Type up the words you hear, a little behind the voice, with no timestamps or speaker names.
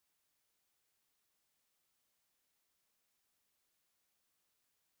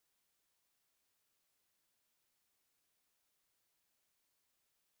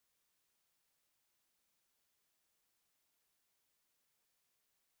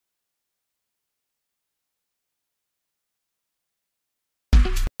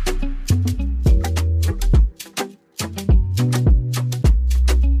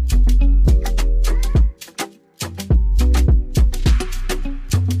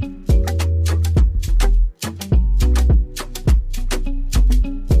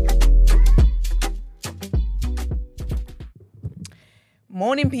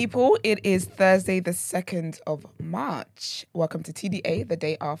morning, people. It is Thursday, the 2nd of March. Welcome to TDA, the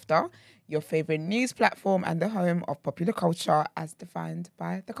day after, your favorite news platform and the home of popular culture as defined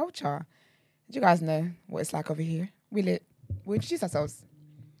by the culture. Do you guys know what it's like over here? We'll introduce ourselves.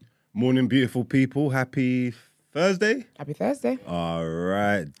 Morning, beautiful people. Happy Thursday. Happy Thursday. All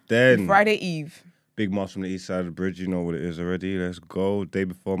right, then. Friday Eve. Big March from the east side of the bridge. You know what it is already. Let's go. Day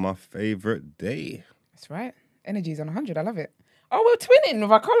before my favorite day. That's right. Energy's on 100. I love it. Oh, we're twinning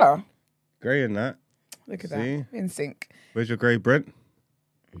with our colour. Grey in that. Look at See? that. We're in sync. Where's your grey, Brent?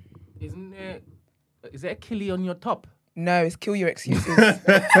 Isn't there... Is there a killie on your top? No, it's kill your excuses.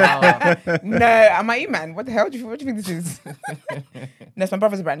 No, am I man? What the hell? What do you think this is? No, it's my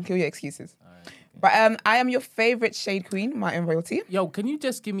brother's brand. Kill your excuses. Right. But I am your favourite shade queen, Martin Royalty. Yo, can you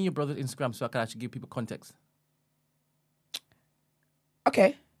just give me your brother's Instagram so I can actually give people context?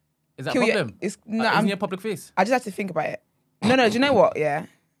 Okay. Is that a Kill your- problem? I'm- Isn't he a public face? I just have to think about it. No, do you know what? Yeah.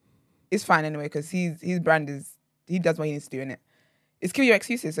 It's fine anyway, because his brand is, he does what he needs to do in it. It's kill your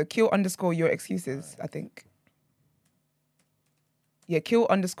excuses. So kill _ your excuses, I think. Yeah, kill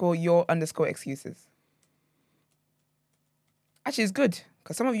 _ your _ excuses. Actually, it's good,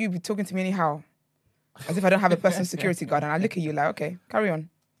 because some of you be talking to me anyhow, as if I don't have a personal security guard, and I look at you like, okay, carry on.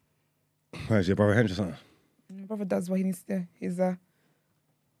 Where's your brother Henry or something? My brother does what he needs to do. He's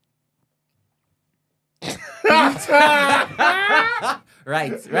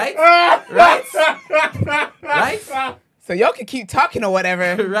Right. So y'all can keep talking or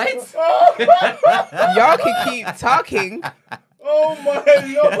whatever. Right? Y'all can keep talking. Oh my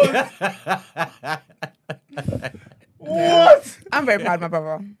Lord. What? I'm very proud of my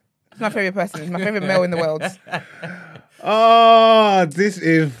brother. He's my favorite person. He's my favorite male in the world. Oh, this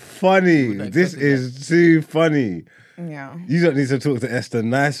is funny. This is too funny. Yeah. You don't need to talk to Esther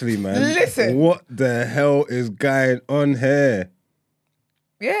nicely, man. Listen. What the hell is going on here?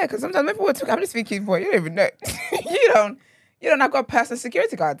 Yeah, because sometimes people will talk. I'm just thinking, boy, you don't even know. you don't have got personal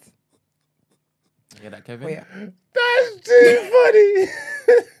security guards. Yeah, that Kevin? But yeah. That's too funny.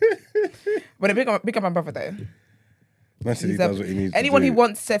 But a big up my brother though. Man said he does what he needs Anyone to do. who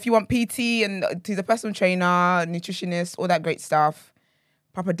wants, if you want PT and he's a personal trainer, nutritionist, all that great stuff,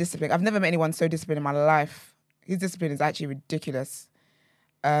 proper discipline. I've never met anyone so disciplined in my life. His discipline is actually ridiculous.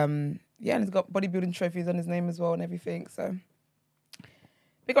 And he's got bodybuilding trophies on his name as well and everything. So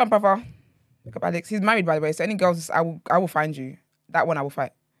big up my brother. Big up Alex. He's married, by the way. So any girls, I will find you. That one I will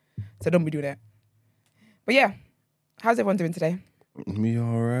fight. So don't be doing that. But yeah, how's everyone doing today? We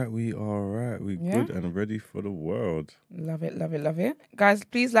all right. We Yeah? good and ready for the world. Love it. Guys,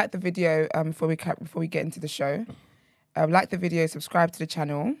 please like the video before we get into the show. Like the video, subscribe to the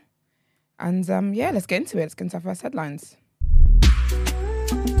channel. And let's get into it. Let's get into our first headlines.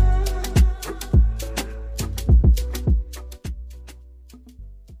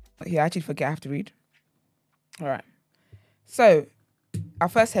 Yeah, I actually forget I have to read. All right. So, our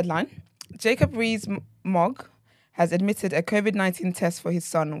first headline. Jacob Rees-Mogg has admitted a COVID-19 test for his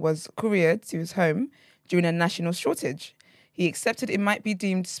son was couriered to his home during a national shortage. He accepted it might be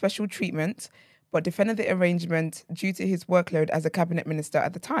deemed special treatment, but defended the arrangement due to his workload as a cabinet minister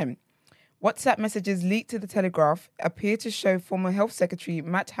at the time. WhatsApp messages leaked to the Telegraph appear to show former Health Secretary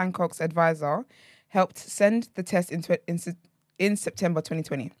Matt Hancock's advisor helped send the test in September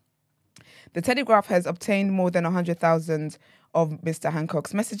 2020. The Telegraph has obtained more than 100,000 of Mr.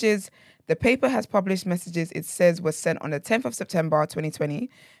 Hancock's messages. The paper has published messages it says were sent on the 10th of September 2020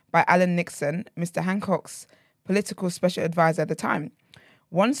 by Alan Nixon, Mr. Hancock's political special advisor at the time.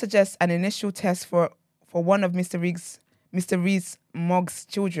 One suggests an initial test for one of Mr. Rees-Mogg's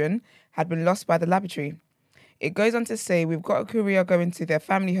children had been lost by the laboratory. It goes on to say, we've got a courier going to their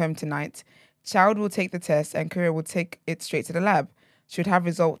family home tonight. Child will take the test and courier will take it straight to the lab. Should have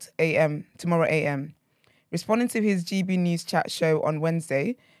result tomorrow AM. Responding to his GB News chat show on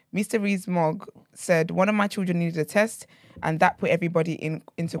Wednesday, Mr. Rees-Mogg said, one of my children needed a test and that put everybody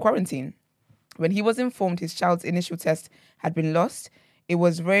into quarantine. When he was informed his child's initial test had been lost, it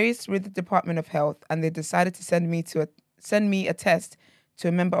was raised with the Department of Health and they decided to send me a test to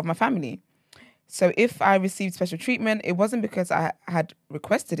a member of my family. So if I received special treatment, it wasn't because I had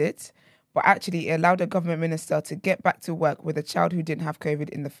requested it, but actually it allowed a government minister to get back to work with a child who didn't have COVID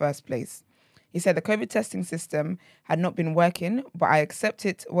in the first place. He said the COVID testing system had not been working, but I accept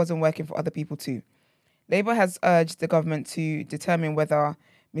it wasn't working for other people too. Labour has urged the government to determine whether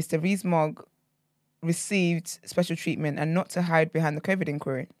Mr. Rees-Mogg received special treatment and not to hide behind the COVID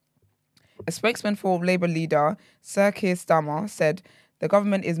inquiry. A spokesman for Labour leader Sir Keir Starmer said the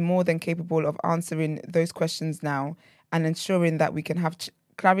government is more than capable of answering those questions now and ensuring that we can have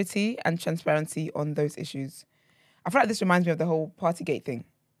clarity and transparency on those issues. I feel like this reminds me of the whole Partygate thing.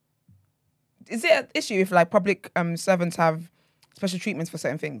 Is it an issue if like public servants have special treatments for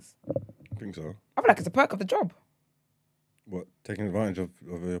certain things? I think so. I feel like it's a perk of the job. What, taking advantage of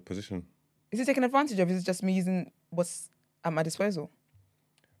your position? Is it taking advantage of? Is it just me using what's at my disposal?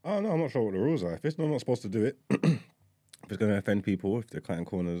 Oh, no, I'm not sure what the rules are. If it's not supposed to do it, if it's going to offend people, if they're cutting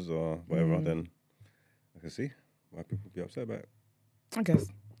corners or whatever, then I can see why people would be upset about it. I guess.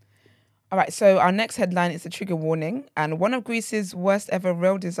 All right, so our next headline is a trigger warning. And one of Greece's worst ever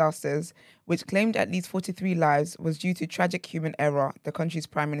rail disasters, which claimed at least 43 lives, was due to tragic human error, the country's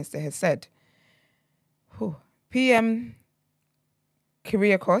prime minister has said. PM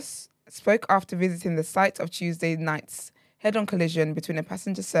Kyriakos spoke after visiting the site of Tuesday night's head-on collision between a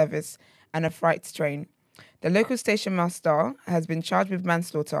passenger service and a freight train. The local station master has been charged with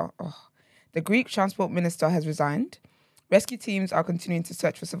manslaughter. The Greek transport minister has resigned. Rescue teams are continuing to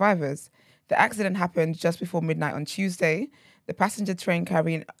search for survivors. The accident happened just before midnight on Tuesday. The passenger train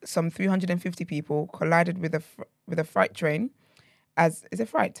carrying some 350 people collided with a freight train. Is it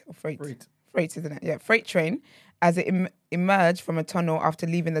freight or freight? Freight, isn't it? Yeah, freight train as it emerged from a tunnel after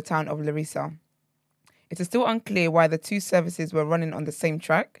leaving the town of Larissa. It is still unclear why the two services were running on the same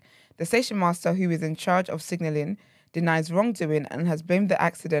track. The station master, who is in charge of signalling, denies wrongdoing and has blamed the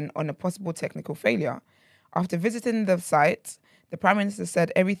accident on a possible technical failure. After visiting the site, the Prime Minister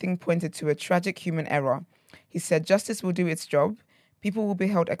said everything pointed to a tragic human error. He said justice will do its job, people will be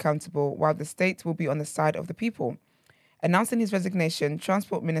held accountable, while the state will be on the side of the people. Announcing his resignation,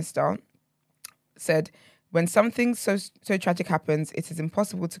 Transport Minister said, when something so tragic happens, it is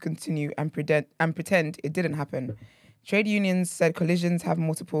impossible to continue and pretend it didn't happen. Trade unions said collisions have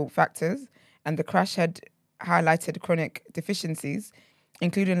multiple factors, and the crash had highlighted chronic deficiencies,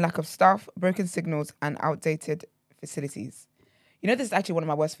 including lack of staff, broken signals, and outdated facilities. You know, this is actually one of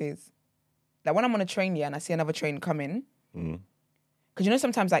my worst fears. Like when I'm on a train here and I see another train coming, because you know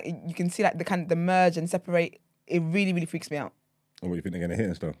sometimes like you can see like the merge and separate. It really, really freaks me out. And what, you think they're going to hit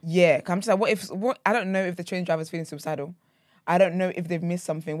and stuff? Yeah, 'cause I'm just like, I don't know if the train driver's feeling suicidal. I don't know if they've missed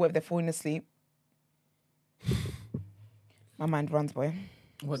something. What if they're falling asleep? My mind runs, boy.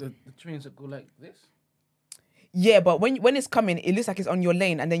 What, the trains that go like this? Yeah, but when it's coming, it looks like it's on your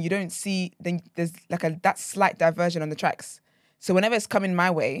lane, and then you don't see. Then there's like that slight diversion on the tracks. So whenever it's coming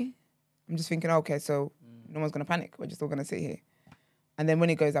my way, I'm just thinking, okay, so no one's gonna panic. We're just all gonna sit here. And then when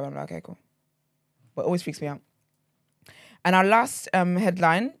it goes up, I'm like, okay, cool. But it always freaks me out. And our last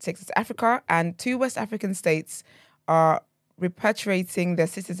headline takes us to Africa, and 2 West African states are repatriating their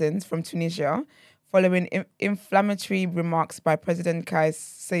citizens from Tunisia following inflammatory remarks by President Kais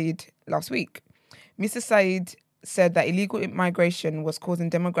Saied last week. Mr. Saied said that illegal migration was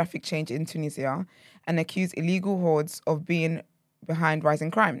causing demographic change in Tunisia and accused illegal hordes of being behind rising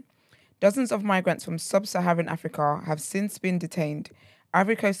crime. Dozens of migrants from sub-Saharan Africa have since been detained.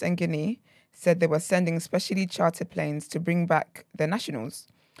 Ivory Coast and Guinea said they were sending specially chartered planes to bring back their nationals.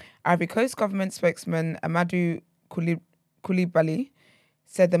 Ivory Coast government spokesman Amadou Koulibaly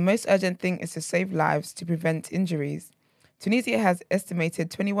said the most urgent thing is to save lives to prevent injuries. Tunisia has estimated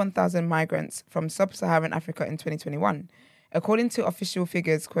 21,000 migrants from sub-Saharan Africa in 2021, according to official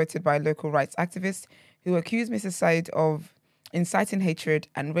figures quoted by local rights activists who accuse Mr. Saied of inciting hatred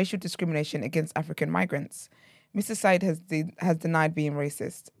and racial discrimination against African migrants. Mr. Saied has denied being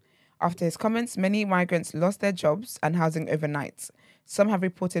racist. After his comments, many migrants lost their jobs and housing overnight. Some have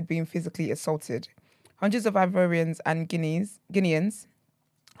reported being physically assaulted. Hundreds of Ivorians and Guineans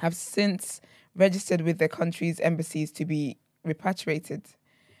have since registered with their country's embassies to be repatriated.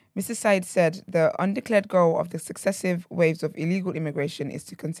 Mr. Saied said the undeclared goal of the successive waves of illegal immigration is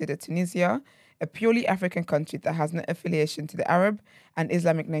to consider Tunisia a purely African country that has no affiliation to the Arab and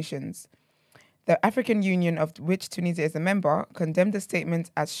Islamic nations. The African Union, of which Tunisia is a member, condemned the statement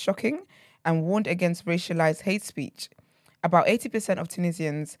as shocking and warned against racialized hate speech. About 80% of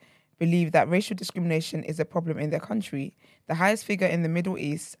Tunisians believe that racial discrimination is a problem in their country, the highest figure in the Middle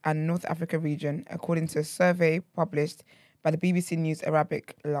East and North Africa region, according to a survey published by the BBC News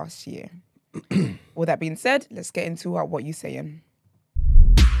Arabic last year. All that being said, let's get into what you saying.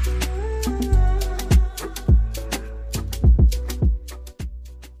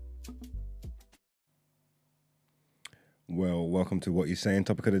 Well, welcome to What You Saying,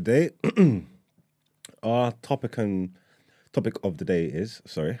 topic of the day. Our topic of the day is,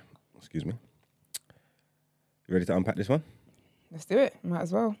 excuse me. You ready to unpack this one? Let's do it. Might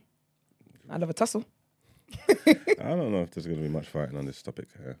as well. I love a tussle. I don't know if there's going to be much fighting on this topic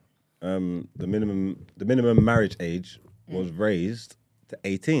here. The minimum marriage age was raised to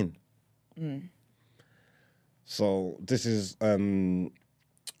 18. So this is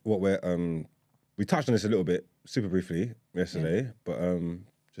what we touched on this a little bit, super briefly yesterday, but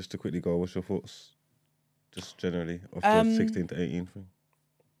Just to quickly go, what's your thoughts? Just generally of the 16 to 18 thing.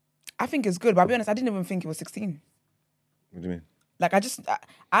 I think it's good, but I'll be honest, I didn't even think it was 16. What do you mean? Like, I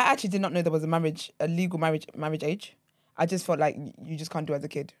actually did not know there was a legal marriage age. I just felt like you just can't do it as a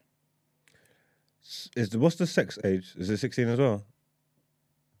kid. What's the sex age? Is it 16 as well?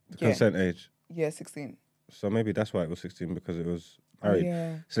 The Yeah. consent age. Yeah, 16. So maybe that's why it was 16 because it was married.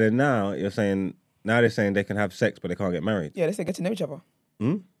 Yeah. So then now they're saying they can have sex but they can't get married. Yeah, they say get to know each other.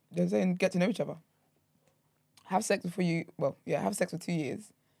 Hmm? They're saying get to know each other. Have sex before you. Well, yeah, have sex for 2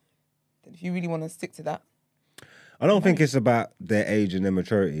 years. Then if you really want to stick to that. I don't think it's about their age and their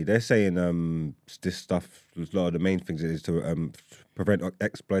maturity. They're saying this stuff. A lot of the main things is to prevent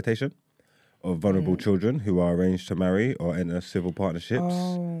exploitation of vulnerable children who are arranged to marry or enter civil partnerships.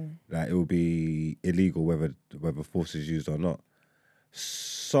 Oh. Like it will be illegal whether force is used or not.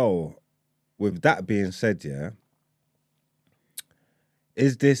 So, with that being said, yeah,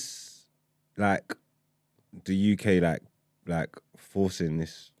 is this like the UK like forcing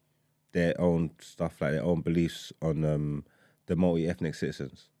their own stuff, like their own beliefs on the multi-ethnic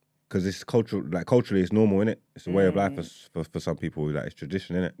citizens? Because it's culturally it's normal, innit? It's a way of life for some people, like it's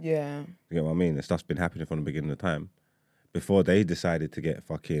tradition, innit? Yeah. You get what I mean? The stuff's been happening from the beginning of time. Before they decided to get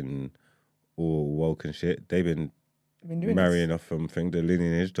fucking all woke and shit, they've been doing marrying off from the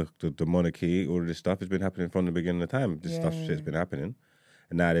lineage, the monarchy, all of this stuff has been happening from the beginning of time. This shit's been happening.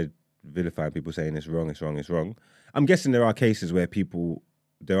 And now they're vilifying people saying it's wrong, it's wrong, it's wrong. I'm guessing there are cases where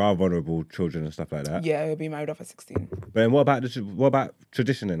there are vulnerable children and stuff like that. Yeah, he'll be married off at 16. But then what about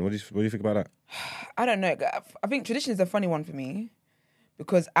tradition then? What do you think about that? I don't know. I think tradition is a funny one for me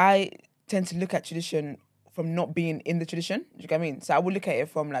because I tend to look at tradition from not being in the tradition. Do you get what I mean? So I would look at it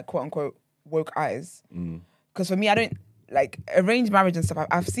from like quote unquote woke eyes. Because for me, I don't like arranged marriage and stuff.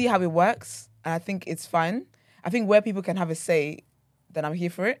 I see how it works and I think it's fine. I think where people can have a say, then I'm here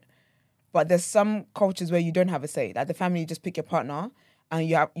for it. But there's some cultures where you don't have a say. Like the family, you just pick your partner and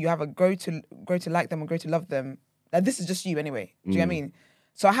you have a grow to like them or grow to love them. Like this is just you anyway. Do you get what I mean?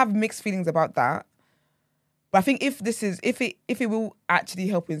 So I have mixed feelings about that. But I think if it will actually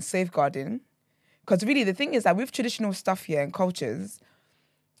help in safeguarding, because really the thing is that with traditional stuff here and cultures,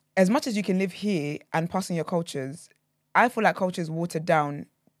 as much as you can live here and pass on your cultures, I feel like culture is watered down,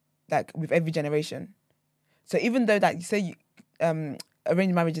 like with every generation. So even though that you say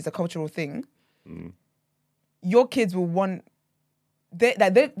arranged marriage is a cultural thing, your kids will want they're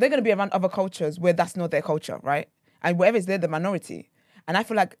going to be around other cultures where that's not their culture, right? And wherever it's they're the minority, and I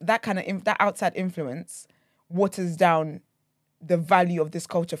feel like that kind of that outside influence waters down the value of this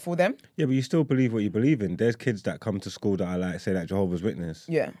culture for them. Yeah, but you still believe what you believe in. There's kids that come to school that are like, say, like Jehovah's Witness.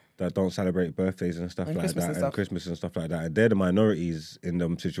 Yeah. That don't celebrate birthdays and stuff And like Christmas that. and And stuff. Christmas and stuff like that. And they're the minorities in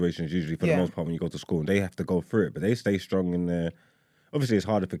them situations usually for the most part when you go to school. And they have to go through it. But they stay strong in there. Obviously, it's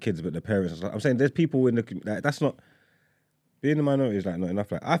harder for kids, but the parents... I'm saying there's people in the... Like, that's not... Being a minority is like not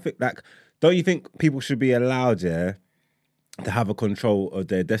enough. Like I think like... Don't you think people should be allowed, yeah, to have a control of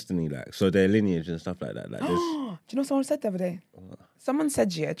their destiny, like, so their lineage and stuff like that? Like, Do you know what someone said the other day? Someone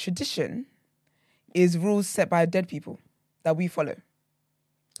said, yeah, tradition is rules set by dead people that we follow.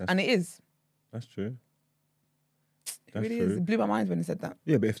 And it is. That's true. It really is. It blew my mind when he said that.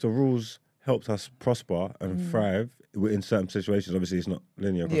 Yeah, but if the rules helped us prosper and thrive in certain situations, obviously it's not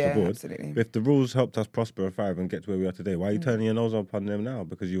linear across the board. Absolutely. But if the rules helped us prosper and thrive and get to where we are today, why are you turning your nose up on them now?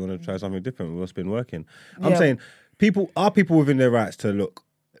 Because you want to try something different with what's been working. I'm saying people within their rights to look.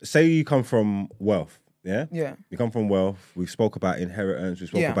 Say you come from wealth. Yeah? Yeah. You come from wealth. We spoke about inheritance. We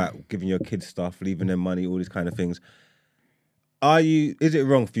spoke about giving your kids stuff, leaving them money, all these kind of things. Is it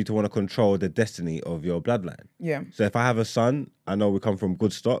wrong for you to want to control the destiny of your bloodline? Yeah. So if I have a son, I know we come from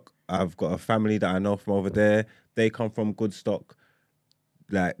good stock. I've got a family that I know from over there. They come from good stock.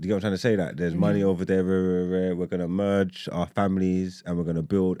 Like, do you know what I'm trying to say? That there's money over there. We're going to merge our families and we're going to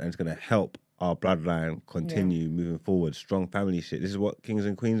build, and it's going to help our bloodline continue moving forward. Strong family shit. This is what kings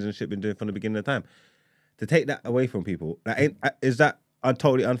and queens and shit been doing from the beginning of time. To take that away from people, is that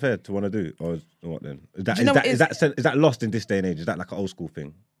totally unfair to want to do, or what then? Is that lost in this day and age? Is that like an old school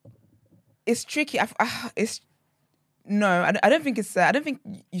thing? It's tricky. No, I don't think it's. I don't think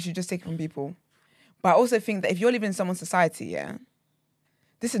you should just take it from people. But I also think that if you're living in someone's society,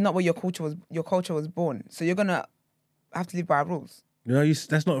 this is not where your culture was born. So you're gonna have to live by our rules. No,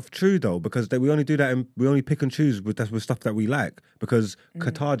 that's not true though, because we only do that and we only pick and choose with stuff that we like. Because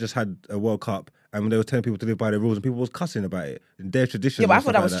Qatar just had a World Cup and they were telling people to live by their rules and people was cussing about it. And their traditions. Yeah, but I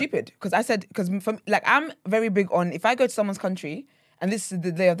thought that was stupid because I'm very big on if I go to someone's country and this is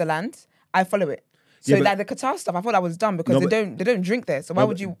the day of the land, I follow it. So but- like the Qatar stuff, I thought that was dumb because No, they don't drink there. So why No,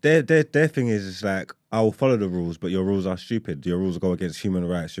 would but you? Their thing is like, I'll follow the rules, but your rules are stupid. Your rules go against human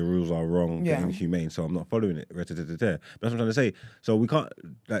rights. Your rules are wrong, they're Yeah. inhumane. So I'm not following it. But that's what I'm trying to say. So we can't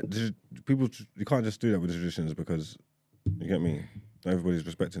like people. You can't just do that with the traditions because you get me. Not everybody's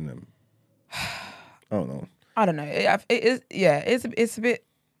respecting them. I don't know. I don't know. It is. Yeah, it's a bit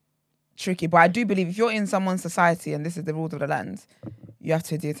tricky. But I do believe if you're in someone's society and this is the rules of the land, you have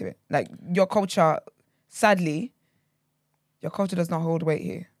to adhere to it. Like your culture, sadly, your culture does not hold weight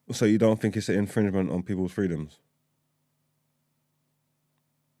here. So you don't think it's an infringement on people's freedoms?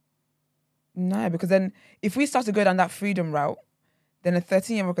 No, because then if we start to go down that freedom route, then a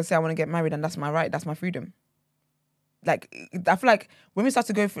 13-year-old can say, I want to get married and that's my right, that's my freedom. Like, I feel like when we start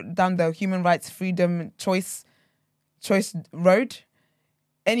to go down the human rights, freedom, choice road,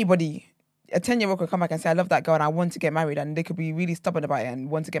 anybody, a 10-year-old could come back and say, I love that girl and I want to get married, and they could be really stubborn about it and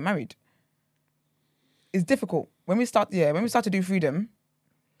want to get married. It's difficult. When we start to do freedom,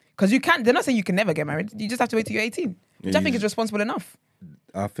 because they're not saying you can never get married, you just have to wait till you're 18, which I think is responsible enough.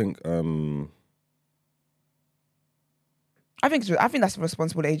 I think I think that's a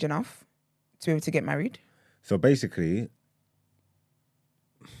responsible age enough to be able to get married. so. Basically,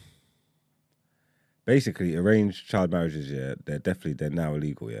 arranged child marriages, yeah, they're now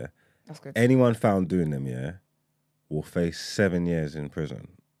illegal, yeah. That's good. Anyone found doing them, yeah, will face 7 years in prison.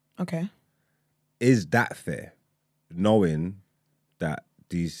 Okay. Is that fair? Knowing that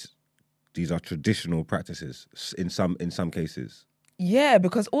these are traditional practices in some cases. Yeah,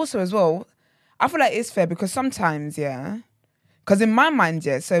 because also as well, I feel like it's fair because sometimes, yeah, because in my mind,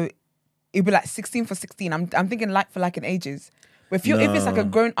 yeah, so it'd be like 16 for 16. I'm thinking like for like in ages. But if it's like a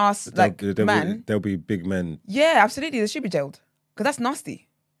grown ass like man, there'll be big men. yeah, absolutely, they should be jailed because that's nasty.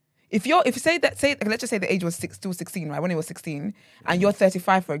 If let's just say the age was still 16, right? When he was 16, and you're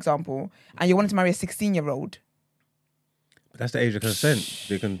 35, for example, and you wanted to marry a 16-year-old. But that's the age of consent.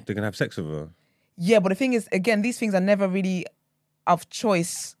 They can have sex with her. Yeah, but the thing is, again, these things are never really of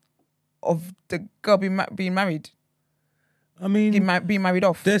choice of the girl being married. I mean, being married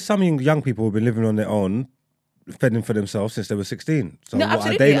off. There's some young people who've been living on their own, fending for themselves since they were 16. So No, are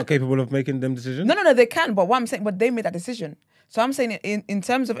absolutely. they not capable of making them decisions? No, they can. But what I'm saying, but they made that decision. So I'm saying in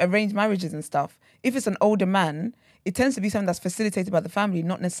terms of arranged marriages and stuff, if it's an older man, it tends to be something that's facilitated by the family,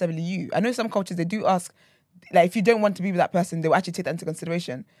 not necessarily you. I know some cultures, they do ask, like, if you don't want to be with that person, they will actually take that into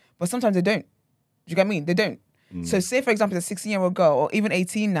consideration. But sometimes they don't. Do you get what I mean? They don't. So say, for example, a 16-year-old girl or even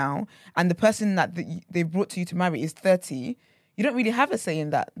 18 now, and the person that they brought to you to marry is 30, you don't really have a say in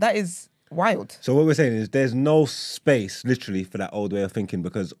that. That is wild. So what we're saying is there's no space, literally, for that old way of thinking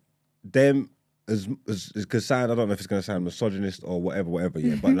because them, because sound, I don't know if it's going to sound misogynist or whatever,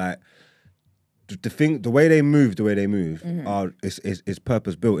 yeah, but like, the way they move, is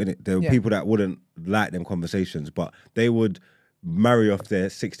purpose built in it. There are people that wouldn't like them conversations, but they would marry off their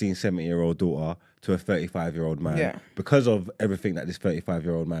 16, 17-year-old daughter to a 35-year-old man because of everything that this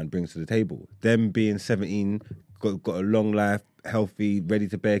 35-year-old man brings to the table. Them being 17, got a long life, healthy, ready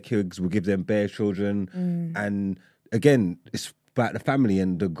to bear kids, will give them bear children, and again, it's about the family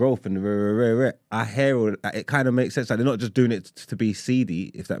and the growth and I hear it kind of makes sense. Like they're not just doing it to be seedy,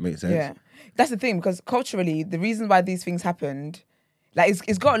 if that makes sense. Yeah, that's the thing, because culturally, the reason why these things happened, like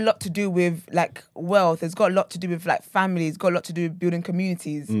it's got a lot to do with like wealth. It's got a lot to do with like families. It's got a lot to do with building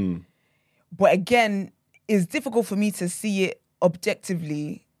communities. But again, it's difficult for me to see it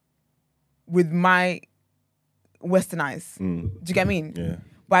objectively with my Western eyes. Do you get what I mean? Yeah.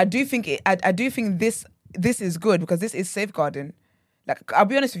 But I do think I do think this is good because this is safeguarding. Like, I'll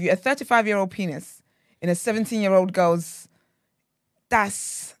be honest with you, a 35-year-old penis in a 17-year-old girl's,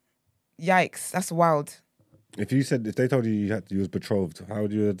 that's yikes. That's wild. If they told you you was betrothed, how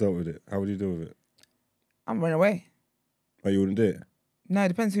would you have dealt with it? How would you deal with it? I'm running away. Oh, you wouldn't do it? No, it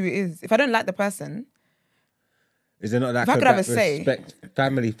depends who it is. If I don't like the person, Is there not that, If I could have a say- respect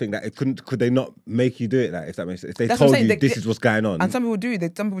family thing that could they not make you do it? Like, if that makes sense, if they That's what I'm told saying, you they- this is what's going on, and some people do, they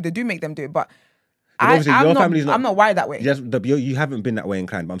do make them do it, but obviously your family's I'm not wired that way. you haven't been that way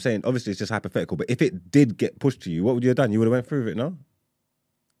inclined. But I'm saying obviously it's just hypothetical. But if it did get pushed to you, what would you have done? You would have went through with it, no?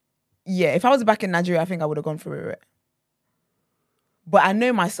 Yeah, if I was back in Nigeria, I think I would have gone through it. But I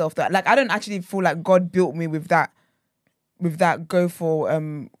know myself that, like, I don't actually feel like God built me with that go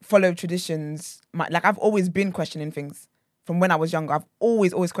for follow traditions. Like, I've always been questioning things from when I was younger. I've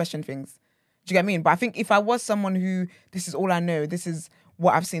always questioned things. Do you get what I mean? But I think if I was someone who, this is all I know, this is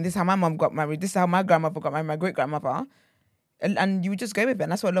what I've seen, this is how my mum got married, this is how my grandmother got married, my great grandmother, and you would just go with it.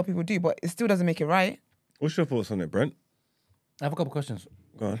 And that's what a lot of people do, but it still doesn't make it right. What's your thoughts on it, Brent? I have a couple questions.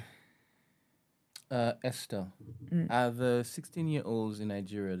 Go on. Esther, are the 16-year-olds in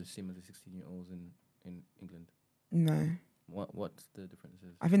Nigeria the same as the 16-year-olds in in England? No. What's the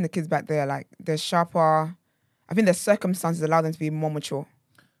differences? I think the kids back there, like, they're sharper. I think the circumstances allow them to be more mature.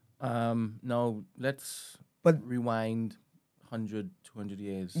 Now let's But- rewind 100, 200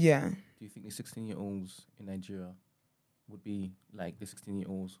 years. Yeah. Do you think the 16-year-olds in Nigeria would be like the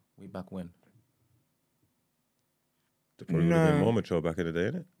 16-year-olds way back when? They probably would have been No. more mature back in the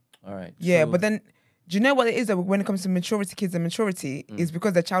day, innit? All right. Yeah, so- but then, do you know what it is, though, when it comes to maturity, kids and maturity, is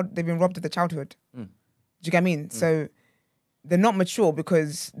because they've been robbed of their childhood. Mm. Do you get what I mean? So they're not mature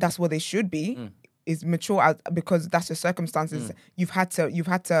because that's what they should be. Is mature because that's your circumstances. You've had to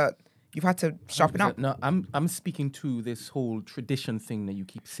sharpen up. No, I'm speaking to this whole tradition thing that you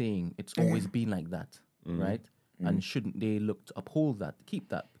keep saying. It's always been like that, right? And shouldn't they look to uphold that, keep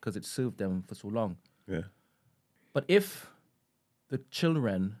that, because it served them for so long? Yeah. But if the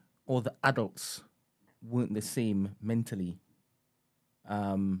children or the adults weren't the same mentally,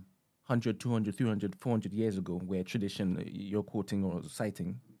 100, 200, 300, 400 years ago, where tradition you're quoting or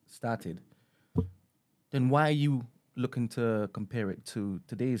citing started, then why are you looking to compare it to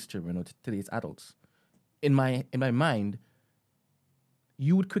today's children or to today's adults? In my mind,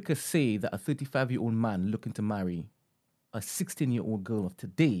 you would quicker say that a 35-year-old man looking to marry a 16-year-old girl of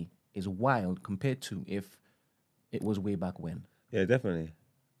today is wild compared to if it was way back when. Yeah, definitely.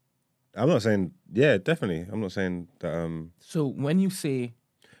 I'm not saying. Yeah, definitely. I'm not saying that. So when you say,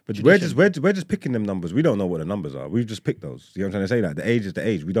 But tradition. we're just picking them numbers. We don't know what the numbers are. We've just picked those. You know what I'm trying to say? Like the age is the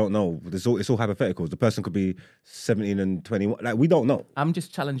age. We don't know. It's all hypotheticals. The person could be 17 and 21. Like we don't know. I'm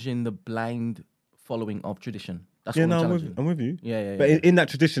just challenging the blind following of tradition. That's Yeah, what no, I'm I'm challenging. with you. Yeah. But in that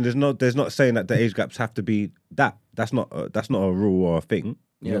tradition, there's not saying that the age gaps have to be that. That's not a rule or a thing.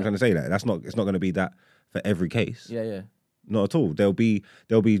 You know what I'm trying to say? That it's not going to be that for every case. Yeah. Not at all. There'll be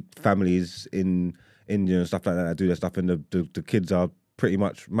families in India and stuff like that do their stuff, and the kids are pretty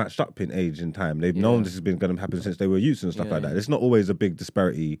much matched up in age and time. They've known this has been going to happen since they were youths and stuff like that. It's not always a big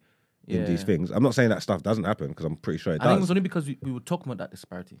disparity in these things. I'm not saying that stuff doesn't happen because I'm pretty sure it I think it does. was only because we were talking about that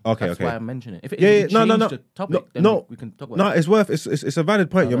disparity. Okay, That's okay. why I'm mentioning it. If Yeah, we no, change the topic, then we can talk about No, it. it's worth. It's a valid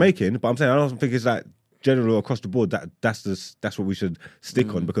point you're making, but I'm saying I don't think it's like general across the board. That's what we should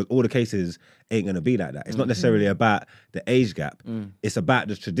stick on because all the cases ain't gonna be like that. It's not necessarily about the age gap. It's about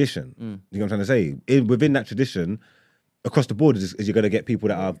the tradition. You know what I'm trying to say? Within that tradition, across the board is you're gonna get people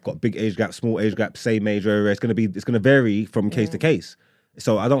that have got big age gaps, small age gaps, same age area. It's gonna vary from case to case.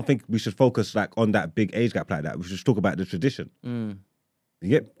 So I don't think we should focus like on that big age gap like that. We should just talk about the tradition. You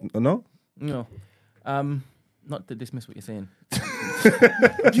get no? No. Not to dismiss what you're saying.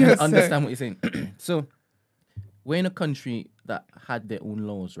 Yes, so- Understand what you're saying. So we're in a country that had their own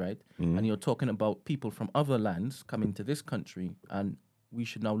laws, right? And you're talking about people from other lands coming to this country, and we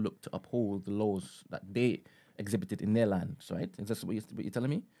should now look to uphold the laws that they exhibited in their lands, right? Is that what you're telling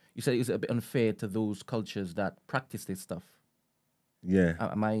me? You said it's a bit unfair to those cultures that practice this stuff. Yeah,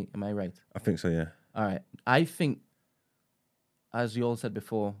 Am I right? I think so. Yeah. All right. I think, as you all said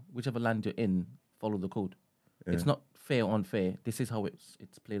before, whichever land you're in, follow the code. It's not fair or unfair. This is how it's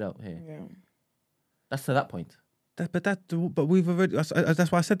played out here. Yeah. That's to that point. But we've already.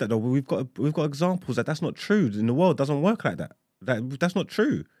 That's why I said that though. We've got examples that's not true. In the world, doesn't work like that. That's not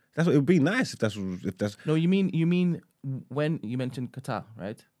true. It would be nice if that's. No, you mean when you mentioned Qatar,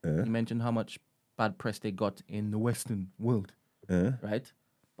 right? Yeah. You mentioned how much bad press they got in the Western world, Yeah. right?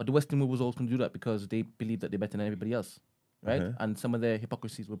 But the Western world was also going to do that because they believe that they're better than everybody else, right? Uh-huh. And some of their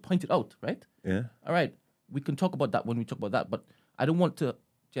hypocrisies were pointed out, right? Yeah. All right, we can talk about that when we talk about that, but I don't want to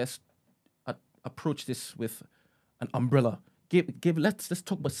just approach this with an umbrella. Let's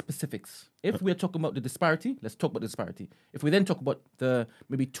talk about specifics. If we're talking about the disparity, let's talk about the disparity. If we then talk about the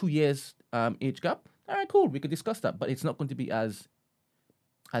maybe 2 years age gap, all right, cool, we could discuss that, but it's not going to be as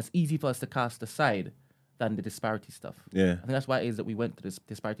easy for us to cast aside than the disparity stuff. Yeah. I think that's why it is that we went to this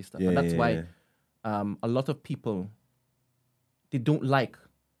disparity stuff, Yeah, and that's yeah, why yeah. a lot of people, they don't like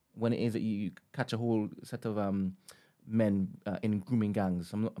when it is that you catch a whole set of men in grooming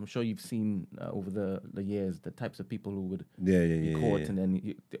gangs. I'm sure you've seen over the years the types of people who would be caught and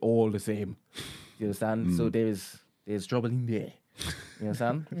then they're all the same. You understand? So there's trouble in there. You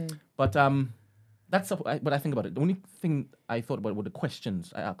understand? But that's what I think about it. The only thing I thought about were the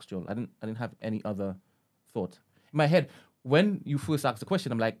questions I asked you all. I didn't have any other thought in my head. When you first asked the question,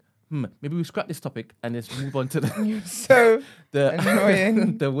 I'm like, maybe we scrap this topic and let's move on to You're so the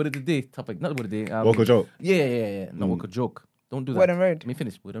annoying. the word of the day topic. Not the word of the day. Walk or joke. Yeah. Not walk or joke. Don't do that. Word and road. Let me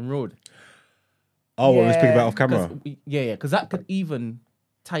finish. Word and road. Oh, well, we're speaking about Yeah. off camera. Because that could even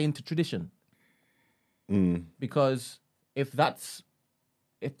tie into tradition. Because if that's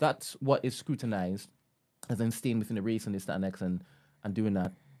what is scrutinized, as in staying within the race and this, that, and X, and doing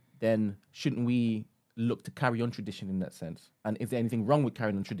that, then shouldn't we look to carry on tradition in that sense? And is there anything wrong with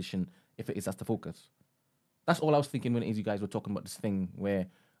carrying on tradition if it is that's the focus? That's all I was thinking when it is you guys were talking about this thing where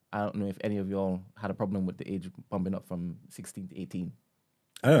I don't know if any of y'all had a problem with the age bumping up from 16 to 18.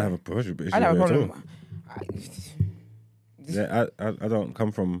 I don't have a problem. I don't have a problem. Yeah, I don't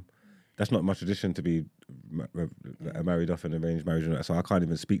come from. That's not my tradition to be married off an arranged marriage, and that, so I can't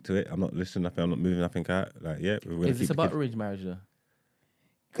even speak to it. I'm not listening nothing. I'm not moving nothing out. Like, yeah, Is this about arranged marriage though?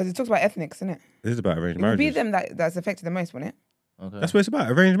 Because it talks about ethnics, isn't it? This is about arranged It would marriage. be them that's affected the most, wouldn't it? Okay. That's what it's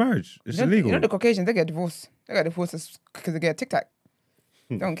about. Arranged marriage. It's illegal. You know the Caucasians, they get divorced. They get divorced because they get a tic tac.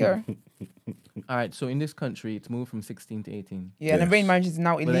 Don't care. All right. So in this country, it's moved from 16 to 18. Yeah, and Yes. arranged marriage is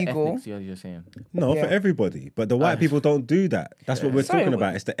now But the illegal. ethnics, you're saying. No, Yeah. for everybody. But the white people don't do that. That's what we're Sorry, talking what-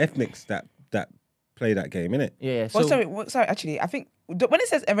 about. It's the ethnics that play that game, innit? Yeah. So Well, sorry. Actually, I think when it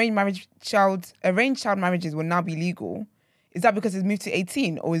says arranged child marriages will now be legal, is that because it's moved to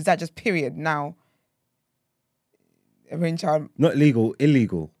 18, or is that just period now? Arranged child, Not legal,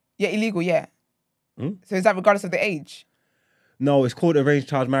 illegal. yeah, illegal, yeah. Hmm? So is that regardless of the age? No, it's called arranged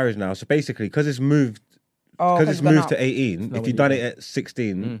child marriage now. So basically, because it's moved, Oh, because it's gone moved up. to 18, not if you illegal. done it at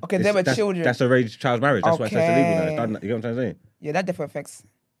 16, Okay, they it's- were that's- children. That's arranged child marriage. That's why it's illegal now. It's Okay. done, you get what I'm trying to say? Yeah, that definitely affects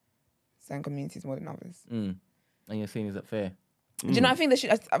certain communities more than others. and you're saying is that fair? Do you know? I think they should.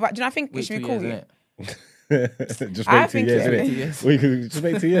 Do you know? I think it Wait should be 2 cool. years, Yeah. innit? Just I wait 2 think years, it- innit? 2 years. We could just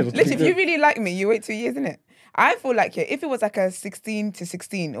wait 2 years. Listen, if you really like me, you wait 2 years, innit? I feel like if it was like a 16 to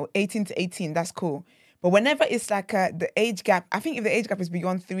 16 or 18 to 18, that's cool. But whenever it's like the age gap, I think if the age gap is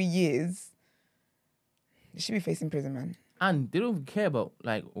beyond 3 years, you should be facing prison, man. And they don't care about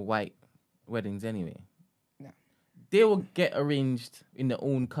like white weddings anyway. No. They will get arranged in their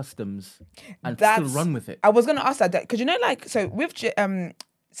own customs and That's- still run with it. I was gonna ask that because you know, like, so with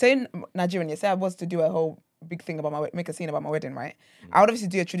say in Nigerian, you say I was to do a whole big thing about make a scene about my wedding, right? I would obviously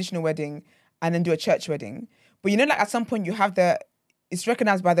do a traditional wedding and then do a church wedding. But you know, like at some point you have it's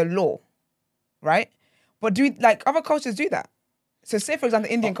recognized by the law, right? But do like other cultures do that? So say for example,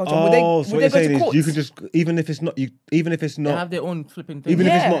 the Indian culture, would they so go what you're saying to is court? you can just even if it's not They have their own flipping thing. even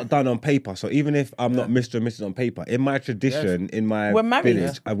if Yeah. it's not done on paper. So even if I'm not Mr. and Mrs. on paper, in my tradition, in my We're married.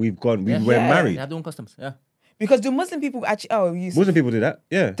 village, we're Yeah. we're Yeah. They married. have their own customs. Yeah. Because do Muslim people actually? Muslim people do that,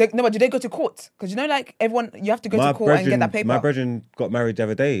 yeah. No, but do they go to court? Because you know, like everyone, you have to go My to court and get that paper. my brethren got married the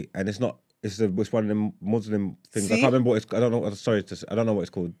other day, and it's one of them Muslim things. I See? can't remember what it's. I don't know. Sorry, I don't know what it's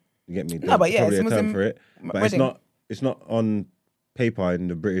called. You get me? No, but yeah, There's it's probably a term Muslim for it. But wedding. it's not on paper in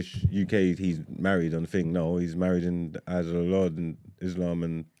the British UK. He's married on the thing. No, he's married in the eyes of the Lord and Islam,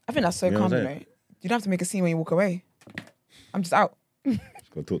 and I think that's so You know calm, what you I'm know. You don't have to make a scene when you walk away. I'm just out. just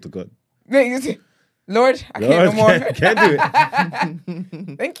got to talk to God. Lord, I can't no Lord, more. can't do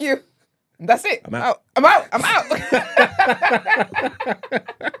it. Thank you. And that's it. I'm out. I'm out. I'm out.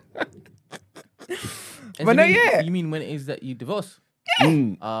 And But you no, mean- yeah. You mean when it is that you divorce?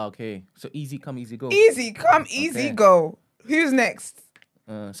 Mm. Ah, okay. So easy come, easy go. Easy, come, easy, Okay. go. Who's next?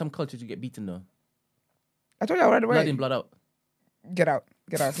 Some cultures you get beaten though. I told you right away. Blood in, blood out. Get out.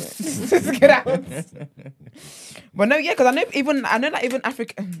 Get out here. Just get out. But no, yeah, because I know like even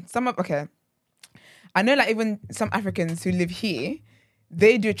African I know like even some Africans who live here,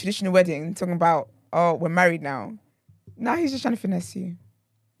 they do a traditional wedding talking about, oh, we're married now. Now he's just trying to finesse you.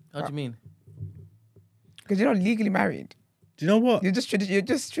 How do you mean? Because you're not legally married. Do you know what? You're just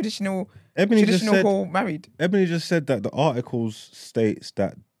traditional Ebony just traditional said. whole married. Ebony just said that the articles states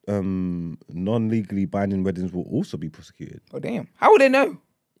that non-legally binding weddings will also be prosecuted. Oh damn. How would they know?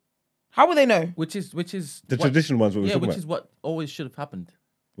 How would they know? Which is The what- traditional ones we were Yeah, talking which about. is what always should have happened.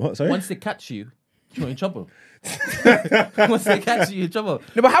 What? Sorry. Once they catch you, you're in trouble. Once they catch you, you're in trouble.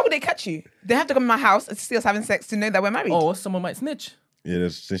 No, but how would they catch you? They have to come to my house and see us having sex to know that we're married. Or someone might snitch. Yeah,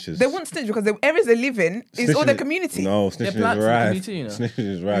 there's snitches. They won't snitch because the areas they live in is all the Snitching- community. No, They're snitching plants is in the right. community, you know. Snitching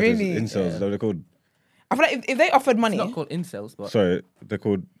is right. Really? Incels. Yeah. That's what they're called. I feel like if they offered money, It's not called incels, but Sorry, they're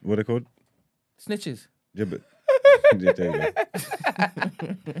called. What are they called? snitches. Yeah, but yeah, there you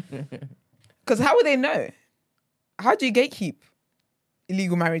go. because how would they know? How do you gatekeep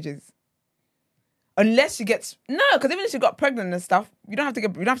illegal marriages? Unless you get because even if you got pregnant and stuff, you don't have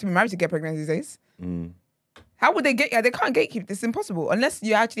to be married to get pregnant these days. Mm. How would they get? Yeah, they can't gatekeep. It's impossible unless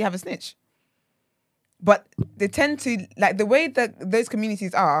you actually have a snitch. But they tend to like the way that those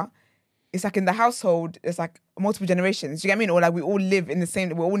communities are. It's like in the household. It's like multiple generations. Do you get what I mean? Or like we all live in the same.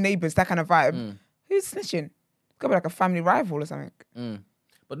 We're all neighbors. That kind of vibe. Who's snitching? It's gotta be like a family rival or something.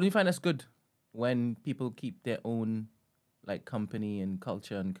 But don't you find that's good when people keep their own like company and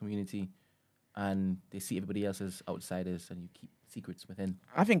culture and community and they see everybody else as outsiders and you keep secrets within?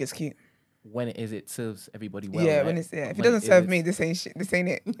 I think it's cute. when it is it serves everybody well. Yeah, right? when it's if it When doesn't serve is- me, this ain't shit. This ain't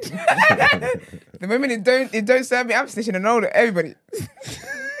it. The moment it don't serve me, I'm snitching and all everybody.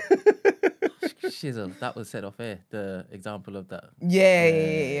 Shizzle, that was said off air. The example of that.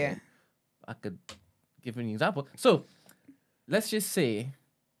 Yeah. I could give an example. So, let's just say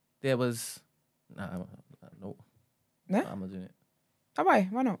there was. No. No? I'm not doing it. Oh, why?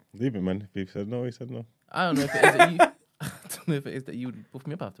 Why not? Leave it, man. If he said no, he said no. I don't know if it is that you. I don't know if it is that you would buff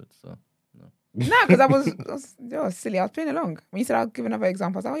me up afterwards. So Nah, because I was silly. I was playing along. When you said I'll give another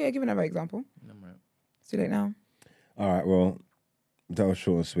example, I was like, oh yeah, give another example. I'm right. It's too late now. All right, well, that was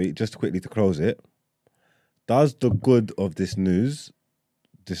short and sweet. Just quickly to close it, does the good of this news,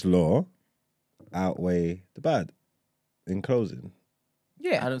 this law, outweigh the bad? In closing,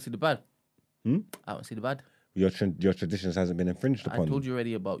 Yeah. I don't see the bad. Hmm? I don't see the bad. your traditions hasn't been infringed I upon. told you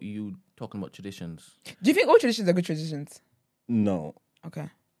already about you talking about traditions. Do you think all traditions are good traditions? No, Okay.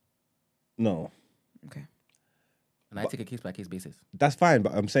 no, And I take a case by case basis. that's fine.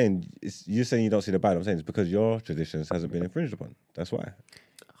 But I'm saying you're saying you don't see the bad. I'm saying it's because your traditions hasn't been infringed upon. That's why.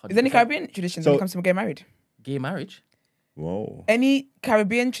 Is there any 100%. Caribbean traditions when it comes to getting married? Gay marriage? Whoa. Any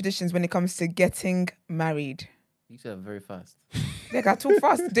Caribbean traditions when it comes to getting married? You said very fast. Like I talk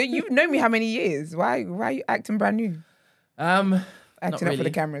fast. You've known me how many years? Why are you acting brand new? Not Acting up for the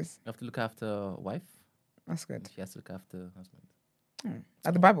really. cameras. You have to look after a wife. That's good. She has to look after husband.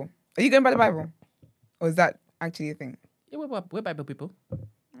 Like the Bible. Are you going by the Bible? Or is that actually a thing? Yeah, we're Bible people. Oh,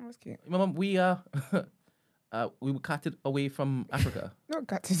 that's cute. Remember, we were carted away from Africa. Not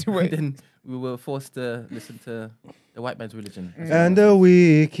got to do it. Then we were forced to listen to the white man's religion. And the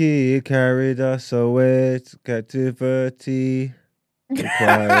wicked carried us away to captivity,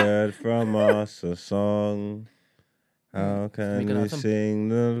 required from us a song. How can Make an we anthem. sing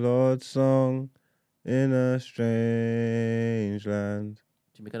the Lord's song in a strange land?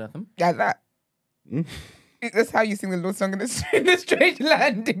 Jamaican anthem. Like that. Hmm? That's how you sing the Lord's song in the strange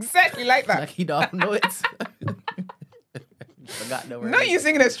land. Exactly like that. Like you don't know it. Forgot the word. Not you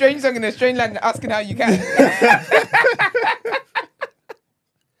singing a strange song in a strange land and asking how you can.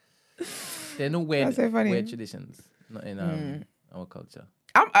 There are no weird, That's so funny. weird traditions. Not in our culture.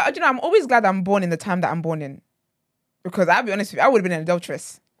 I'm always glad I'm born in the time that I'm born in. Because I'll be honest with you, I would have been an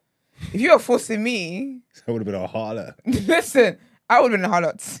adulteress. If you were forcing me, That would have been a harlot. listen, I would have been a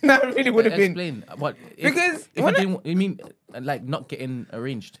harlot. I really would have been. Explain what Because if when you didn't, you mean like not getting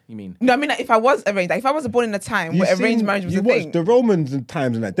arranged? You mean? No, I mean, like, if I was arranged, like, if I was born in a time where arranged marriage was you a watched thing. the Romans and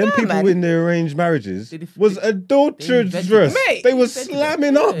times and that. Them people man. in their arranged marriages They was invented adulterous. it. Mate, They were invented it.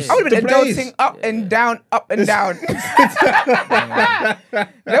 slamming up. Yeah. I would have been the place. adulting up and down, up and down.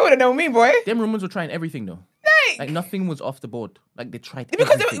 They would have known me, boy. Them Romans were trying everything though. Like, Like nothing was off the board. Like they tried because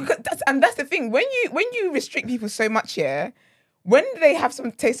everything. that's the thing. When you restrict people so much, yeah, when they have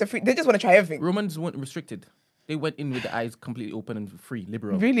some taste of free, they just want to try everything. Romans weren't restricted. They went in with the eyes completely open and free,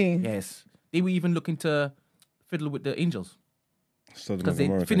 liberal. Really? Yes. They were even looking to fiddle with the angels Sodom because and they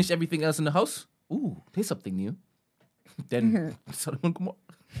Gomorrah finished everything else in the house. Oough, there's something new. Then Sodom and Gomorrah.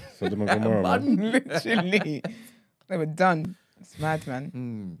 thing. Sodom and Gomorrah, man. Literally, they were done. It's mad,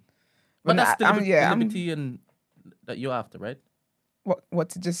 man. But When that's the I'm- the liberty and that you're after, right? What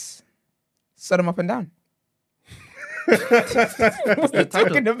to just set them up and down? What are you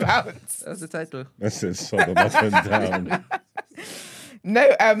talking about? That's the title. That says Sodom up and down. No,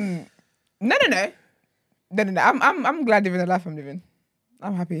 no. I'm glad living the life I'm living.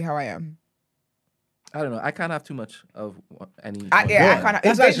 I'm happy how I am. I don't know. I can't have too much of any. I can't. That's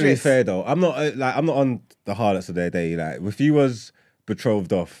It's actually dangerous. fair though. I'm not I'm not on the harlots of their day. Like if you was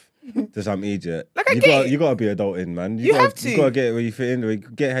betrothed off to some idiot, Like, I get it. you gotta be adulting, man. You gotta, have to. You gotta get where you fit in,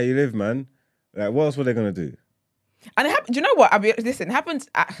 get how you live, man. Like what else were they gonna do? And do you know what? Listen, it happens.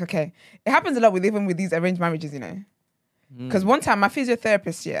 Okay, it happens a lot even with these arranged marriages, you know. Because one time, my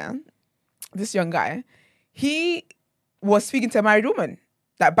physiotherapist, yeah, this young guy, he was speaking to a married woman,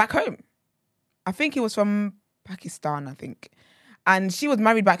 like back home. I think he was from Pakistan, I think, and she was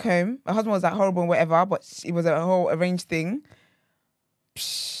married back home. Her husband was like horrible and whatever, but it was a whole arranged thing.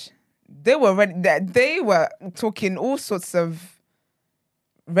 Psh, they were ready. They were talking all sorts of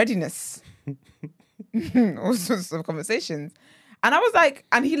readiness. All sorts of conversations. And I was like,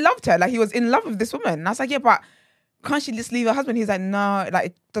 and he loved her. Like, he was in love with this woman. And I was like, yeah, but can't she just leave her husband? He's like, no, like,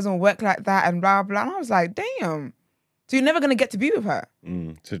 it doesn't work like that and blah, blah. And I was like, damn. So you're never going to get to be with her.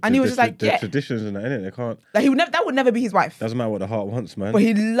 And he was just like, the yeah. traditions and that, innit? They can't. Like, that would never be his wife. Doesn't matter what the heart wants, man. But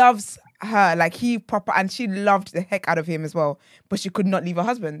he loves her. Like, and she loved the heck out of him as well. But she could not leave her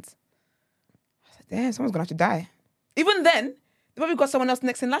husband. I was like, damn, someone's going to have to die. Even then, they probably got someone else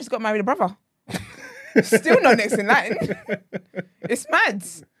next in line. She's got married a brother. Still not next in line. It's mad.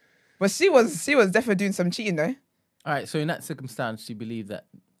 But she was definitely doing some cheating though. All right, so in that circumstance, you believe that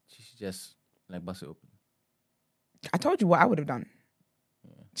she should just like bust it open. I told you what I would have done.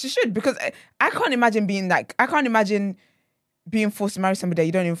 She should, because I can't imagine being forced to marry somebody that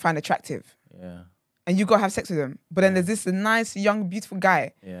you don't even find attractive. Yeah. And you go have sex with him. But then there's this nice, young, beautiful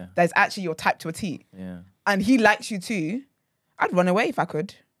guy that is actually your type to a T. Yeah. And he likes you too. I'd run away if I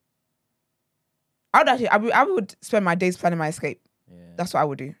could. I would spend my days planning my escape. Yeah. That's what I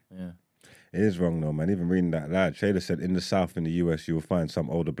would do. Yeah. It is wrong though, man. Even reading that lad, Shayla said in the South in the US, you will find some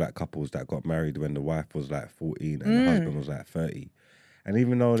older black couples that got married when the wife was like 14 and the husband was like 30. And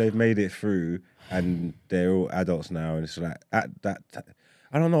even though they've made it through and they're all adults now, and it's like at that,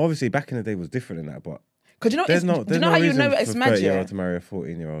 I don't know. Obviously, back in the day was different in that, but because there's no how you reason know for it's a mad? 30-year-old to marry a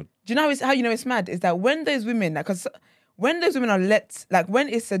 14-year-old. Do you know how you know it's mad? Is that when those women, because when those women are when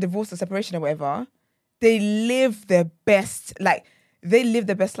it's a divorce or separation or whatever, they live their best,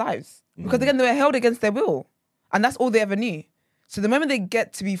 lives. Because again, they were held against their will. And that's all they ever knew. So the moment they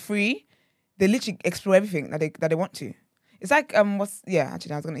get to be free, they literally explore everything that they want to. It's like,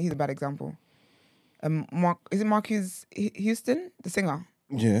 he's a bad example. Is it Marcus Houston, the singer?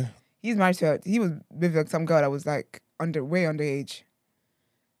 Yeah. He's married to her. He was with some girl that was like way underage.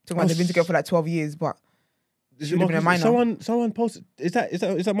 Talking about they've been together for like 12 years, but she would have been a minor. Someone posted, is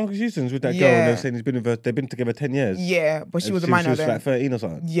that Marcus Houston's with that girl and they're saying they've been together 10 years? Yeah, but she was a minor then. She was like 13 or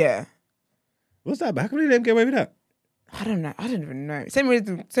something? Yeah. What's that? How come they didn't get away with that? I don't know. I don't even know. Same way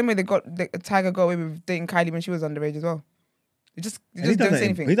Tiger got away with dating Kylie when she was underage as well. He just don't say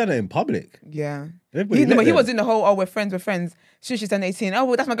anything. He done it in public. Yeah. He was in the whole, we're friends. Soon she turned 18. Oh,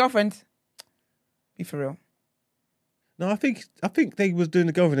 well, that's my girlfriend. Be for real. No, I think they was doing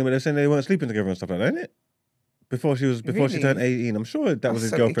the girlfriend, but they were saying they weren't sleeping together and stuff like that, innit? Before she turned 18. I'm sure that was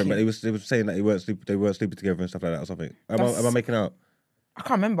his girlfriend, but they was saying that they weren't sleeping together and stuff like that or something. Am I making out? I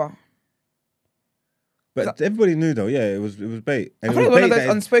can't remember. But everybody knew though, yeah, it was bait. And I thought it was one of those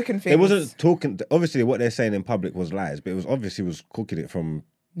unspoken things. It wasn't talking. Obviously, what they're saying in public was lies, but it was obviously was cooking it from.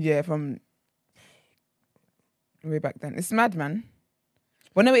 Yeah, from way back then. It's mad, man.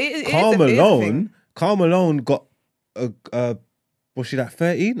 Well, no, Karl Malone got was she like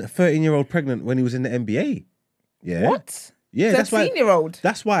 13? A 13-year-old pregnant when he was in the NBA. Yeah. What? Yeah, 13-year-old.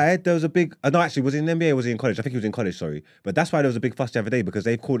 That's why there was a big. No, actually, was he in the NBA or was he in college? I think he was in college. Sorry, but that's why there was a big fuss the other day because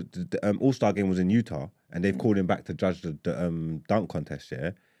they've called the All-Star game was in Utah and they've called him back to judge the dunk contest.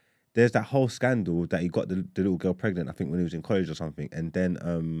 Yeah, there's that whole scandal that he got the little girl pregnant. I think when he was in college or something, and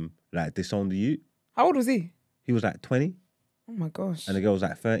then disowned the youth. How old was he? He was like 20. Oh my gosh! And the girl was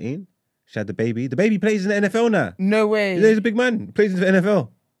like 13. She had the baby. The baby plays in the NFL now. No way. He's a big man. He plays in the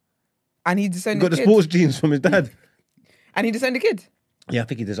NFL. And he disowned the kid. Got the sports genes from his dad. And he disowned the kid? Yeah, I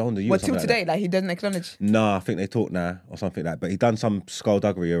think he disowned the youth. What, till today? Like he doesn't acknowledge? No, I think they talk now or something like that. But he done some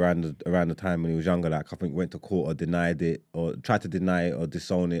skullduggery around the time when he was younger. Like I think went to court or denied it or tried to deny it or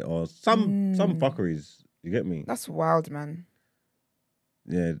disown it or some fuckeries. You get me? That's wild, man.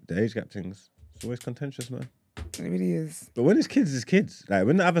 Yeah, the age gap things. It's always contentious, man. It really is. But when it's kids. Like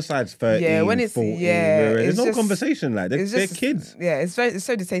when the other side's 13, yeah, when it's 14, there's no conversation. Like they're kids. Yeah, it's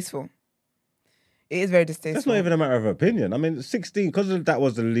so distasteful. It is very distasteful. That's not even a matter of opinion. I mean, 16, because that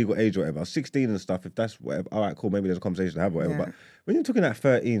was the legal age or whatever, 16 and stuff, if that's whatever, all right, cool, maybe there's a conversation to have, whatever. Yeah. But when you're talking like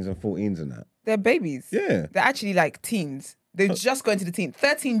 13s and 14s and that. They're babies. Yeah. They're actually like teens. They're just going to the teens.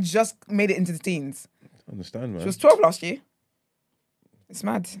 13 just made it into the teens. I understand, man. She was 12 last year. It's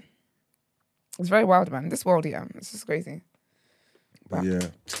mad. It's very wild, man. This world, yeah, it's just crazy. But yeah,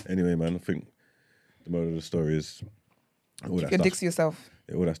 anyway, man, I think the moral of the story is all that stuff. Keep your dicks to yourself.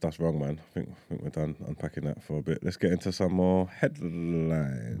 Yeah, all that stuff's wrong, man. I think we're done unpacking that for a bit. Let's get into some more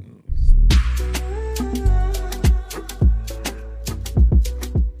headlines.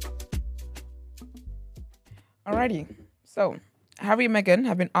 Alrighty. So, Harry and Meghan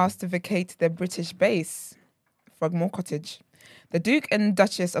have been asked to vacate their British base, Frogmore Cottage. The Duke and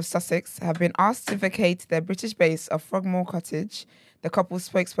Duchess of Sussex have been asked to vacate their British base of Frogmore Cottage, the couple's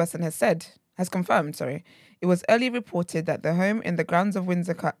spokesperson has confirmed. It was earlier reported that the home in the grounds of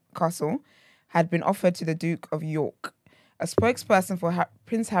Windsor Castle had been offered to the Duke of York. A spokesperson for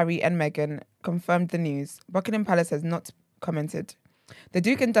Prince Harry and Meghan confirmed the news. Buckingham Palace has not commented. The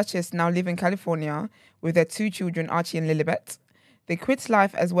Duke and Duchess now live in California with their two children, Archie and Lilibet. They quit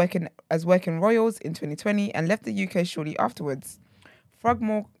life as working royals in 2020 and left the UK shortly afterwards.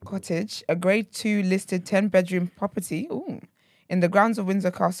 Frogmore Cottage, a Grade 2 listed 10-bedroom property in the grounds of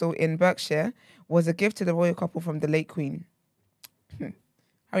Windsor Castle in Berkshire, was a gift to the royal couple from the late Queen. Harry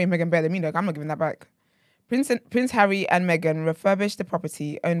and Meghan better than me, look, I'm not giving that back. Prince Harry and Meghan refurbished the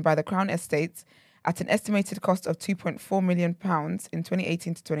property owned by the Crown Estate at an estimated cost of £2.4 million in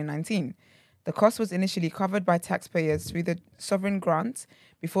 2018 to 2019. The cost was initially covered by taxpayers through the sovereign grant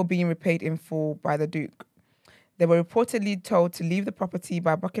before being repaid in full by the Duke. They were reportedly told to leave the property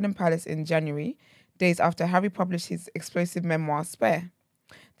by Buckingham Palace in January, days after Harry published his explosive memoir, Spare.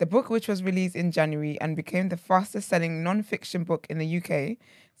 The book, which was released in January and became the fastest-selling non-fiction book in the UK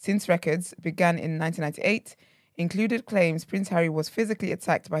since records began in 1998, included claims Prince Harry was physically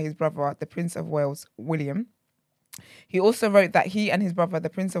attacked by his brother, the Prince of Wales, William. He also wrote that he and his brother, the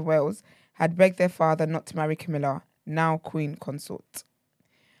Prince of Wales, had begged their father not to marry Camilla, now Queen Consort.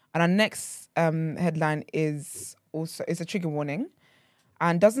 And our next headline is a trigger warning.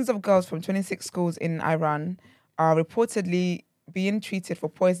 And dozens of girls from 26 schools in Iran are reportedly being treated for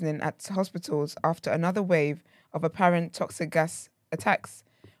poisoning at hospitals after another wave of apparent toxic gas attacks.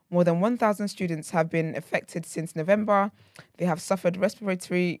 More than 1,000 students have been affected since November. They have suffered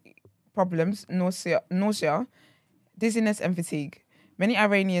respiratory problems, nausea, dizziness, and fatigue. Many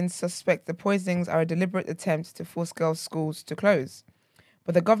Iranians suspect the poisonings are a deliberate attempt to force girls' schools to close.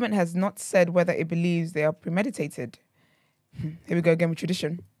 But the government has not said whether it believes they are premeditated. Here we go again with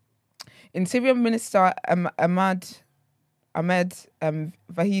tradition. Interior Minister Ahmed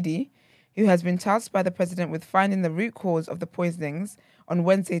Vahidi, who has been tasked by the president with finding the root cause of the poisonings, on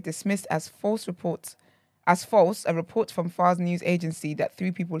Wednesday dismissed as false a report from Fars news agency that 3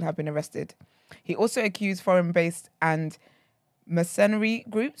 people have been arrested. He also accused foreign-based and mercenary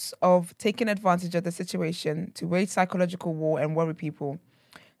groups of taking advantage of the situation to wage psychological war and worry people.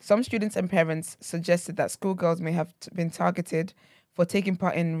 Some students and parents suggested that schoolgirls may have been targeted for taking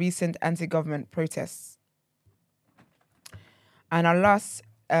part in recent anti-government protests. And our last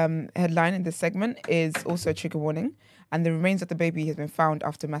headline in this segment is also a trigger warning, and the remains of the baby has been found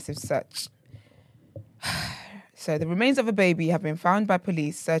after massive search. So the remains of a baby have been found by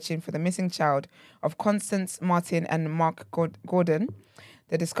police searching for the missing child of Constance Martin and Mark Gordon.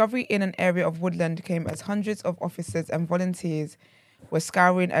 The discovery in an area of woodland came as hundreds of officers and volunteers were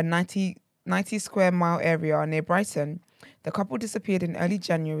scouring a 90 square mile area near Brighton. The couple disappeared in early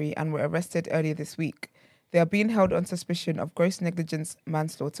January and were arrested earlier this week. They are being held on suspicion of gross negligence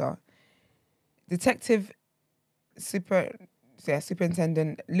manslaughter. Detective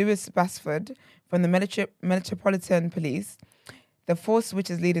Superintendent Lewis Basford from the Metropolitan Police, the force which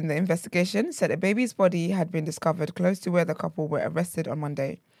is leading the investigation, said a baby's body had been discovered close to where the couple were arrested on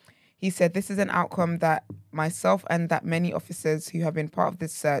Monday. He said, "This is an outcome that myself and that many officers who have been part of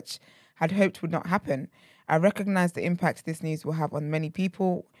this search had hoped would not happen. I recognize the impact this news will have on many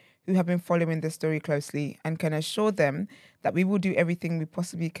people who have been following this story closely and can assure them that we will do everything we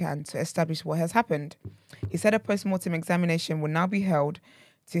possibly can to establish what has happened." He said a post-mortem examination will now be held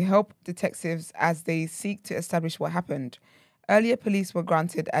to help detectives as they seek to establish what happened. Earlier, police were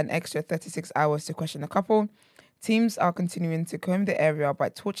granted an extra 36 hours to question the couple. Teams are continuing to comb the area by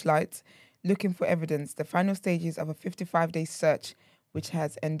torchlight, looking for evidence, the final stages of a 55-day search, which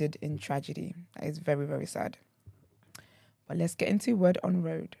has ended in tragedy. That is very, very sad. But let's get into Word on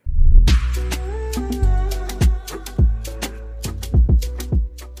Road.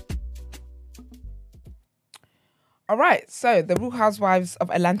 All right, so the Real Housewives of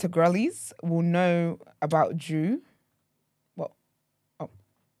Atlanta girlies will know about Drew. What? Oh. Do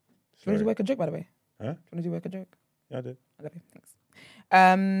you want to work a joke, by the way? Huh? Do you want to do work a joke? Yeah, I did. I love you. Thanks.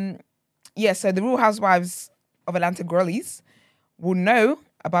 So the Real Housewives of Atlanta girlies will know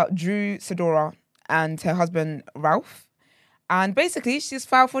about Drew Sidora and her husband Ralph. And basically, she's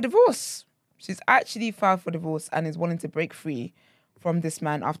filed for divorce. She's actually filed for divorce and is wanting to break free from this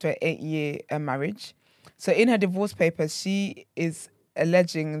man after an 8-year marriage. So in her divorce papers, she is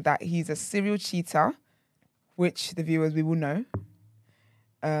alleging that he's a serial cheater, which the viewers, we will know.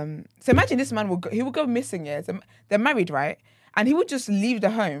 So imagine this man he would go missing, yeah. So they're married, right? And he would just leave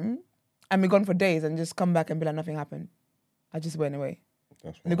the home and be gone for days and just come back and be like, nothing happened. I just went away. That's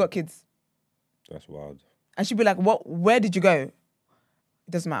wild. And they got kids. That's wild. And she'd be like, "What? Where did you go?" It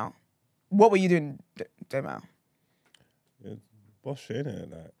doesn't matter. What were you doing? Don't matter. It's boss shit,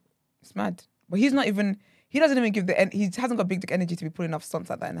 innit? Like, It's mad. But he doesn't even he hasn't got big dick energy to be pulling off stunts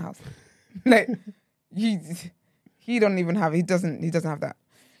like that in the house. Like, he doesn't have that.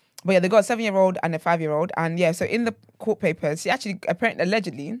 But yeah, they got a 7-year-old and a 5-year-old. And yeah, so in the court papers, she actually,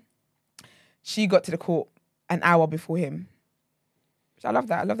 allegedly, she got to the court an hour before him. Which I love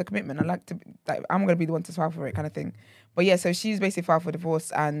that. I love the commitment. I like to, like, I'm going to be the one to file for it kind of thing. But yeah, so she's basically filed for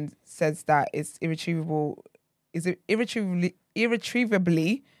divorce and says that it's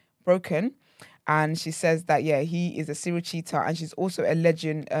irretrievably broken. And she says that, yeah, he is a serial cheater. And she's also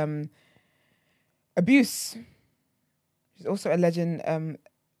alleging abuse. She's also alleging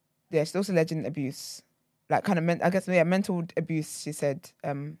yeah, she's also alleging abuse, like kind of, I guess, yeah, mental abuse, she said.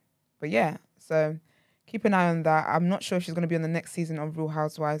 But yeah, so keep an eye on that. I'm not sure if she's going to be on the next season of Real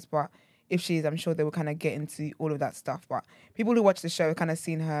Housewives, but if she is, I'm sure they will kind of get into all of that stuff. But people who watch the show kind of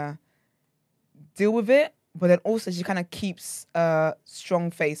seen her deal with it, but then also she kind of keeps a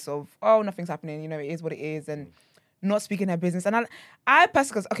strong face of, oh, nothing's happening, it is what it is, and not speaking her business. And I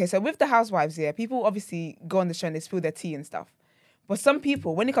personally, okay, so with the housewives, yeah, people obviously go on the show and they spill their tea and stuff. But some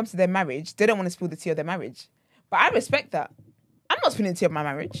people, when it comes to their marriage, they don't want to spill the tea of their marriage. But I respect that. I'm not spilling the tea of my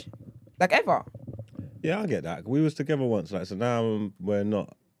marriage, like ever. Yeah, I get that. We was together once, like, so now we're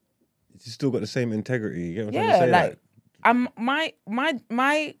not. You still got the same integrity. You get what I'm trying to say?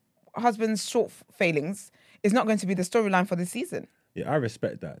 My husband's short failings is not going to be the storyline for this season. Yeah, I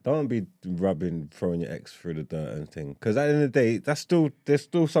respect that. Don't be throwing your ex through the dirt and thing. Because at the end of the day, there's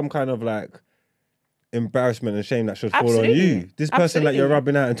still some kind of like embarrassment and shame that should fall on you. This person that you're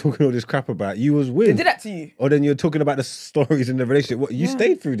rubbing out and talking all this crap about, you was with. They did that to you. Or then you're talking about the stories in the relationship. What you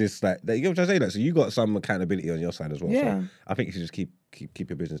stayed through this, like, you get what I'm saying? Like, so you got some accountability on your side as well. Yeah. So I think you should just keep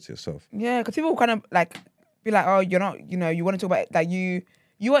your business to yourself. Yeah, because people kind of like be like, oh, you're not, you want to talk about it, like you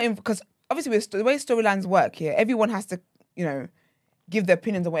are in, because obviously with the way storylines work here, everyone has to, give their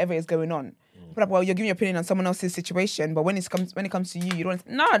opinions on whatever is going on. But well, you're giving your opinion on someone else's situation, but when it comes to you, you don't.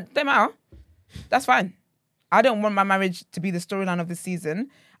 No, don't matter. That's fine. I don't want my marriage to be the storyline of the season,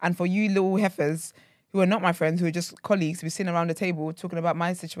 and for you little heifers who are not my friends, who are just colleagues, to be sitting around the table talking about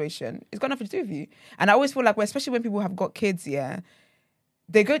my situation, it's got nothing to do with you. And I always feel like, especially when people have got kids, yeah,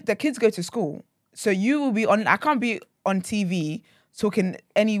 their kids go to school, so you will be on. I can't be on TV talking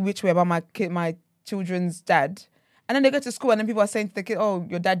any which way about my children's dad. And then they go to school and then people are saying to the kid, oh,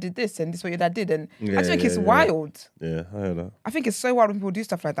 your dad did this and this is what your dad did. And I just think it's wild. Yeah, I heard that. I think it's so wild when people do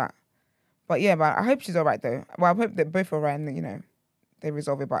stuff like that. But yeah, but I hope she's all right though. Well, I hope they're both all right and, they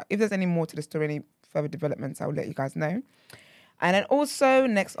resolve it. But if there's any more to the story, any further developments, I'll let you guys know. And then also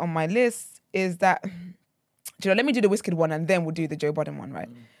next on my list is that, let me do the Wizkid one and then we'll do the Joe Budden one, right?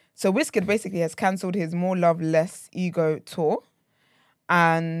 So Wizkid basically has cancelled his More Love, Less Ego tour.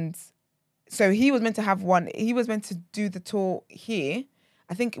 And so he was meant to have one. He was meant to do the tour here.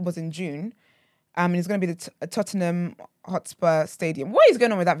 I think it was in June. And it's going to be the Tottenham Hotspur Stadium. What is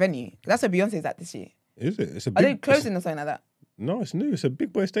going on with that venue? That's where Beyonce's at this year. Is it? Are they closing or something like that? No, it's new. It's a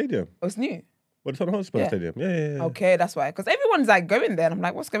big boy stadium. Oh, it's new? What, the Tottenham Hotspur Stadium? Yeah. Okay, that's why. Because everyone's like going there and I'm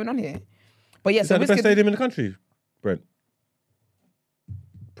like, what's going on here? But yeah, is that the best stadium in the country, Brent?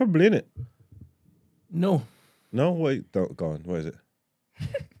 Probably, innit? No. No? Wait, don't go on. What is it?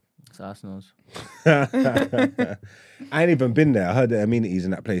 It's Arsenal's. I ain't even been there. I heard the amenities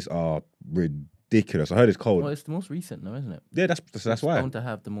in that place are ridiculous. I heard it's cold. Well, it's the most recent, though, isn't it? Yeah, that's why. It's bound to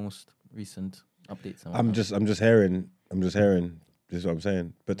have the most recent updates. I'm just hearing. This is what I'm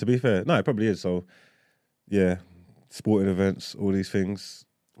saying. But to be fair, no, it probably is. So, yeah, sporting events, all these things,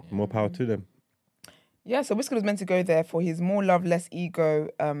 more power to them. Yeah, so Wizkid was meant to go there for his More Love, Less Ego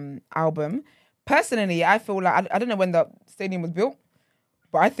album. Personally, I feel like, I don't know when the stadium was built,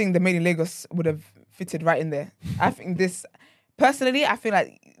 but I think the Made in Lagos would have fitted right in there. I feel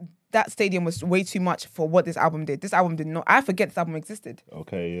like that stadium was way too much for what this album did. This album did not. I forget this album existed.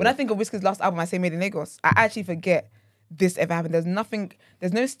 Okay. Yeah. When I think of Wizkid's last album, I say Made in Lagos. I actually forget this ever happened. There's no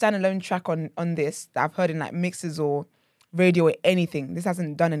standalone track on this that I've heard in like mixes or radio or anything. This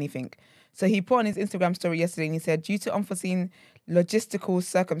hasn't done anything. So he put on his Instagram story yesterday and he said, due to unforeseen logistical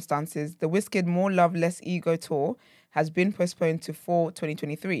circumstances, the Wizkid More Love, Less Ego tour has been postponed to fall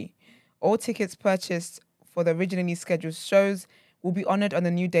 2023. All tickets purchased for the originally scheduled shows will be honoured on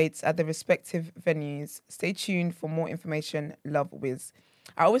the new dates at the respective venues. Stay tuned for more information. Love, Wiz.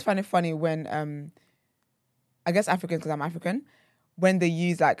 I always find it funny when, I guess Africans, because I'm African, when they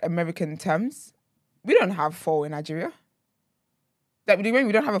use like American terms. We don't have fall in Nigeria. Like, we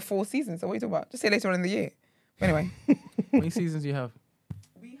don't have a fall season, so what are you talking about? Just say later on in the year. But anyway. How many seasons do you have?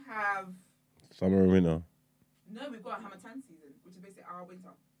 We have... Summer and winter. No, we've got a Hamatan season, which is basically our winter.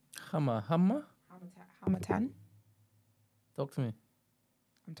 Hamatan? Talk to me.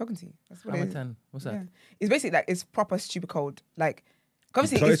 I'm talking to you. That's what it is. Hamatan. What's that? Yeah. It's basically like, it's proper stupid cold. Like,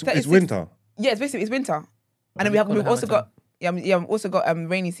 obviously... It's winter? Yeah, it's winter. And then we've also got... we've also got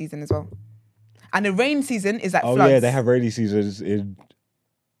rainy season as well. And the rain season is like floods. Oh, yeah, they have rainy seasons in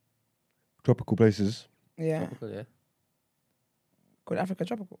tropical places. Yeah. Tropical, yeah. Called Africa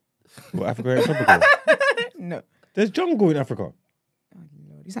tropical. Well, Africa ain't tropical. No. There's jungle in Africa. Oh,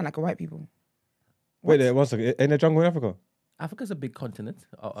 Lord. You sound like a white people. Wait there, one second. Ain't there jungle in Africa? Africa's a big continent.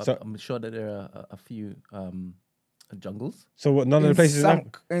 So- I'm sure that there are a few jungles. So what, none of the places in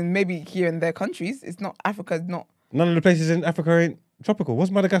Africa... And maybe here in their countries, it's not... Africa's not... None of the places in Africa ain't Tropical.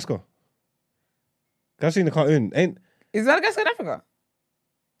 What's Madagascar? I've seen the cartoon. Ain't Is Madagascar in Africa?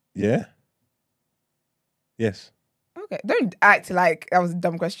 yeah? Yes. Okay. Don't act like that was a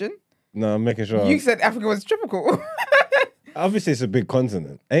dumb question. No, I'm making sure. You said Africa was tropical. Obviously, it's a big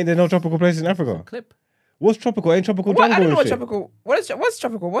continent. Ain't there no tropical places in Africa? Clip. What's tropical? Ain't tropical What? jungle I don't know and what shit? tropical. What's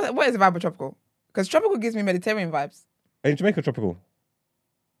tropical? What is the vibe of tropical? Because tropical gives me Mediterranean vibes. Ain't Jamaica tropical?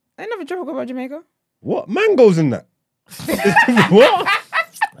 Ain't nothing tropical about Jamaica. What? Mangoes in that? What?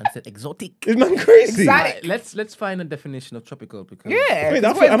 I said exotic. Is man crazy? Exotic. Right, let's find a definition of tropical because Yeah. Wait,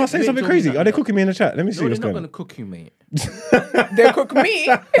 because am I saying wait, something Joe, crazy? no, Are they no. cooking me in the chat? Let me see no, they're what's not going going on. to cook you, mate. they cook me.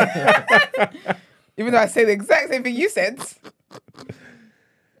 Even though I say the exact same thing you said.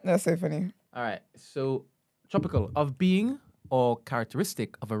 That's so funny. All right. So, tropical of being or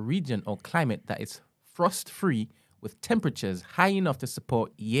characteristic of a region or climate that is frost-free with temperatures high enough to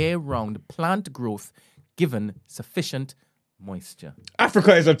support year-round plant growth given sufficient moisture.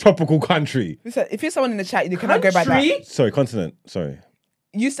 Africa is a tropical country. Listen, if you're someone in the chat, you cannot go by that. Sorry, continent. Sorry.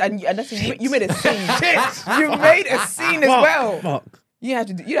 You and that's you made a scene. You made a scene as well. Fuck. You have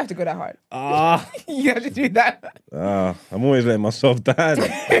to go that hard. Ah, You have to do that. I'm always letting myself down.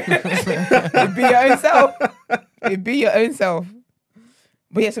 It'd be your own self. It'd be your own self.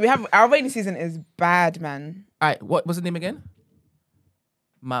 But yeah, so we have our rainy season is bad, man. All right. What was the name again?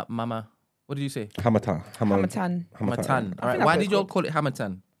 Mama. What did you say? Hamatan. Hamatan. Hamatan. All right. that's Why what did it's you all called. call it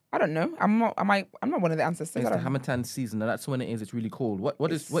Hamatan? I don't know. I'm not one of the ancestors. It's I the don't know. Hamatan season. Now that's when it is. It's really cold.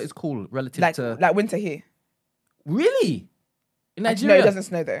 What is cold relative Like to winter here. really in No, Nigeria? it doesn't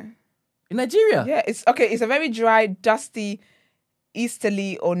snow though. In Nigeria? Yeah, it's okay. It's a very dry, dusty,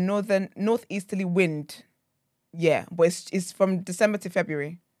 easterly or northeasterly wind. Yeah, but it's from December to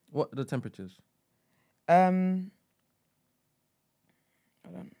February. What are the temperatures? Hold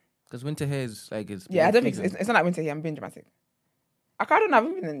on. Because winter here is like it's Yeah, I don't think freezing. it's not like winter here. I'm being dramatic. I don't know.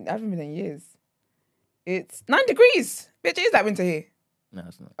 I haven't been in years. It's 9 degrees. Bitch, it is like winter here. No,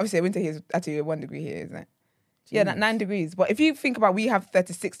 it's not. Obviously, winter here is actually 1 degree here, isn't it? Yeah, Jeez. 9 degrees. But if you think about, we have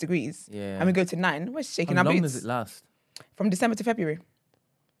 36 degrees, Yeah. and we go to 9. We're shaking How our long boots does it last? from December to February.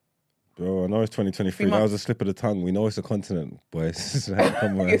 Bro, I know it's 2023. 3 That months. was a slip of the tongue. We know it's a continent, but it's just like,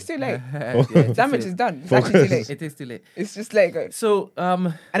 come on. It's too late. Yeah, Damage is done. It's actually too late. It is too late. It's just let it go. So,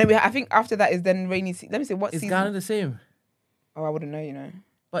 And then I think after that is then rainy season. Let me see what is season. Ghana the same? Oh, I wouldn't know. You know,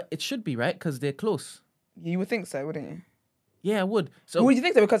 But it should be, right? Because they're close. you would think so, wouldn't you? Yeah, I would. So, Would you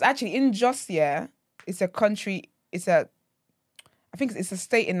think so? Because actually, in Jos, yeah, it's a country. I think it's a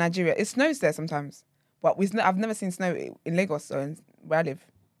state in Nigeria. It snows there sometimes, but I've never seen snow in Lagos or where I live.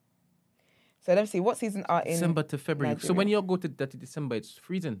 So let me see what season are in December to February. So Nigeria. when you go to December, it's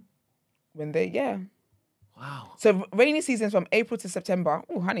freezing. when they Wow. So rainy season is from April to September.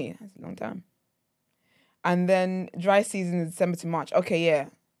 Oh, honey, that's a long time. And then dry season is December to March. Okay, yeah.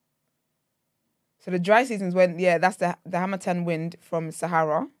 So the dry season is when that's the Hamatan wind from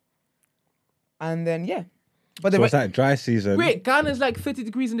Sahara. And then but the So what's that? Dry season. Wait, Ghana's like 30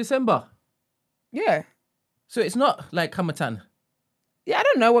 degrees in December. yeah. So it's not like Hamatan. Yeah, I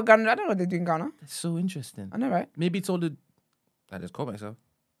don't know what Ghana. I don't know what they do in Ghana. That's so interesting. I know, right? Maybe it's all the. I just call myself.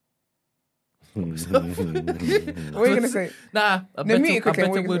 What are you gonna say? Nah, a No, me better, a cooking,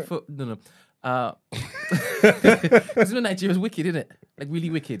 what better you word gonna for because you know Nigeria's wicked, isn't it? Like really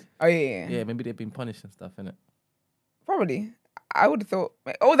wicked. Oh yeah. Yeah, maybe they've been punished and stuff, innit? Probably. I would have thought.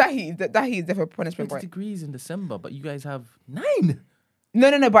 Oh, that heat is definitely a punishment 30 point. degrees in December, but you guys have 9.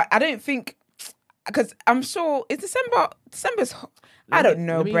 No. But I don't think because I'm sure it's December. December's. I don't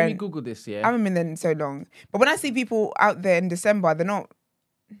know, Let me Brent. Google this, I yeah. haven't been there in so long. But when I see people out there in December, they're not.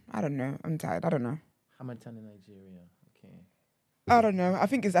 I don't know. I'm tired. I don't know. Hamilton in Nigeria. Okay. I don't know. I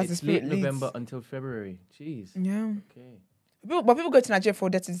think it's as the It's spirit late leads. November until February. Jeez. Yeah. Okay. But people go to Nigeria for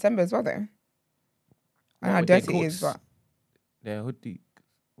dirty December as well, though. I know how with their dirty it is, coats. but They're hoodie.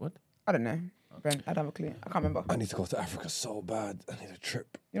 What? I don't know. Brent, I don't have a clue. I can't remember. I need to go to Africa so bad. I need a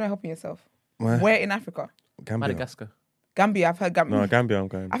trip. You're not helping yourself. Where? Where in Africa? Gambia. Madagascar. Gambia. I've heard Gambia. No, Gambia. I'm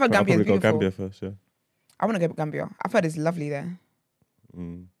going. I've heard But I'll Gambia is probably go beautiful. Gambia first. Yeah. I want to go to Gambia. I've heard it's lovely there.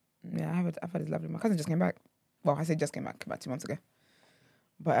 Mm. Yeah, I've heard it's lovely. My cousin just came back. Well, I say just came back about 2 months ago.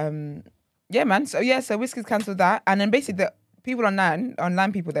 But yeah, man. So Whiskey's cancelled that, and then basically the people online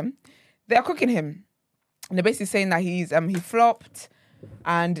people, they are cooking him, and they're basically saying that he flopped,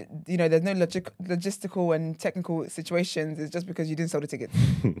 and there's no logistical and technical situations. It's just because you didn't sell the tickets.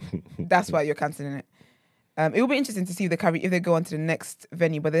 That's why you're cancelling it. It will be interesting to see if they go on to the next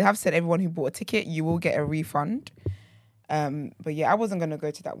venue, but they have said everyone who bought a ticket, you will get a refund. But yeah, I wasn't going to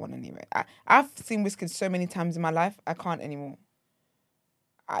go to that one anyway. I've seen Wizkid so many times in my life, I can't anymore.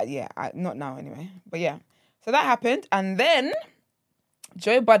 Not now anyway. But yeah, so that happened. And then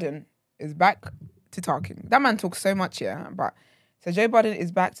Joe Budden is back to talking. That man talks so much, yeah. But so Joe Budden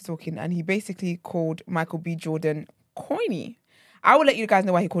is back to talking, and he basically called Michael B. Jordan corny. I will let you guys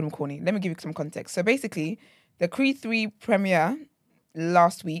know why he called him corny. Let me give you some context. So basically, the Creed 3 premiere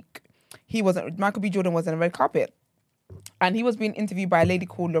last week, Michael B. Jordan was on a red carpet, and he was being interviewed by a lady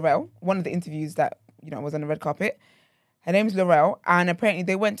called Laurel. One of the interviews that was on the red carpet. Her name's Laurel, and apparently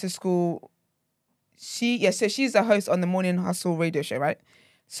they went to school. So she's a host on the Morning Hustle radio show, right?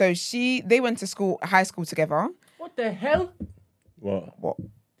 So they went to high school together. What the hell? What?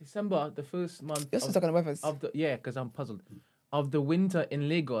 December, the first month. You're still talking about weathers. Because I'm puzzled. Of the winter in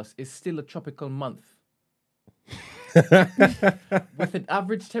Lagos is still a tropical month. With an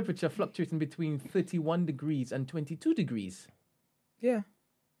average temperature fluctuating between 31 degrees and 22 degrees. Yeah.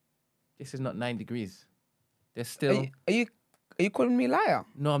 This is not 9 degrees. There's still... Are you calling me a liar?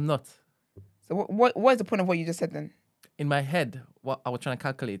 No, I'm not. So what is the point of what you just said then? In my head, what I was trying to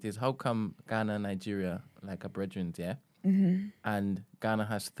calculate is how come Ghana and Nigeria, like, are brethren, yeah? Mm-hmm. And Ghana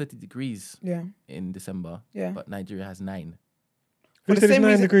has 30 degrees in December, but Nigeria has 9. Who said it's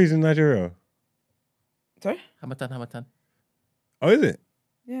 9 degrees in Nigeria? Sorry? Hamatan. Oh, is it?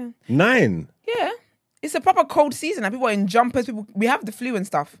 Yeah. 9? Yeah. It's a proper cold season. And people are in jumpers. We have the flu and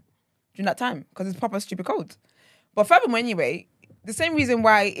stuff during that time because it's proper stupid cold. But furthermore, anyway, the same reason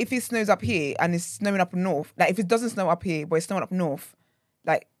why if it snows up here and it's snowing up north, like if it doesn't snow up here but it's snowing up north,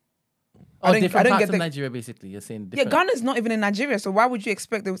 like different parts of Nigeria, basically. You're saying different. Yeah, Ghana's not even in Nigeria, so why would you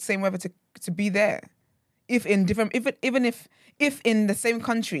expect the same weather to be there? If in the same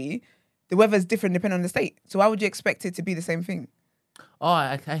country, the weather is different depending on the state. So why would you expect it to be the same thing? Oh,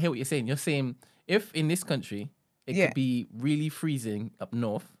 I hear what you're saying. You're saying if in this country it could be really freezing up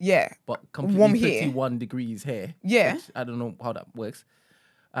north, but completely warm 31 degrees here. Yeah, which I don't know how that works.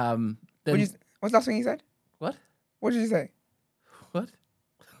 Then what's the last thing you said? What? What did you say? What?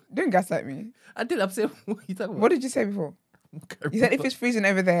 Don't gaslight me. I did. I'm saying, what are you talking about? What did you say before? You said if it's freezing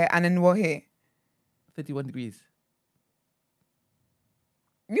over there and then we're here. 31 degrees.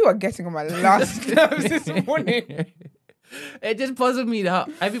 You are getting on my last nerves this morning. It just puzzled me that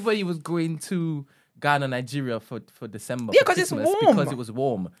everybody was going to Ghana, Nigeria for December. Yeah, because it's warm. Because it was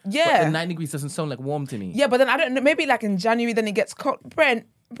warm. Yeah. But the 9 degrees doesn't sound like warm to me. Yeah, but then I don't know. Maybe like in January, then it gets cold. Brent,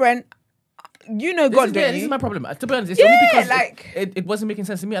 you know God, don't you? This is my problem. To be honest, it's Yeah, only because like- it wasn't making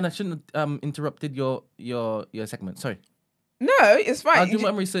sense to me, and I shouldn't have interrupted your segment. Sorry. No, it's fine. I'll do my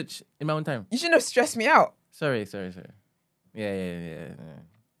own research in my own time. You shouldn't have stressed me out. Sorry. Yeah.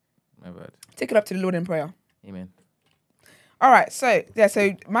 My bad. Take it up to the Lord in prayer. Amen. All right, so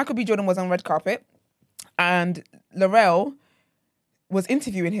Michael B. Jordan was on red carpet, and Laurel was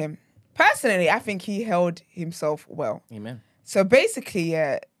interviewing him. Personally, I think he held himself well. Amen. So basically,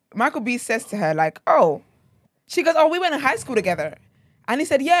 Michael B. says to her, like, she goes, we went to high school together. And he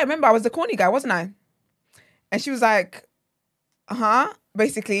said, yeah, remember, I was the corny guy, wasn't I? And she was like,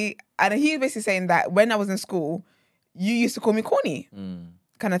 basically. And he was basically saying that when I was in school, you used to call me corny,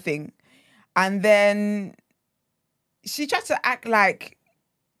 kind of thing. And then she tried to act like,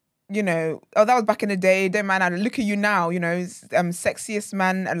 that was back in the day. Don't mind, look at you now, sexiest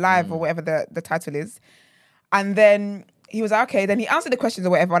man alive or whatever the title is. And then he was like, okay. Then he answered the questions or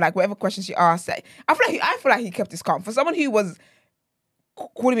whatever, like whatever questions she asked. I feel like he kept his calm. For someone who was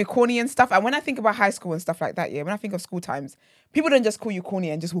calling me corny and stuff, and when I think about high school and stuff like that, when I think of school times, people don't just call you corny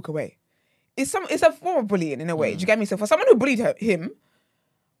and just walk away. It's a form of bullying in a way. Do you get me? So for someone who bullied him,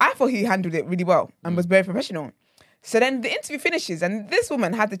 I thought he handled it really well and was very professional. So then the interview finishes, and this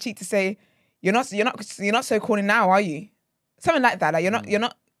woman had the cheek to say, "You're not so corny now, are you?" Something like that. Like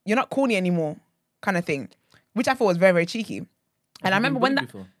you're not corny anymore, kind of thing, which I thought was very, very cheeky. And I remember when that.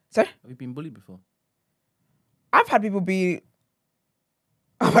 Before? Sorry, have you been bullied before? I've had people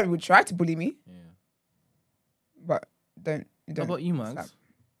try to bully me, but don't. How about you, Max?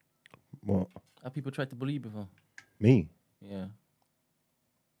 What? Have people tried to bully you before? Me? Yeah.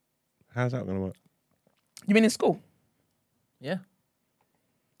 How's that gonna work? You mean in school? Yeah.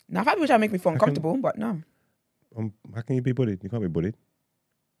 Now, I've had people try to make me feel uncomfortable, but no. How can you be bullied? You can't be bullied.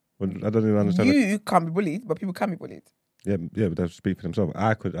 Well, I don't even understand. You can't be bullied, but people can be bullied. Yeah, but they speak for themselves.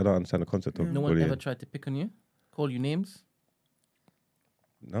 I don't understand the concept of No one bullying. ever tried to pick on you? Call you names?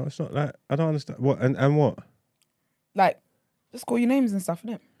 No, it's not that. I don't understand. What and what? Like, just call your names and stuff,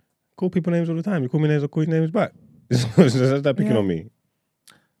 innit? Call people names all the time. You call me names, I call you names back. Is that picking on me?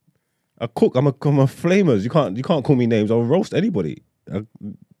 I cook. I'm a flamers. You can't call me names. I'll roast anybody. I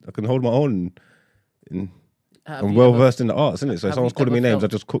can hold my own. I'm well versed in the arts, isn't it? So if someone's calling me names, I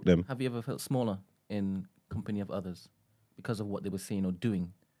just cook them. Have you ever felt smaller in company of others because of what they were saying or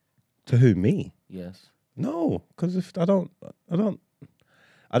doing? To who? Me? Yes. No, because if I don't.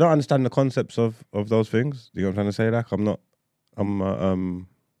 I don't understand the concepts of those things. Do you know what I'm trying to say? Like, I'm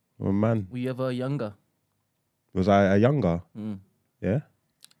a man. Were you ever younger? Was I a younger? Mm. Yeah.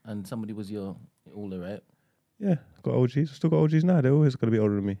 And somebody was your older, right? Yeah, got OGs. Still got OGs now. They're always going to be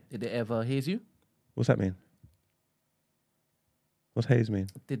older than me. Did they ever haze you? What's that mean? What's haze mean?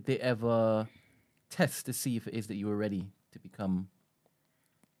 Did they ever test to see if it is that you were ready to become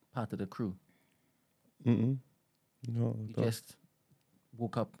part of the crew? No. You just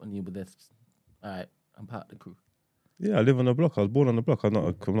woke up and you were this. All right, I'm part of the crew. Yeah, I live on the block. I was born on the block. I'm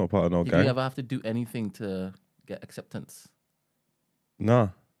not part of no Did gang. you ever have to do anything to get acceptance? Nah. I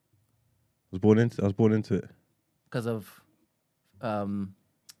was born into it. Because of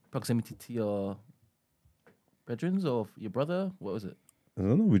proximity to your brethren or your brother? What was it? I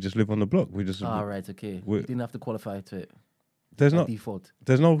don't know. We just live on the block. We just. Right, okay. You didn't have to qualify to it. There's by not default.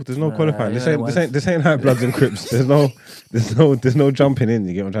 There's no qualifying. Yeah, This ain't like Bloods and Crips. There's no jumping in.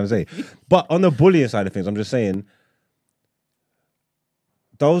 You get what I'm trying to say? But on the bullying side of things, I'm just saying.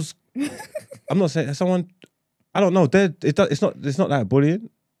 Those, I'm not saying someone. I don't know. It's not like bullying.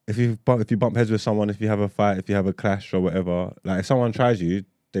 If you bump heads with someone, if you have a fight, if you have a clash or whatever, like if someone tries you,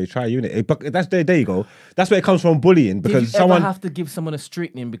 they try you. But that's there you go. That's where it comes from, bullying. Because Did you ever have to give someone a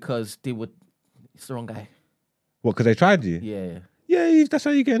straightening because it's the wrong guy? What? Because they tried you. Yeah. Yeah, that's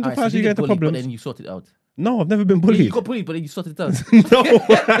how you get into Alright, so fights. you You get get into bullied, but problems. then you sort it out. No, I've never been Yeah, bullied. you got bullied, but then you sorted it out. No.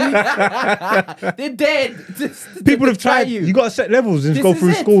 They're dead. People have Try tried. You got to set levels and This go is through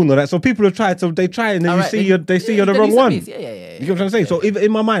it. school and all that. So people have tried. So they try, and then Alright, you're the then wrong you one. Yeah. You get what I'm saying? So even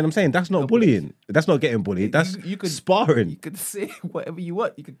in my mind, I'm saying that's not bullying. That's not getting bullied. That's You could- sparring. You could say whatever you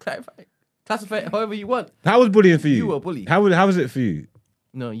want. You could classify it however you want. How was bullying for you? You were bullied. How was it for you?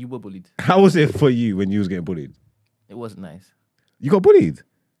 No, you were bullied. How was it for you when you was getting bullied? It wasn't nice. You got bullied.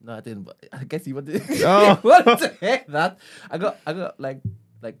 No, I didn't. But I guess you wanted. Oh. wanted to hear that. I got like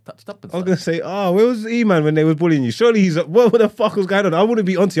touched up and I was stuff. gonna say, where was E-Man when they was bullying you? Surely what the fuck was going on? I wouldn't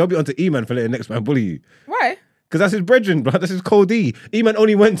be onto you. I'll be onto E-Man for letting next man bully you. Why? Because that's his brethren, bro. That's his code E. E-Man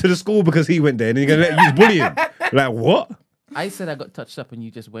only went to the school because he went there, and you're gonna let you bully him. Like what? I said I got touched up, and you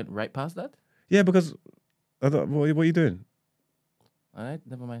just went right past that. Yeah, because what are you doing? All right,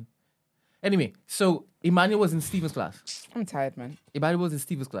 never mind. Anyway, so Emmanuel was in Stephen's class. I'm tired, man. Emmanuel was in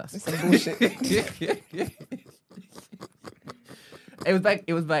Stephen's class. This is some bullshit. It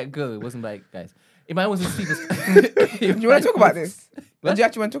was by girl. It wasn't by guys. Emmanuel was in Stephen's class. Do you want to talk about this? What? Do you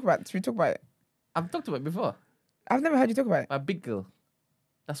actually want to talk about it? Should we talk about it? I've talked about it before. I've never heard you talk about it. A big girl.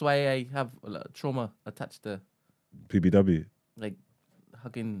 That's why I have a lot of trauma attached to PBW. like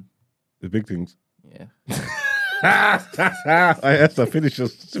hugging. The big things. Yeah. Esther, finish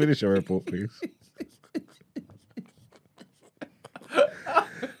your report, please.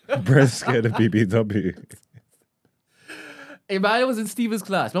 Brent's scared of BBW. Emmanuel was in Stephen's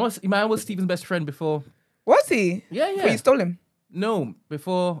class. Emmanuel was Stephen's best friend before. Was he? Yeah. Before you stole him. No,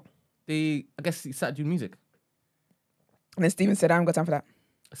 before I guess he started doing music. And then Steven said, I haven't got time for that.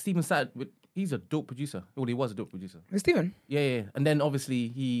 Stephen started with. He's a dope producer. Well, he was a dope producer. Who's Steven? Yeah. And then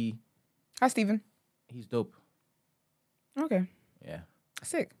obviously Hi, Steven. he's dope. Okay. Yeah.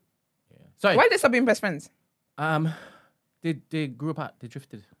 Sick. Yeah. Sorry. Why did they stop being best friends? They grew apart. They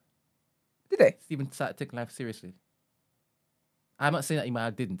drifted. Did they? Stephen started taking life seriously. I'm not saying that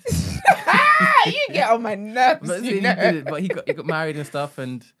Emmanuel didn't. You get on my nerves. I'm not saying You he know? didn't, but he got married and stuff,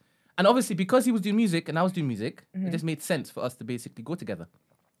 and obviously because he was doing music and I was doing music, it just made sense for us to basically go together.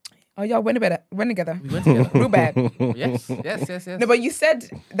 Oh, y'all went together. We went together. Real bad. Yes. No, but you said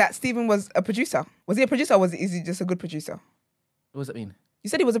that Steven was a producer. Was he a producer or is he just a good producer? What does that mean? You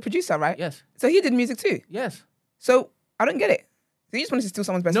said he was a producer, right? Yes. So he did music too. Yes. So I don't get it. So you just wanted to steal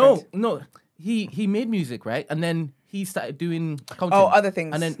someone's best friend? No. He made music, right? And then he started doing accounting. Oh, other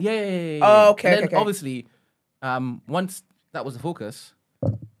things. And then yeah. Oh, okay, And then okay. obviously, once that was the focus,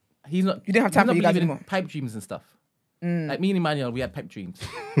 he's not. You didn't have time he's for you not guys believing in anymore. Pipe dreams and stuff. Like me and Emmanuel, we had pipe dreams.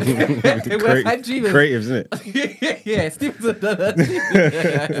 we Creatives, had pipe dreams. isn't it? Yeah, Steve's a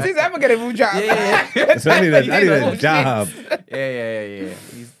Since I'm gonna get a new job. yeah. So I need a job. Yeah.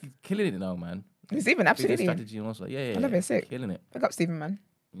 He's killing it now, man. Steven, Business absolutely. strategy and also, yeah. I love it, sick. Killing it. Pick up Steven, man.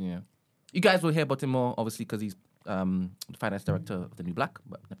 Yeah. You guys will hear about him more, obviously, because he's the finance director of the New Black,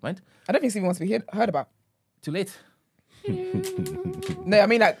 but never mind. I don't think Steven wants to be heard about. Too late. No, I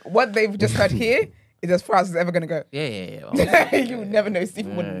mean like what they've just heard here is as far as it's ever gonna go. Yeah. You would never know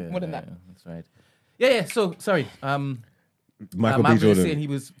Steven more than that. That's right. Yeah. So, sorry. Michael B. Marvin was saying Jordan. he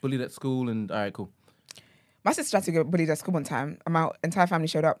was bullied at school, and all right, cool. My sister tried to get bullied at school one time, and my entire family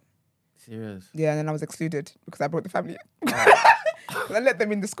showed up. Serious. Yeah, and then I was excluded because I brought the family. I let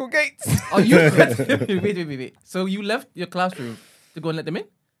them in the school gates. Oh, you wait. So you left your classroom to go and let them in?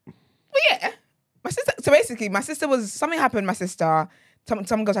 Well, yeah. My sister. So basically, my sister was something happened. My sister,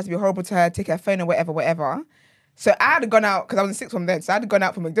 some girls had to be horrible to her, take her phone or whatever. So I had gone out because I was in sixth form then. So I had gone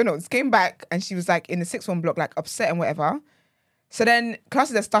out for McDonald's, came back, and she was like in the sixth form block, like upset and whatever. So then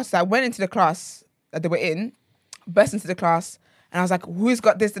classes that started, I went into the class that they were in, burst into the class, and I was like, "Who's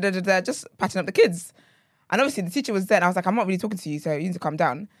got this?" Just patching up the kids. And obviously the teacher was there, and I was like, "I'm not really talking to you, so you need to calm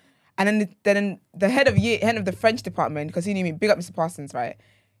down." And then the head of the French department, because he knew me, big up Mr. Parsons, right?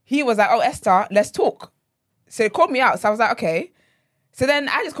 He was like, "Oh, Esther, let's talk." So he called me out. So I was like, "Okay." So then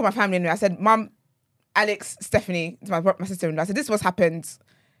I just called my family anyway. I said, "Mum, Alex, Stephanie, my sister-in-law." I said, "This is what's happened.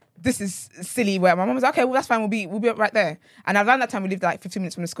 This is silly." Where my mum was like, "Okay, well that's fine. We'll be right there." And around that time, we lived like 15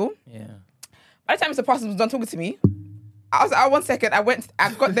 minutes from the school. Yeah. By the time Mr. Parsons was done talking to me, I was like, "Oh, 1 second." I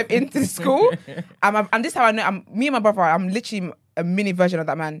got them into the school, and this is how I know. Me and my brother, I'm literally a mini version of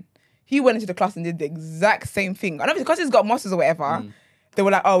that man. He went into the class and did the exact same thing. And obviously, because he's got muscles or whatever, they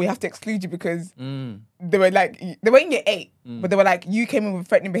were like, "Oh, we have to exclude you," because they were like, they were in year 8, but they were like, "You came in with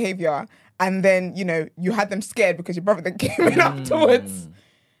threatening behavior, and then you had them scared because your brother then came in afterwards."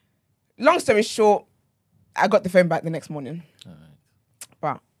 Long story short, I got the phone back the next morning. All right.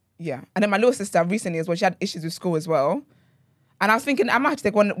 But yeah, and then my little sister recently as well, she had issues with school as well. And I was thinking I might have to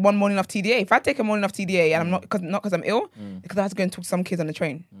take one morning off TDA. If I take a morning off TDA and I'm not because I'm ill, because I have to go and talk to some kids on the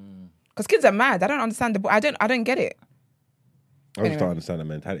train. Because kids are mad. I don't understand I don't get it. I just don't understand the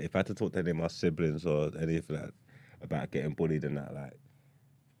mentality. If I had to talk to any of my siblings or anything like about getting bullied and that, like,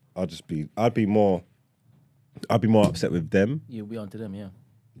 I'd be more upset with them. You'll be onto them, yeah.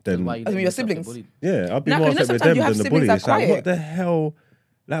 Than Why you As in let your yourself get siblings? bullied? yeah, I'd be No, more 'cause you know upset with sometimes them you have than the siblings bully. that It's like, quiet. what the hell?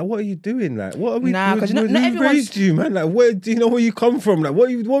 Like, what are you doing? Like, what are we? Nah, 'cause not who everyone's- raised you, man? Like, where do you know where you come from? Like,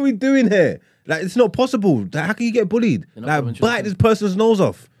 what are we doing here? Like, it's not possible. Like, how can you get bullied? They're not Like, common bite children. this person's nose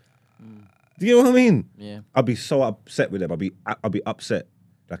off. Do you know what I mean? Yeah. I'd be so upset with them. I'd be upset.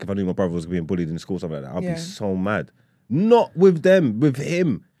 Like, if I knew my brother was being bullied in school, something like that, I'd Yeah. be so mad. Not with them, with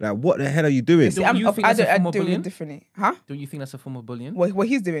him. Like, what the hell are you doing? Don't you think that's a form of do it bullying? differently. Huh? Don't you think that's a form of bullying? What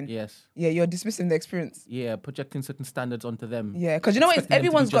he's doing? Yes. Yeah, you're dismissing the experience. Yeah, projecting certain standards onto them. Yeah, because you know what? Expecting them to be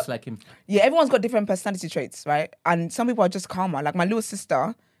Everyone's just got like him. Yeah, everyone's got different personality traits, right? And some people are just calmer. Like my little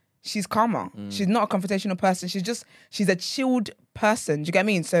sister, she's calmer. She's not a confrontational person. She's a chilled person. Do you get what I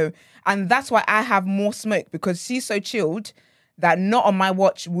mean? So, and that's why I have more smoke, because she's so chilled that not on my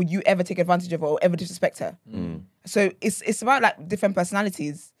watch would you ever take advantage of her or ever disrespect her. So it's about like different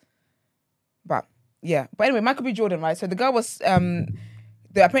personalities. But yeah. But anyway, Michael B. Jordan, right? So the girl was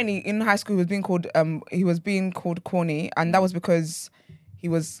apparently in high school he was being called corny, and that was because he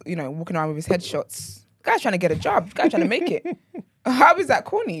was, walking around with his headshots. The guy's trying to get a job. The guy's trying to make it. How is that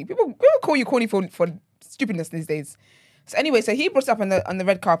corny? People call you corny for stupidness these days. So anyway, so he brought it up on the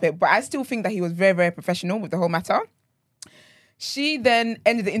red carpet, but I still think that he was very, very professional with the whole matter. She then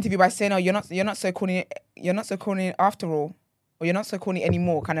ended the interview by saying, "Oh, you're not so corny after all, or you're not so corny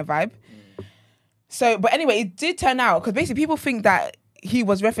anymore," kind of vibe. So, but anyway, it did turn out, because basically people think that he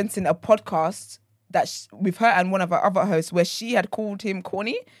was referencing a podcast with her and one of her other hosts where she had called him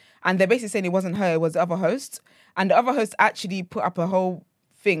corny, and they're basically saying it wasn't her, it was the other host, and the other host actually put up a whole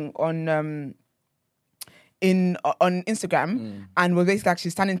thing on Instagram and was basically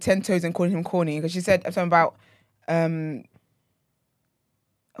actually standing 10 toes and calling him corny, because she said something about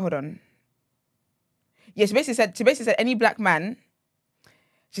hold on. Yeah, she basically said any black man.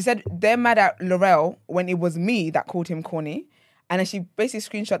 She said they're mad at Laurel when it was me that called him corny, and then she basically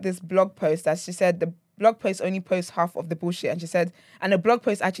screenshot this blog post that she said the blog post only posts half of the bullshit, and she said, and the blog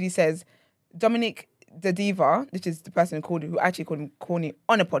post actually says Dominic the Diva, which is the person who actually called him corny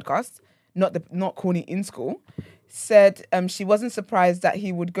on a podcast, not corny in school, said she wasn't surprised that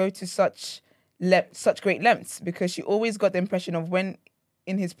he would go to such great lengths, because she always got the impression of when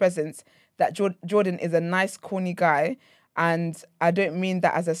in his presence that Jordan is a nice, corny guy. And I don't mean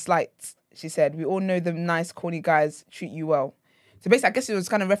that as a slight, she said. We all know the nice, corny guys treat you well. So basically, I guess she was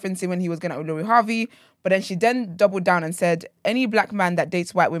kind of referencing when he was going out with Lori Harvey. But then she then doubled down and said, any black man that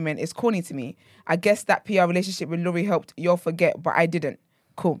dates white women is corny to me. I guess that PR relationship with Lori helped y'all forget, but I didn't.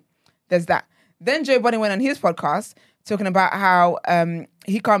 Cool. There's that. Then Joe Budden went on his podcast talking about how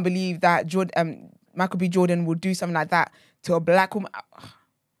he can't believe that Michael B. Jordan would do something like that to a black woman.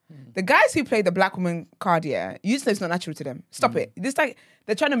 The guys who play the black woman card, yeah, you just know it's not natural to them. Stop it. This like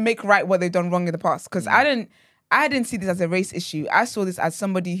they're trying to make right what they've done wrong in the past. Because I didn't see this as a race issue. I saw this as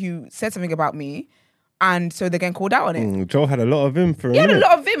somebody who said something about me, and so they're getting called out on it. Joe had a lot of him for a He had a minute.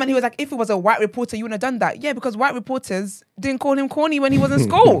 lot of him, and he was like, if it was a white reporter, you wouldn't have done that. Yeah, because white reporters didn't call him corny when he was in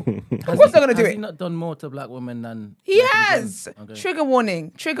school. Of course they're going to do Has it. he not done more to black women than... He has. Okay. Trigger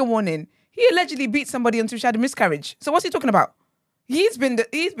warning. He allegedly beat somebody until she had a miscarriage. So what's he talking about? He's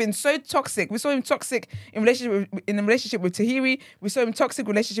been so toxic. We saw him toxic in a relationship with Tahiri. We saw him toxic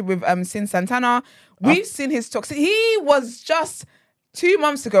relationship with Sin Santana. We've seen his toxic. He was just 2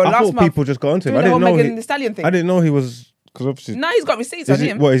 months ago. I last thought month, people just got onto him. doing I the whole didn't know Megan Thee Stallion thing. I didn't know he was because obviously. Now he's got receipts on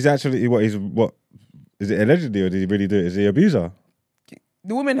him. What is actually what is what is it allegedly or did he really do it? Is he an abuser?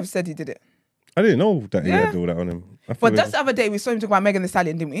 The women have said he did it. I didn't know that he had all that on him. But just the other day we saw him talk about Megan Thee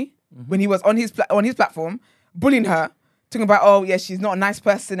Stallion, didn't we? When he was on his platform bullying her. Talking about, oh, yeah, she's not a nice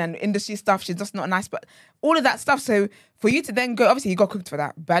person and industry stuff. She's just not a nice, but all of that stuff. So for you to then go, obviously he got cooked for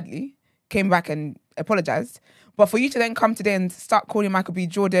that badly, came back and apologized. But for you to then come today and start calling Michael B.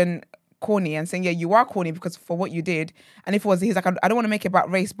 Jordan corny and saying, yeah, you are corny because for what you did. And if it was, he's like, I don't want to make it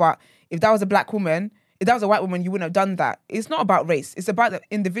about race, but if that was a black woman, if that was a white woman, you wouldn't have done that. It's not about race. It's about the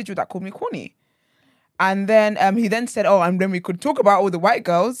individual that called me corny. And then he then said, oh, and then we could talk about all the white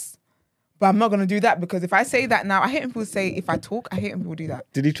girls. But I'm not going to do that because if I say that now, I hate when people say if I talk, I hate when people do that.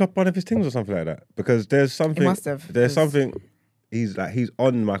 Did he chop one of his things or something like that? Because there's something. He must have. There's something. He's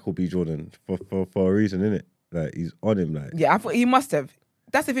on Michael B. Jordan for a reason, innit? Like he's on him, like. Yeah, I thought he must have.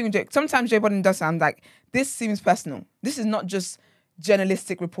 That's the thing with Joe. Sometimes Joe Budden does sound like this seems personal. This is not just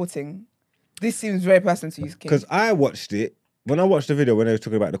journalistic reporting. This seems very personal to you, King. Because I watched it when I watched the video when they were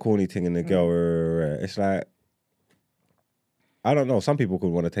talking about the corny thing and the girl. It's like. I don't know. Some people could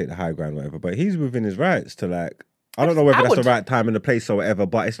want to take the high ground, whatever, but he's within his rights to like. I don't know whether that's the right time and the place or whatever,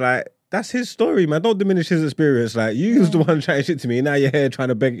 but it's like that's his story, man. Don't diminish his experience. Like you was the one trying shit to me, and now you're here trying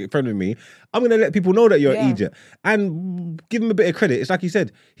to beg in front of me. I'm gonna let people know that you're an idiot and give him a bit of credit. It's like he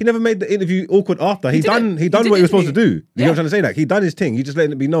said, he never made the interview awkward after. He done what he was supposed to do. You know what I'm trying to say? Like he done his thing. He just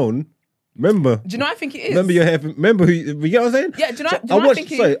letting it be known. Remember? Do you know what I think it is? Remember your hair. Remember who? You get what I'm saying? Yeah. Do you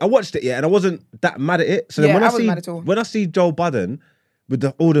know? I watched it, and I wasn't that mad at it. So then when I see Joe Budden with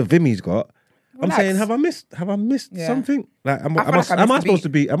all the vim he's got, I'm saying, have I missed something? Like, am I supposed to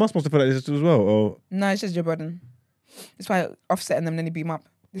feel like this as well? Or no, it's just Joe Budden. It's why Offset and them then he beat him up.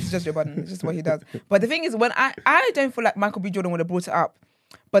 This is just Joe Budden. It's just what he does. But the thing is, when I don't feel like Michael B. Jordan would have brought it up,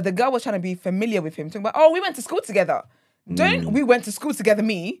 but the girl was trying to be familiar with him, talking about, oh, we went to school together. We went to school together,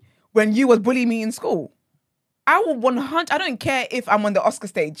 me, when you was bullying me in school. I will 100. I don't care if I'm on the Oscar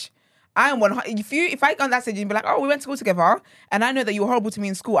stage. I am 100. If I go on that stage and be like, oh, we went to school together, and I know that you were horrible to me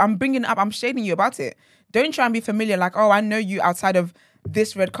in school, I'm bringing it up. I'm shading you about it. Don't try and be familiar. Like, oh, I know you outside of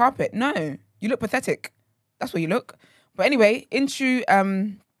this red carpet. No, you look pathetic. That's what you look. But anyway, in true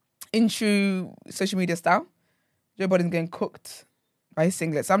social media style, Joe Budden's getting cooked by his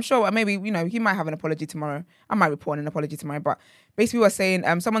singlets. So I'm sure maybe he might have an apology tomorrow. I might report an apology tomorrow. But basically, we were saying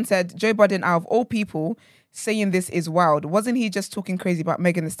someone said Joe Budden, out of all people, saying this is wild. Wasn't he just talking crazy about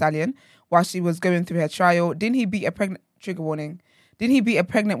Megan Thee Stallion while she was going through her trial? Didn't he beat a pregnant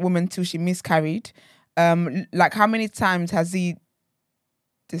woman till she miscarried? Like how many times has he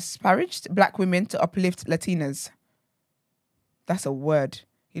disparaged black women to uplift Latinas? That's a word.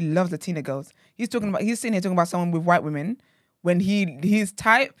 He loves Latina girls. He's sitting here talking about someone with white women when his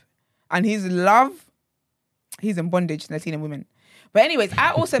type and his love, he's in bondage to Latina women. But anyways,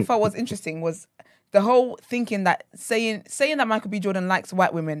 I also thought what's interesting was the whole thinking that saying that Michael B. Jordan likes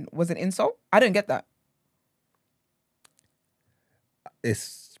white women was an insult. I don't get that. it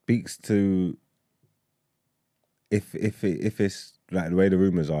speaks to if it's like the way the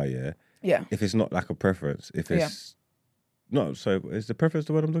rumors are, yeah. If it's not like a preference, if it's no, so is the preference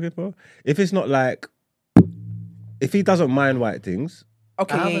the word I'm looking for? If it's not like, if he doesn't mind white things,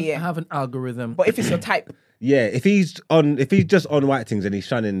 okay, I have an algorithm. But if it's your type, yeah, if he's just on white things and he's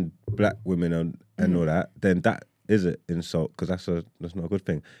shunning black women and all that, then that is an insult because that's not a good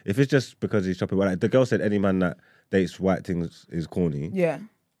thing. If it's just because he's shopping white, like the girl said, any man that dates white things is corny. Yeah.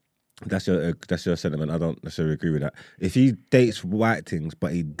 That's your sentiment. I don't necessarily agree with that. If he dates white things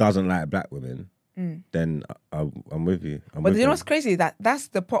but he doesn't like black women, then I'm with you. But you know what's crazy? That's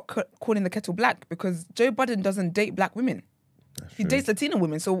the pot calling the kettle black, because Joe Budden doesn't date black women. He dates Latina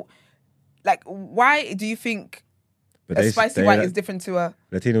women. So, like, why do you think a spicy white is different to a...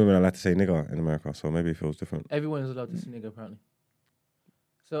 Latina women are allowed to say nigger in America, so maybe it feels different. Everyone is allowed to say nigger, apparently.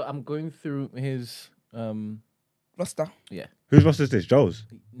 So I'm going through his... roster. Yeah. Whose roster is this? Joe's?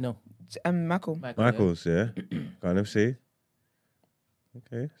 No. Michael's, yeah. Go on, let's see.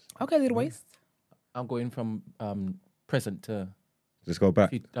 Okay. Okay, little waist. I'm going from present to... Let's go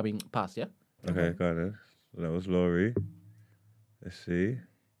back. Past, yeah? Okay, go on then. So that was Laurie. Let's see.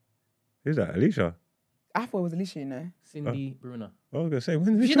 Who's that? Alicia? I thought it was Alicia, you know. Cindy Brunner. I was going to say,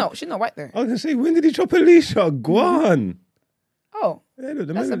 when did he she's not white though. I was going to say, when did he drop Alicia? Go on. Oh. Yeah, look,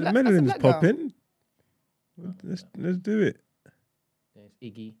 the melanin's popping. Let's do it. There's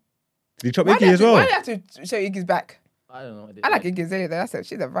Iggy. Did he chop Iggy as well? Why do you have to show Iggy's back? I don't know. I like Iggy Azalea though.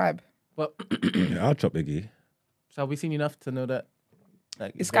 She's a vibe. But Yeah, I'll chop Iggy. so have we seen enough to know that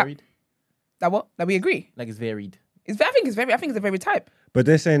like it's It's cap- varied? That what? That we agree. Like it's varied. I think it's a very type. But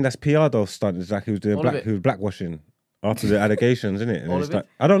they're saying that's PR though stunt. It's like he was doing All of black, it. he was blackwashing after the allegations, isn't it? And All it's of it? like,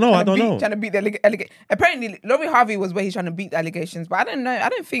 I don't know. I don't know. Trying to beat the allegation. Apparently, Laurie Harvey was where he's trying to beat the allegations, but I don't know. I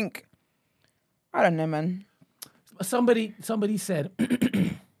don't know, man. Somebody said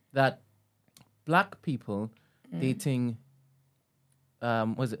that black people dating,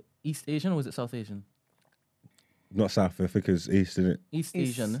 was it East Asian or was it South Asian? Not South. I think it's East, isn't it? East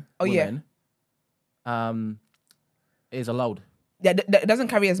East. Asian Oh, yeah. women, is allowed. Yeah, it doesn't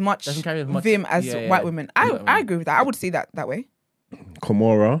carry as much vim as white women. I agree with that. I would see that way.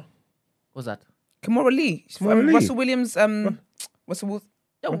 Komora. What's that? Kimora Lee. Kimora Lee. Russell Williams.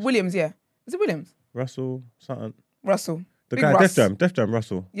 Williams, yeah. Is it Williams? Russell something. Russell. The Big guy, Russ. Def Jam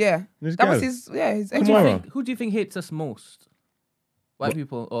Russell. Yeah. This That guy. was his Kimora. Who do you think hates us most? White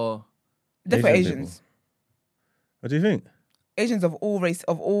people or Different Asian Asians. What do you think? Asians of all race,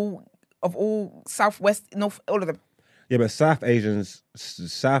 of all Southwest, North, all of them. Yeah, but South Asians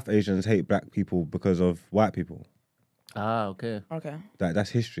hate black people because of white people. okay. Okay. That's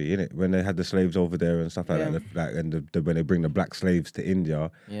history, isn't it? When they had the slaves over there and stuff like Yeah. that, and when they bring the black slaves to India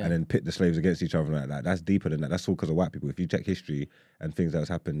Yeah. and then pit the slaves against each other like that, that's deeper than that. That's all because of white people. If you check history and things that's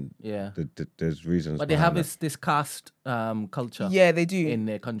happened, Yeah. there's reasons. But they have behind that. this caste culture Yeah, they do. in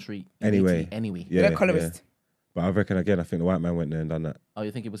their country. Anyway. Anyway. Yeah, They're colorist. But I reckon again, I think the white man went there and done that. Oh,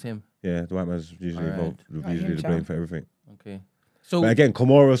 you think it was him? Yeah, the white man's usually Alright. involved, Not usually him, the blame child. for everything. Okay. So But again,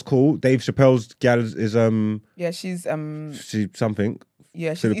 Komora's cool. Dave Chappelle's gal is Yeah, she's she something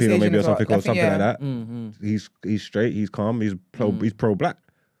yeah, she's Filipino East maybe or Asian as well. something I or think, something yeah. like that. He's straight. He's calm. He's pro black.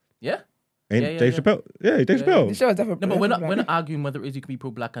 yeah. Ain't Yeah, Dave Chappelle? Yeah, Dave Chappelle. The show is definitely. No, but we're not definitely black. arguing whether it is you can be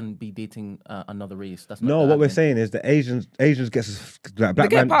pro black and be dating another race. That's not No, the what we're argument. saying is the Asians get like black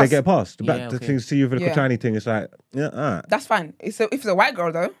get man. They past. get past. The, Yeah, black, the okay. things see you for the Yeah. Kochani thing. It's like That's fine. If it's a white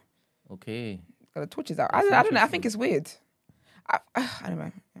girl though, Okay. got the torches out. That's I don't know. I interesting. think it's weird. I don't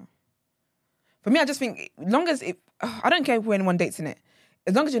know. Yeah. For me, I just think long as I don't care who anyone dates in it,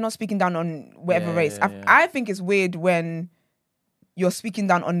 as long as you're not speaking down on whatever Yeah, race. yeah. I think it's weird when you're speaking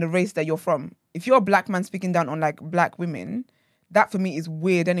down on the race that you're from. If you're a black man speaking down on like black women, that for me is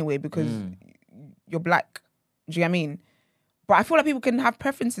weird anyway because you're black. Do you know what I mean? But I feel like people can have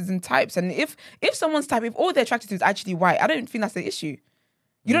preferences and types, and if someone's type, if all they're attracted to is actually white, I don't think that's the issue.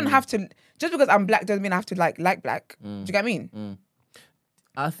 You don't have to just because I'm black doesn't mean I have to like black. Do you get what I mean?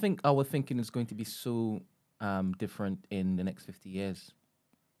 I think our thinking is going to be so different in the next 50 years.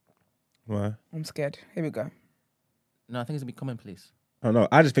 why? I'm scared. Here we go. No, I think it's going to be commonplace. I don't know.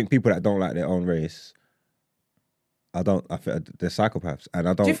 I just think people that don't like their own race, I think they're psychopaths, and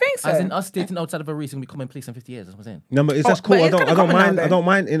I don't. Do you think so? As in us dating outside of a race is going to be commonplace in 50 years. That's what I'm saying. No, but it's Oh, that's cool. but I it's don't. kinda I don't common now, mind. I though. don't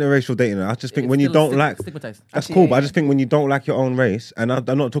mind interracial dating. I just think It's when you still don't like, stigmatized. that's Actually, cool. yeah, But I yeah. just think when you don't like your own race, and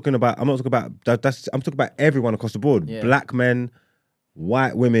I'm not talking about. I'm talking about everyone across the board. Yeah. Black men,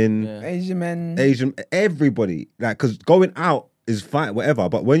 white women, Yeah. Asian men. Asian, everybody. Like, because going out is fine, whatever.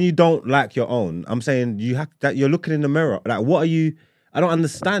 But when you don't like your own, I'm saying you're looking in the mirror. Like, what are you? I don't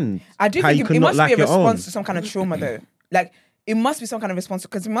understand. I do how think you it could not must like be a your own. response to some kind of trauma, though. Like it must be some kind of response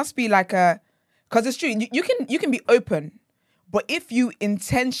because it must be like because it's true. You can be open, but if you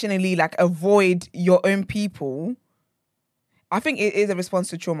intentionally like avoid your own people, I think it is a response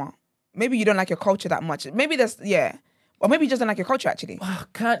to trauma. Maybe you don't like your culture that much. Maybe or maybe you just don't like your culture actually.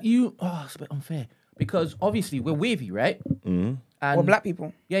 Can't you? Oh, it's a bit unfair because obviously we're wavy, right? And Or black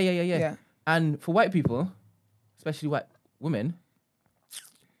people. Yeah. Yeah. And for white people, especially white women,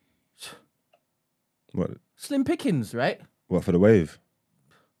 What? slim pickings, right? What for the wave?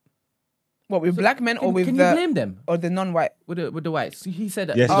 What with black men or with can the you blame them or the non-white? with the whites? He said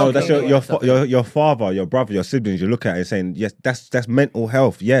that. Yes, Oh, no, that's okay. your father, your brother, your siblings. You look at it and saying, yes, that's mental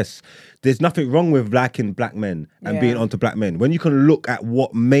health. Yes, there's nothing wrong with liking black men and Yeah. being onto black men. When you can look at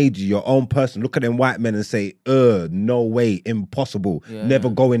what made you your own person, look at them white men and say, no way, impossible, Yeah. never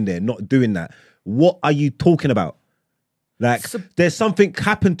going there, not doing that. What are you talking about? Like, there's something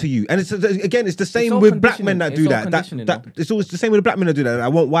happened to you, and it's the same all with black men conditioning. that It's do all that. conditioning, It's always the same with the black men that do that. I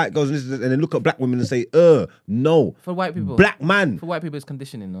want white girls and then look at black women and say, no, For white people, black man. For white people, it's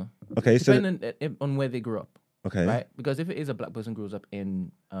conditioning, no. Okay, so Depending on where they grew up, okay, right? Because if it is a black person grows up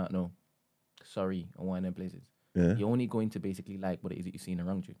in on one of them places, yeah. you're only going to basically like what it is that you're seeing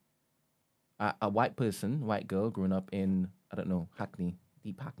around you. A white girl growing up in Hackney,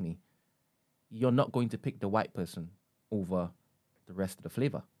 deep Hackney, you're not going to pick the white person over the rest of the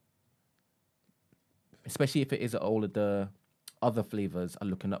flavor. Especially if it is all of the other flavors are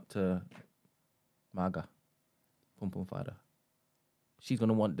looking up to MAGA, Pum Pum father. She's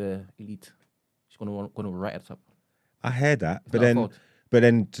gonna want the elite. She's gonna right at the top. I hear that, It's not her fault. but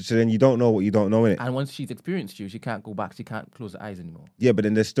then you don't know what you don't know in it. And once she's experienced you, she can't go back. She can't close her eyes anymore. Yeah, but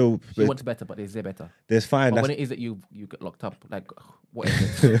then there's still She wants better, but there's better. there's fine. But when it is that you get locked up, like what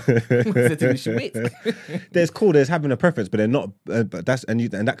is it? What is it you should wait? There's cool. There's having a preference, but then not. But that's and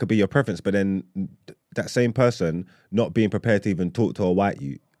that could be your preference. But then that same person not being prepared to even talk to a white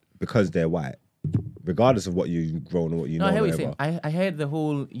you because they're white, regardless of what you've grown or what you know. I hear what whatever. you're saying. I heard the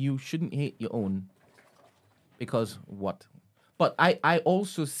whole you shouldn't hate your own because what? But I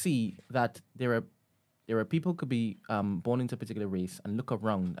also see that there are people could be born into a particular race and look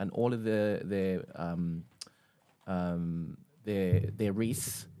around and all of their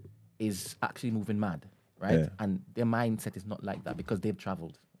race is actually moving mad, right? Yeah. And their mindset is not like that because they've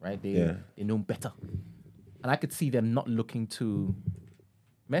traveled, right? They know better. And I could see them not looking to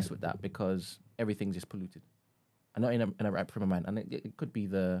mess with that because everything's just polluted. I'm not in a right frame of mind. And it could be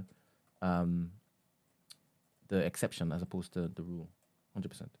the exception as opposed to the rule,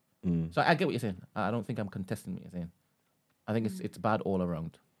 100%. So I get what you're saying. I don't think I'm contesting what you're saying. I think it's bad all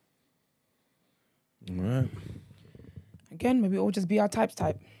around. All right. Again, maybe it will just be our type.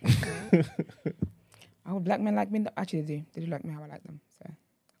 Oh, black men like me. Actually, they do. They do like me how I like them. So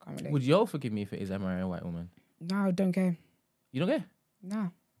I can't relate. Would y'all forgive me if it is I'm a white woman? No, I don't care. You don't care?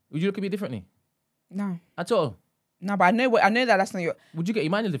 No, Would you look at me differently? no, At all? no. But I know that that's not your. Would you get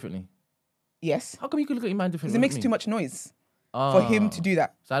your mind differently? Yes, How come you could look at your mind because differently? it makes too much noise for him to do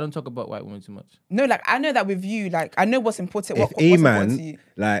that. So I don't talk about white women too much. No, like I know that with you, like I know what's important. If What's important to man, you.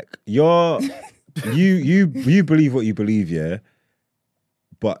 like you believe what you believe, yeah,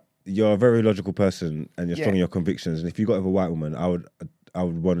 but you're a very logical person and you're strong in your convictions. And if you got with a white woman, I'd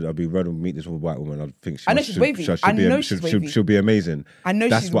be ready to meet this white woman. I think I know she's wavy. I know she's wavy. She'll be amazing. I know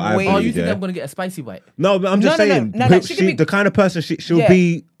That's she's what I wavy. Oh, believe, you think yeah. I'm going to get a spicy white? No, but I'm just No, saying, like, she can be- the kind of person she'll Yeah.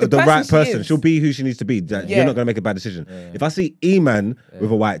 be The the person right she person. is. She'll be who she needs to be. Yeah. You're not gonna make a bad decision. If I see E-man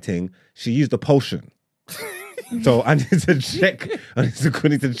with a white thing, she used a potion. So I need to check. I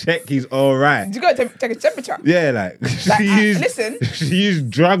need to check he's all right. You got to take a temperature. Yeah, like listen. She used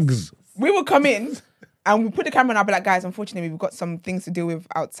drugs. We will come in and we put the camera on. I'll be like, guys, unfortunately, we've got some things to deal with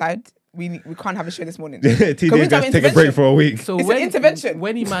outside. We can't have a show this morning. TJ has to take a break for a week. So It's an intervention.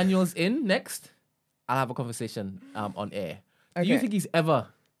 When Emmanuel's in next, I'll have a conversation on air. Do you Okay. think he's ever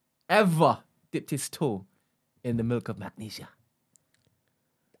dipped his toe in the milk of magnesia?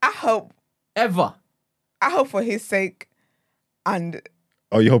 I hope for his sake, and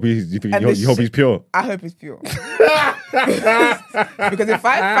Oh, you hope he's pure. I hope it's pure. Because if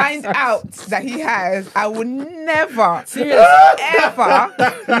I find out that he has, I will never, ever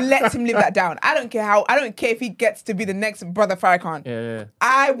let him live that down. I don't care if he gets to be the next brother Farrakhan. Yeah.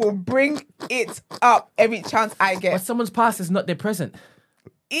 I will bring it up every chance I But get. someone's past is not their present.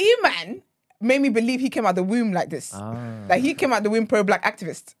 E-Man made me believe he came out the womb like this. Like he came out the womb pro-black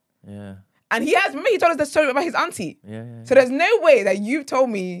activist. Yeah. And he told us the story about his auntie. Yeah. So there's no way that you've told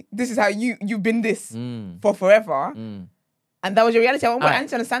me this is how you've been this for forever. And that was your reality. I want my auntie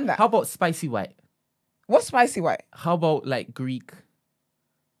to understand that. How about spicy white? What's spicy white? How about like Greek?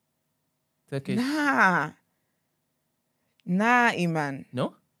 Turkish? Nah, E-Man.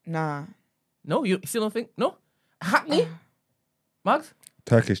 No? Nah. No? You still don't think? No? Hackney? Marks?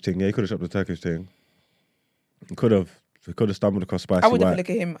 Turkish thing, yeah, he could have shot the Turkish thing. He could have stumbled across spicy I would white. look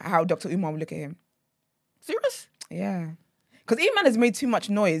at him how Dr. Umar would look at him. Serious? Yeah. Because E-Man has made too much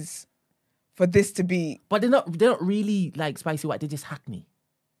noise for this to be... But they're not really like spicy white. They just Hackney.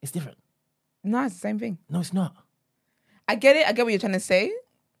 It's different. No, it's the same thing. No, it's not. I get it. I get what you're trying to say.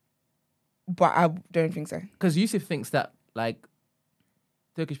 But I don't think so. Because Yusuf thinks that like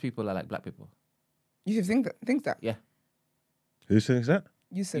Turkish people are like black people. Yusuf thinks that. Yeah. Who thinks that?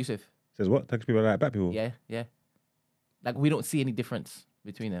 Yusuf. Says what? Turkish people are like black people? Yeah. Like we don't see any difference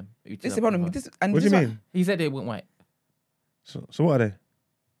between them. This is the problem. What do you mean? He said they weren't white. So what are they?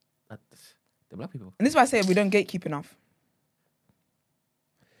 They're black people. And this is why I say we don't gatekeep enough.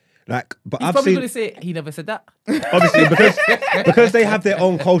 Like, but He's I've probably seen going to say he never said that. obviously because they have their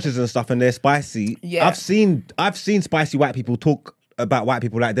own cultures and stuff and they're spicy. Yeah. I've seen spicy white people talk about white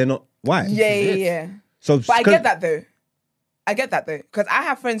people like they're not white. Yeah. So, But I get that though. Because I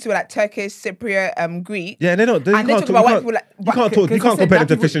have friends who are like Turkish, Cypriot, Greek. Yeah, they don't. And they talk about white people like... You can't talk. You can't compare them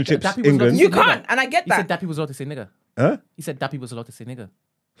to fish and chips. England. You can't, and I get He said that. that people was allowed to say nigger. Huh? He said that people was allowed to say nigger.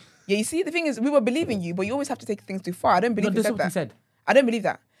 Yeah, you see, the thing is, we were believing you, but you always have to take things too far. I don't No, believe this is you what he said that. said. I don't believe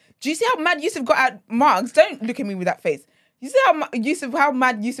that. Do you see how mad Yusuf got at Margs? Don't look at me with that face. You see how mad Yusuf got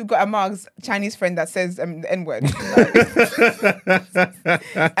at Margs' Chinese friend that says the N-word?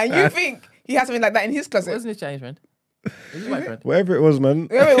 And you think he has something like that in his Wasn't closet? his Chinese friend? He's white friend. Whatever it was, man.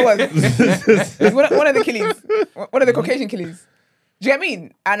 Whoever it was. It's one of the killies. One of the Caucasian killies. Do you get what I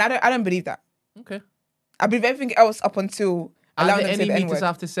mean? And I don't believe that. Okay. I believe everything else up until Are allowing there them to say any the Meters N-word.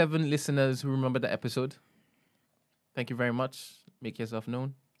 After 7 listeners who remember the episode? Thank you very much. Make yourself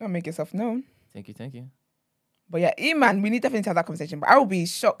known. Don't make yourself known. Thank you. But yeah, man, we need definitely to have that conversation. But I will be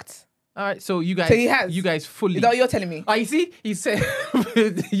shocked. All right, so you guys, So he has. you guys fully. Is that what you're telling me? Oh, you see, he said,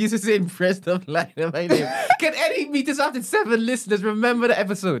 he used to say impressed of line of my name. Can any Meters After 7 listeners remember the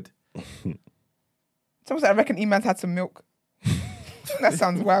episode? Someone said, I reckon E-Man's had some milk. That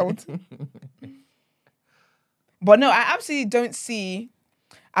sounds wild. But no, I absolutely don't see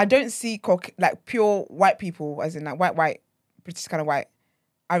like pure white people, as in like white, British kind of white,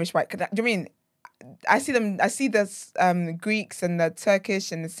 Irish white. Do you know what I mean? I see the Greeks and the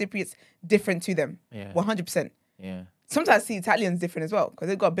Turkish and the Cypriots different to them. Yeah. 100%. Yeah. Sometimes I see Italians different as well because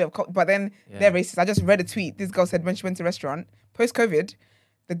they've got a bit of, but then they're racist. I just read a tweet. This girl said when she went to a restaurant post-COVID,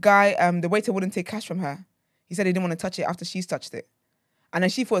 the guy, the waiter wouldn't take cash from her. He said he didn't want to touch it after she's touched it. And then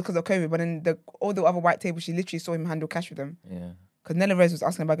she thought it was because of COVID, but then all the other white tables, she literally saw him handle cash with them. Yeah. Because Nella Rose was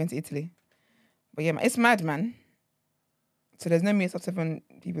asking about going to Italy. But yeah, man, it's mad, man. So there's no means of seven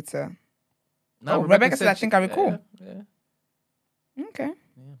people to... No, Rebecca said, I think I recall. Yeah. Okay.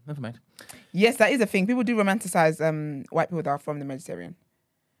 Yeah, never mind. Yes, that is a thing. People do romanticize white people that are from the Mediterranean.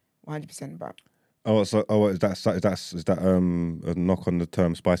 100%, but... Is that a knock on the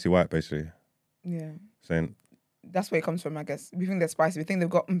term spicy white, basically? Yeah. Saying... That's where it comes from, I guess. We think they're spicy. We think they've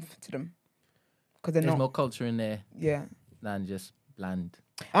got oomph to them. Because they're There's not. more culture in there Yeah. than just bland.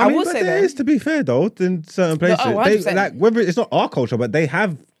 I mean, will but say there though- is, to be fair, though, in certain places. oh, they, 100%. like, whether it's not our culture, but they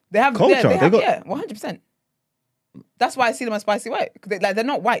have... They have Culture. Yeah, they They have, got- yeah, 100%. That's why I see them as spicy white. Because they're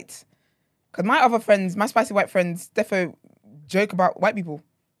not white. Because my other friends, my spicy white friends, defo joke about white people.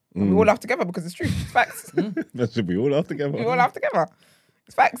 And we all laugh together because it's true. It's facts. That should be all laugh together. We all laugh together.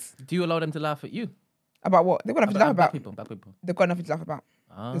 It's facts. Do you allow them to laugh at you? About what? They've got nothing to laugh Black about. black people. They've got nothing to laugh about.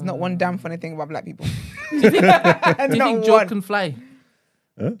 There's not one damn funny thing about black people. Do you think Not joke one. can fly?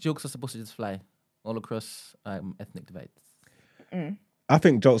 Huh? Jokes are supposed to just fly all across ethnic divides. I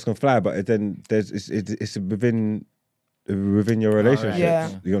think jokes can fly, but then it's within your relationship. Yeah.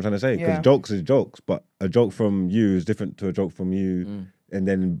 You know what I'm trying to say? Because Yeah. jokes is jokes, but a joke from you is different to a joke from you. And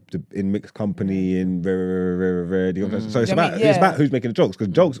then in mixed company and very, you know what I'm saying? So it's Yeah, I about mean, it's yeah. about who's making the jokes.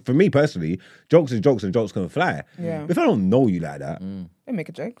 Because jokes, for me personally, jokes is jokes and jokes can fly. Yeah. If I don't know you like that, They make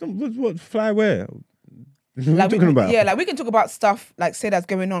a joke. what fly where? What are you Like talking about? Yeah, like we can talk about stuff like say that's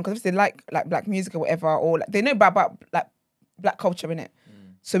going on because if they like black music or whatever, or like, they know about like black culture in it.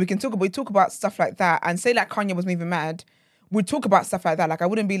 So we talk about stuff like that and say like Kanye was moving mad. We'd talk about stuff like that. Like I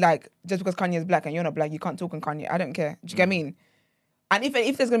wouldn't be like just because Kanye is black and you're not black, you can't talk on Kanye. I don't care. Do you get what I mean? And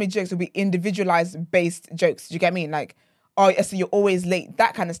if there's gonna be jokes, it'll be individualized based jokes. Do you get what I mean? Like, oh, so you're always late,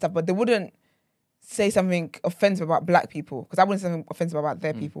 that kind of stuff. But they wouldn't say something offensive about black people because I wouldn't say something offensive about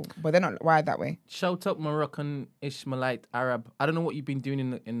their people. But they're not wired that way. Shout out Moroccan, Ishmaelite, Arab. I don't know what you've been doing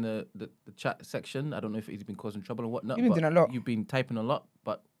in the chat section. I don't know if it's been causing trouble or whatnot. You've been but doing a lot. You've been typing a lot,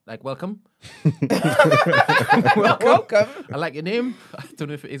 but like welcome. Welcome. I like your name. I don't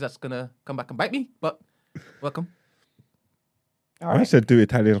know if it is that's gonna come back and bite me, but welcome. I said, do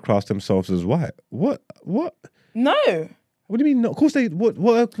Italians class themselves as white? What? No, What do you mean? No, of course they.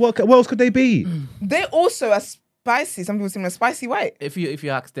 What else could they be? they also are spicy. Some people see them as spicy white. If you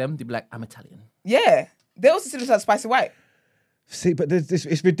ask them, they'll be like, I'm Italian. Yeah, they also see themselves as spicy white. See, but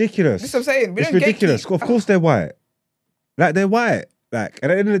it's ridiculous. That's what I'm saying. We It's don't ridiculous. gatekeep. Of course they're white. Like they're white. Like at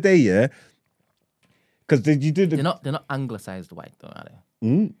the end of the day, yeah. Because you do the. They're not anglicized white, though, are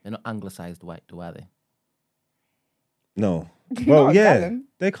they? They're not anglicized white, though, are they? No. Well, Not yeah, Italian.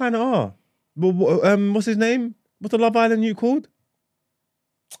 they kind of are. But what's his name? What's the Love Island you called?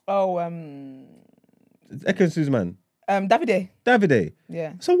 Oh, Ekansu's man. Davide. Davide.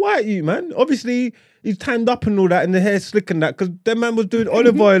 Yeah. So white you, man. Obviously, he's tanned up and all that, and the hair's slick and that, because that man was doing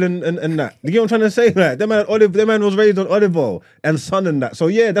olive oil and that. You get what I'm trying to say? Like, that man was raised on olive oil and sun and that. So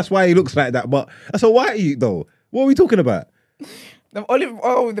yeah, that's why he looks like that. But that's a white you, though. What are we talking about? The olive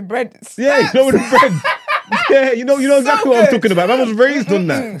oil, the bread. Yeah, you know the bread. Yeah, you know exactly what I'm good. talking about. Man was raised on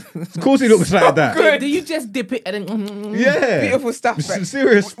that. Of course he looks like that. good. Do you just dip it and then... Yeah. Beautiful stuff. It's Right? a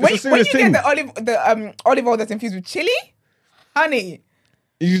serious, When, it's a when serious you thing. get the olive oil that's infused with chili, honey,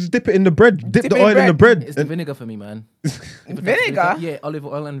 You just dip it in the bread. Dip Dip the it in oil in the bread. It's the vinegar for me, man. vinegar. Yeah, olive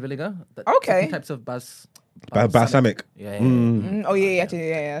oil and vinegar. Okay. Different types of Balsamic. Yeah. Oh yeah, actually,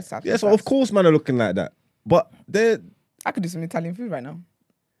 yeah. That's Yeah, so of course man are looking like that. But they're I could do some Italian food right now.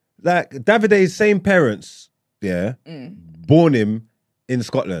 like Davide's same parents, yeah, born him in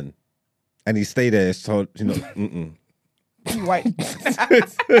Scotland. And he stayed there, so you know, You white.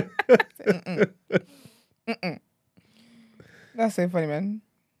 That's so funny, man.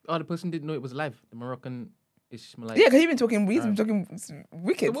 Oh, the person didn't know it was live. The Moroccan Ishmaelite. Yeah, because he's been talking. He's been talking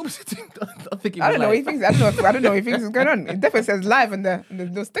wicked. So what was it? I think it I was don't know what he live. thinks. I don't know what he thinks is going on. It definitely says live in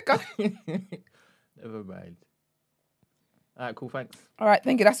the sticker. Never mind. All right, cool. Thanks. All right,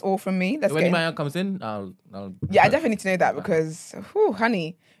 thank you. That's all from me. Let's When get in. man comes in, I'll. Yeah, I definitely need to know that because,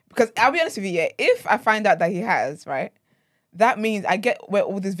 honey. Because I'll be honest with you, yeah, if I find out that he has, right, that means I get where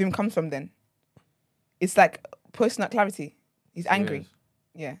all this vim comes from. Then it's like personal clarity. He's angry.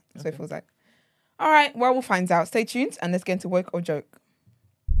 Yeah, so it feels like. All right, well, we'll find out. Stay tuned and let's get into woke or joke.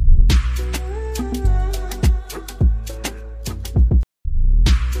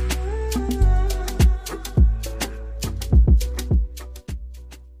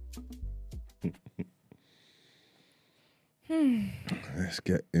 Let's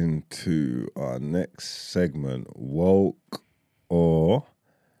get into our next segment, woke or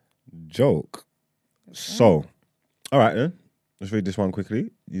joke. So, all right then. Let's read this one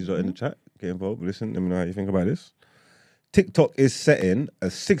quickly. Use it in the chat. Get involved. Listen, let me know how you think about this. TikTok is setting a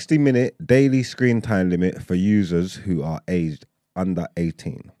 60-minute daily screen time limit for users who are aged under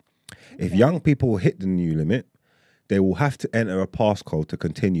 18. If young people hit the new limit, they will have to enter a passcode to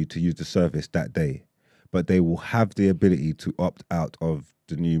continue to use the service that day. But they will have the ability to opt out of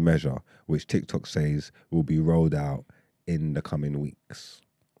the new measure, which TikTok says will be rolled out in the coming weeks.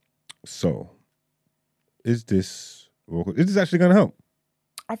 So, is this actually going to help?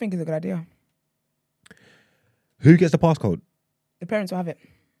 I think it's a good idea. Who gets the passcode? The parents will have it.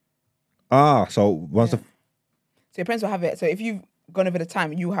 So once So your parents will have it. So if you've gone over the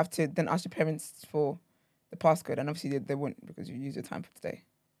time, you have to then ask your parents for the passcode. And obviously they won't because you use your time for today.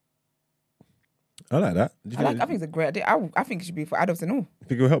 I like that. I think it's a great idea. I think it should be for adults and all. You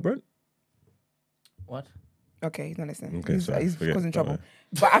think it will help, Brent? What? Okay, he's not listening. Okay, he's sorry, he's forget. causing trouble. Alright.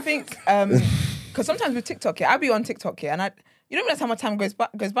 But I think because sometimes with TikTok, yeah, I'll be on TikTok, yeah, and you don't realize how much time goes by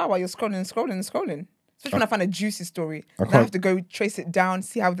while you're scrolling. Especially when I find a juicy story, and I have to go trace it down,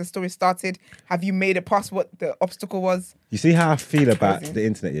 see how the story started. Have you made it past what the obstacle was? You see how I feel about Crazy. the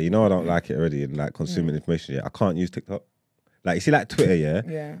internet, yeah? You know I don't like it already and like consuming information, yeah? I can't use TikTok. Like, you see like Twitter, yeah?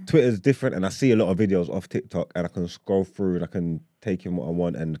 Yeah. Twitter's different and I see a lot of videos off TikTok and I can scroll through and I can take in what I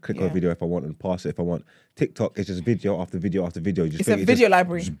want and click on a Yeah. video if I want and pass it if I want. TikTok is just video after video after video. You just It's think a it's video just,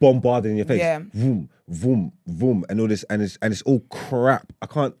 library. just bombarding in your face. Yeah. Vroom, vroom, vroom, and all this, and it's all crap. I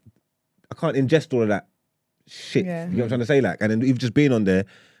can't ingest all of that shit. Yeah. You know what I'm trying to say? Like, and then even just being on there,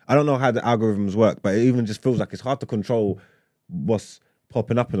 I don't know how the algorithms work, but it even just feels like it's hard to control what's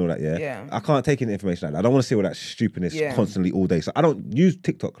popping up and all that, yeah? Yeah. I can't take in information like that. I don't want to see all that stupidness Yeah. constantly all day. So I don't use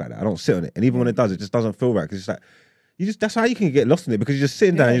TikTok like that. I don't sit on it. And even when it does, it just doesn't feel right. Because it's like, that's how you can get lost in it because you're just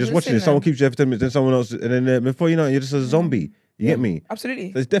sitting down, Yeah, you're just you're watching it. sitting Someone there. keeps you for 10 minutes, then someone else, and then before you know it, you're just a zombie. You get me?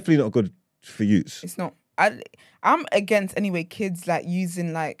 Absolutely. So it's definitely not good for youths. It's not. I'm against anyway kids like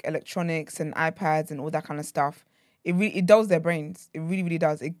using like electronics and iPads and all that kind of stuff. It dulls their brains. It really, really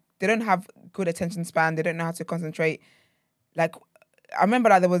does. They don't have good attention span. They don't know how to concentrate. Like I remember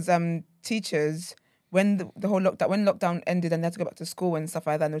like there was teachers when the whole lockdown ended and they had to go back to school and stuff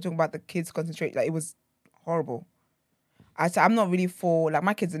like that. And they were talking about the kids concentrate. Like it was horrible. I'm not really for like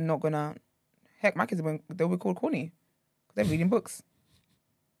my kids are not gonna. Heck, my kids they'll be called corny. They're reading books.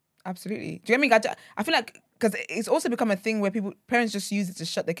 Absolutely. Do you get me? I feel like because it's also become a thing where parents just use it to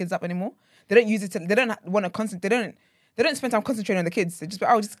shut their kids up anymore. They don't use it to. They don't want to concentrate. They don't spend time concentrating on the kids. They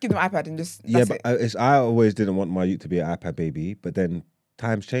just give them an iPad and just. Yeah, That's but it. I always didn't want my youth to be an iPad baby, but then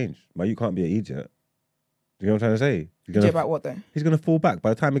times change. My youth can't be an idiot. You know what I'm trying to say? Yeah, about what though? He's going to fall back by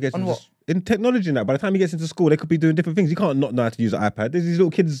the time he gets On into what? in technology and that. By the time he gets into school, they could be doing different things. He can't not know how to use an iPad. There's these little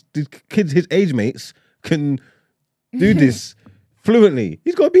kids, his age mates can do this fluently.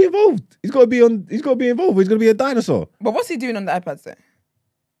 He's got to be involved. He's got to be involved. He's going to be a dinosaur. But what's he doing on the iPads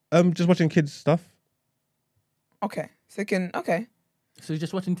though? Just watching kids stuff. Okay, so he can. Okay, So he's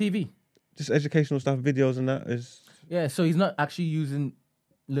just watching TV. Just educational stuff, videos and that is. Yeah, so he's not actually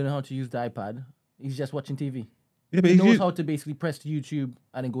learning how to use the iPad. He's just watching TV. Yeah, but He knows how to basically press YouTube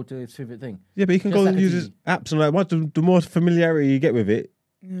and then go to his favorite thing. Yeah, but he can Just go like and a use TV. his apps and like. Once the more familiarity you get with it,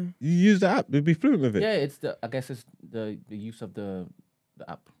 you use the app. You'll be fluent with it. Yeah, I guess it's the use of the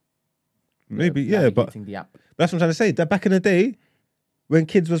app. Maybe, yeah, but Navigating the app. that's what I'm trying to say. That back in the day, when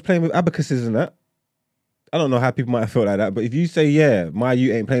kids was playing with abacuses and that, I don't know how people might have felt like that, but if you say, yeah,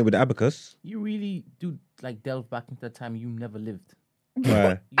 you ain't playing with the abacus, You really do like delve back into the time you never lived.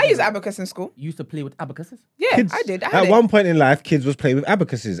 right. I use abacus in school. You used to play with abacuses? Yeah, Kids, I did. I had at it. one point in life, kids was playing with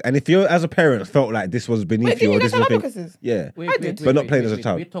abacuses, and if you, as a parent, felt like this was beneath Wait, you didn't or you this guys was have thing, abacuses? yeah, I did. But not playing as a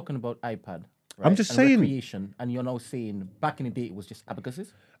child. We're talking about iPad, right? just and saying. recreation, and you're now saying back in the day it was just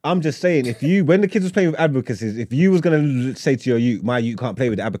abacuses. I'm just saying, when the kids was playing with abacuses, if you was gonna say to your youth, my youth can't play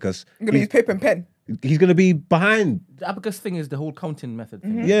with the abacus, I'm gonna use paper and pen. he's gonna be behind. The abacus thing is the whole counting method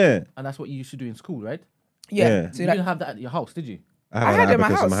thing, right? Yeah, And that's what you used to do in school, right? Yeah. Yeah. So You like, didn't have that at your house, did you? I have I an had it in my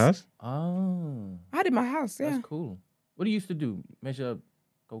abacus in my house. house. Oh, I had it in my house. Yeah. that's cool. What do you used to do? Measure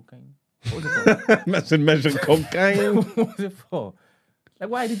cocaine? What was it for? Measure cocaine. What was it for? Like,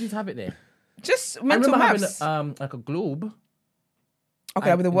 why did you have it there? Just I mental remember maths. having like a globe.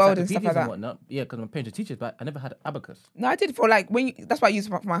 Okay, with the world and stuff encyclopedias like that. whatnot. Yeah, because my parents are teachers, but I never had abacus. No, I did for like that's what I used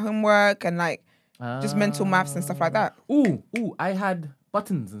for my homework and like just mental maths and stuff like that. Ooh, I had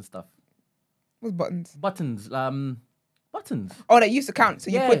buttons and stuff. What's buttons? Buttons, buttons. Oh, they used to count.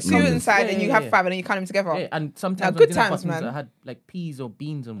 So you Yeah, put two numbers. inside Yeah, and you yeah, have yeah. 5 and then you count them together. Yeah, and sometimes Now, when good I didn't have times, buttons, man. I had like peas or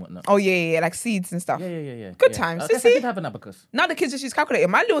beans and whatnot. Oh yeah, like seeds and stuff. Yeah. Good yeah. times. I guess I See? did have an abacus. Now the kids just use calculator.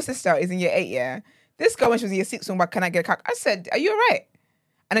 My little sister is in year 8, yeah. This girl when she was in year 6, but can I get a calculator? I said, are you alright?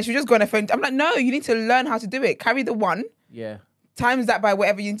 And then she would just go on her phone. I'm like, no, you need to learn how to do it. Carry the 1, Yeah. times that by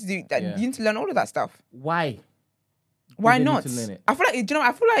whatever you need to do. Yeah. You need to learn all of that stuff. Why? Why You need not? to learn it. I feel like, do you know,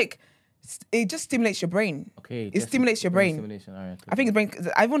 I feel like it just stimulates your brain. Okay. It stimulates your brain. Stimulation. All right. I think it's brain.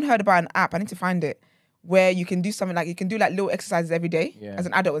 I haven't heard about an app. I need to find it where you can do something like you can do like little exercises every day Yeah. as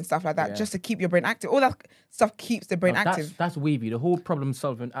an adult and stuff like that, Yeah. just to keep your brain active. All that stuff keeps the brain No, active. That's wavy. The whole problem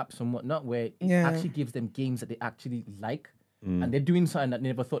solving apps and whatnot, where it Yeah. actually gives them games that they actually like. And they're doing something that they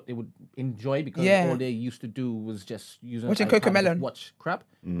never thought they would enjoy because Yeah. all they used to do was just using Watching iPad and just Cocomelon. watch crap.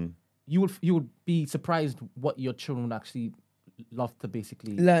 You would be surprised what your children would actually love to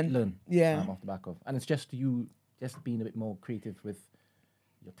basically Learn. Yeah. off the back of, and it's just you just being a bit more creative with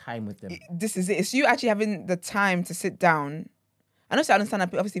your time with them. This is it. It's you actually having the time to sit down. I know, I understand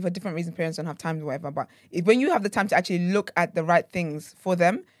that obviously for different reasons parents don't have time or whatever, but when you have the time to actually look at the right things for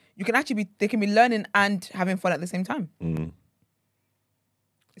them, you can actually they can be learning and having fun at the same time.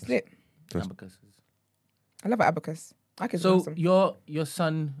 It's lit. Abacuses. I love abacus. I can So awesome. your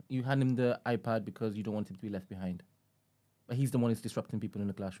son, you hand him the iPad because you don't want him to be left behind, but he's the one who's disrupting people in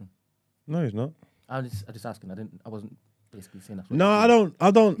the classroom. No, he's not. I just asking. I wasn't basically saying that. No, I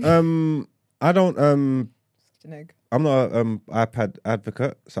don't. Such an egg. I'm not a iPad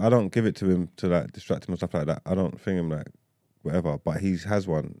advocate, so I don't give it to him to like distract him and stuff like that. I don't think him like whatever, but he has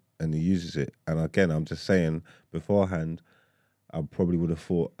one and he uses it. And again, I'm just saying beforehand, I probably would have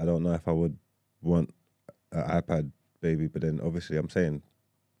thought. I don't know if I would want an iPad baby, but then obviously I'm saying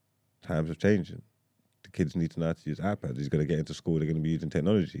times are changing. The kids need to know how to use iPads. He's gonna get into school. They're gonna be using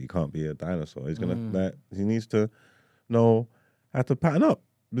technology. He can't be a dinosaur. He's gonna he needs to know how to pattern up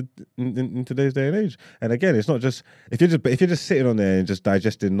in today's day and age. And again, it's not just if you're just sitting on there and just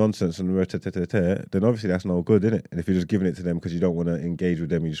digesting nonsense and then obviously that's no good, isn't it? And if you're just giving it to them because you don't want to engage with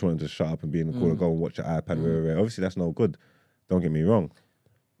them, you just want them to shut up and be in the corner, go and watch your iPad. Obviously that's no good. Don't get me wrong.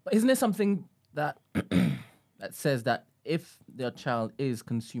 But isn't there something that that says that if their child is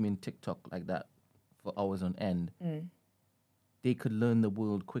consuming TikTok like that for hours on end, they could learn the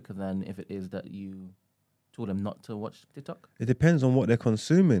world quicker than if it is that you told them not to watch TikTok? It depends on what they're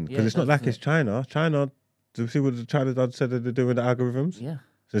consuming because Yeah, it's not like it's China. Do you see what the China dad said that they're doing with the algorithms? Yeah.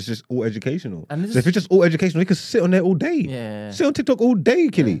 So it's just all educational. And So if it's just all educational, you can sit on there all day. Yeah. Sit on TikTok all day,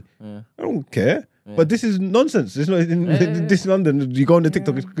 Killy. Yeah. I don't care. But this is nonsense. It's not in this London. You go on the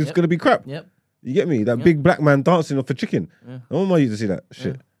TikTok, it's gonna be crap. Yep. You get me? That big black man dancing off a chicken. I don't want you to see that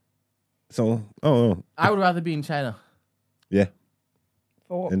shit. So, I would rather be in China yeah.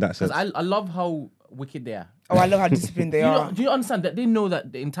 For what? In that because sense, I love how wicked they are. Oh, I love how disciplined they are. Do you understand that they know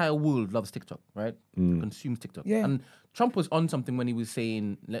that the entire world loves TikTok, right? Consumes TikTok. Yeah. And Trump was on something when he was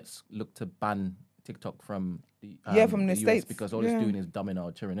saying, let's look to ban TikTok from the from the US States. because all it's doing is dumbing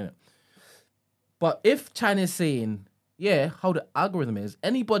our children, innit? But if China is saying, yeah, how the algorithm is,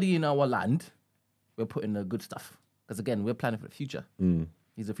 anybody in our land, we're putting the good stuff. Because again, we're planning for the future.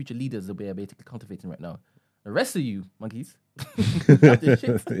 These are future leaders that we're basically cultivating right now. The rest of you, monkeys, drop this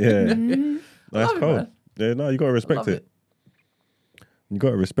shit. yeah. I That's love it, cold. man. Yeah, no, you gotta I respect love it. You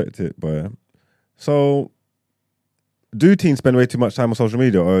gotta respect it, but so do teens spend way too much time on social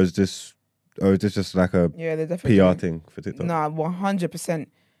media, or is this just like a Yeah, they're definitely PR thing for TikTok? Nah, 100%.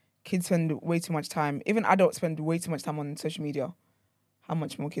 Kids spend way too much time. Even adults spend way too much time on social media. How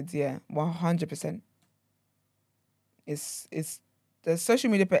much more kids? Yeah, 100%. It's the social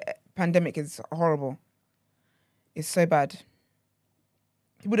media pandemic is horrible. It's so bad.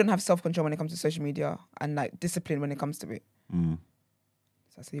 People don't have self-control when it comes to social media and like discipline when it comes to it.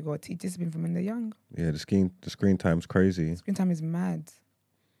 So you got to teach discipline from when they're young. Yeah, the screen time's crazy. Screen time is mad.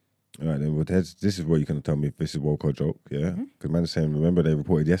 All right, then. Well, this is what you're going to tell me if this is woke or joke, yeah? Because man is saying, remember they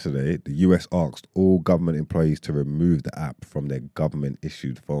reported yesterday, the US asked all government employees to remove the app from their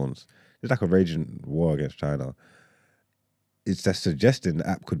government-issued phones. It's like a raging war against China. It's just suggesting the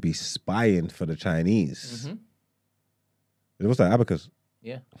app could be spying for the Chinese. What's that, abacus?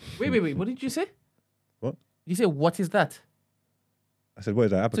 Yeah. Wait. What did you say? What? You say, what is that? I said, what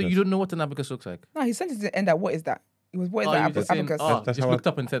is that, abacus? So you don't know what an abacus looks like? No, he sent it to the end that what is that? It was what is Oh, that you just saying, abacus? oh, That's just how looked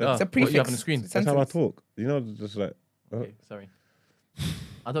up and said, It's a what you have on the prefix. screen. That's how I talk. You know, just like... Okay, sorry.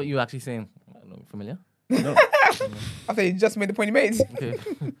 I thought you were actually saying, I don't know, familiar? No. I thought you just made the point you made. Okay.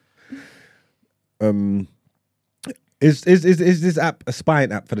 Is this app a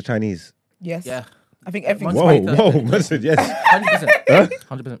spying app for the Chinese? Yes. Yeah. I think everything's Whoa. fine. Whoa, man said yes. 100%.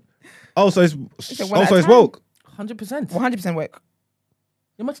 100%. Oh, so it's a one at a it's time. woke. 100%. 100% work.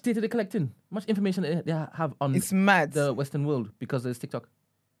 How much data they're collecting? How much information they have on It's mad. the Western world because there's TikTok?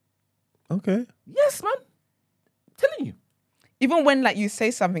 Okay. Yes, man. I'm telling you. Even when like you say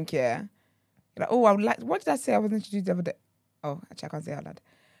something here, you're like, oh, I would like. What did I say? I was introduced the other day. Oh, actually, I can't say out loud.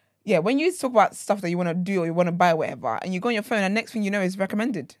 Yeah, when you talk about stuff that you want to do or you want to buy, or whatever, and you go on your phone, and next thing you know is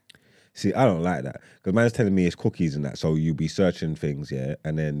recommended. See, I don't like that because man's telling me it's cookies and that. So you'll be searching things, yeah,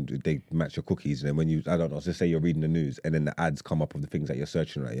 and then they match your cookies. And then when you, I don't know, just say you're reading the news and then the ads come up of the things that you're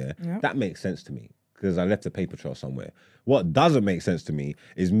searching, right? Yeah, Yeah. that makes sense to me because I left a paper trail somewhere. What doesn't make sense to me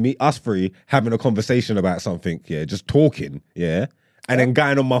is us three having a conversation about something, yeah, just talking, yeah, and then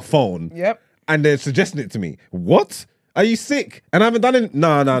going on my phone, Yep. and they're suggesting it to me. What? Are you sick? And I haven't done it. No,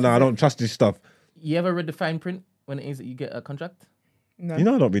 I don't trust this stuff. You ever read the fine print when it is that you get a contract? No. You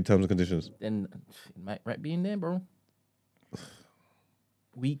know I don't read terms and conditions. Then it might right be in there, bro.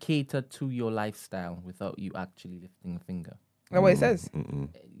 We cater to your lifestyle without you actually lifting a finger. That's what it says.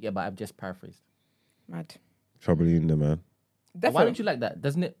 Yeah, but I've just paraphrased. Mad. Trouble in there, man. But why don't you like that?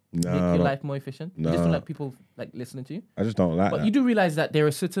 Doesn't it make your no. life more efficient? You just don't Nah. like people like listening to you. I just don't like But that. you do realize that there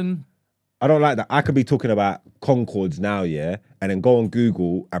are certain. I don't like that. I could be talking about Concords now, yeah, and then go on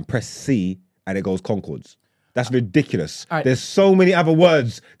Google and press C and it goes Concords. That's ridiculous. All right. There's so many other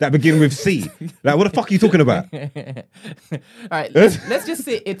words that begin with C. Like, what the fuck are you talking about? All right, let's just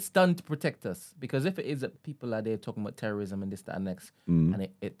say it's done to protect us. Because if it is that people are there talking about terrorism and this, that, and next, and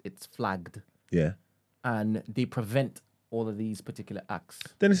it's flagged, Yeah. and they prevent all of these particular acts,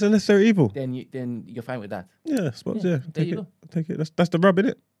 Then it's a necessary evil. then you're fine with that. Yeah, I suppose, Yeah, yeah. there Take you it. go. Take it. That's the rub,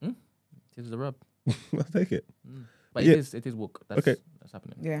 innit? This is the rub. I'll take it. But Yeah. it is woke. That's, Okay. that's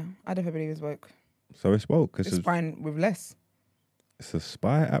happening. Yeah, I don't believe it's woke. So it's woke. It's fine with less. It's a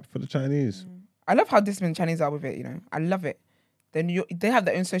spy app for the Chinese. I love how disciplined Chinese are with it. You know, I love it. Then they have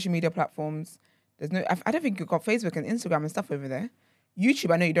their own social media platforms. There's no. I don't think you've got Facebook and Instagram and stuff over there.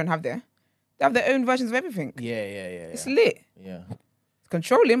 YouTube, I know you don't have there. They have their own versions of everything. Yeah. It's lit. Yeah. It's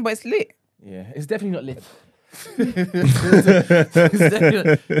controlling, but it's lit. Yeah. It's definitely not lit. It's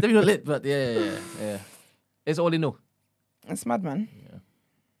definitely not lit, but yeah. It's all they know. It's mad, man.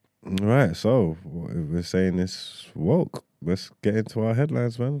 All right, so we're saying it's woke. Let's get into our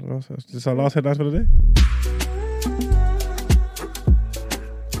headlines, man. This is our last headlines for the day.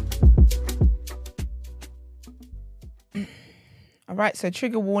 All right, so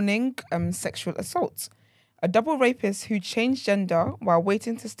trigger warning, sexual assault. A double rapist who changed gender while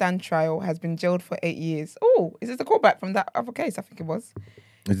waiting to stand trial has been jailed for 8 years. Oh, is this a callback from that other case? I think it was.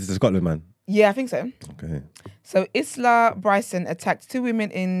 Is this the Scotland man? Yeah, I think so. Okay. So Isla Bryson attacked 2 women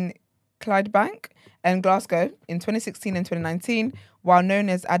in Clydebank and Glasgow in 2016 and 2019 while known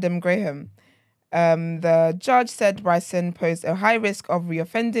as Adam Graham. The judge said Bryson posed a high risk of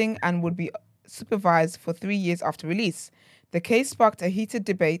reoffending and would be supervised for 3 years after release. The case sparked a heated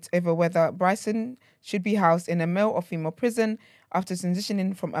debate over whether Bryson should be housed in a male or female prison after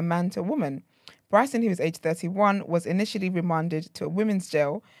transitioning from a man to a woman. Bryson, who was aged 31, was initially remanded to a women's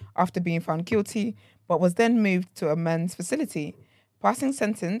jail after being found guilty, but was then moved to a men's facility. Passing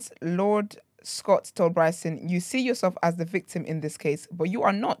sentence, Lord Scott told Bryson, "You see yourself as the victim in this case, but you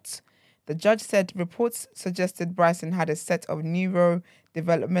are not." The judge said reports suggested Bryson had a set of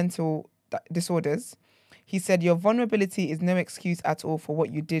neurodevelopmental disorders. He said, "Your vulnerability is no excuse at all for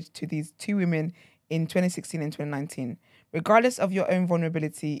what you did to these 2 women in 2016 and 2019. Regardless of your own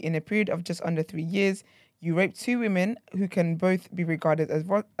vulnerability, in a period of just under 3 years, you raped 2 women who can both be regarded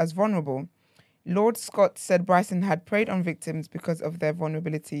as vulnerable." Lord Scott said Bryson had preyed on victims because of their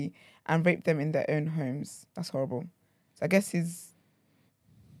vulnerability and raped them in their own homes. That's horrible. So I guess he's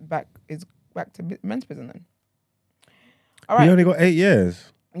back to men's prison then. All right. He only got 8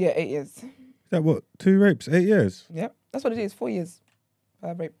 years. Yeah, 8 years. Is that what? 2 rapes, 8 years? Yep. That's what it is. 4 years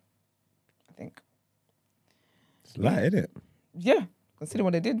per rape, I think. It's light, isn't it? Yeah. Consider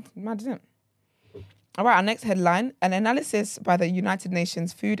what they did. Mad, isn't it? All right, our next headline. An analysis by the United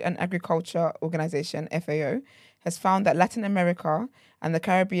Nations Food and Agriculture Organization, FAO, has found that Latin America and the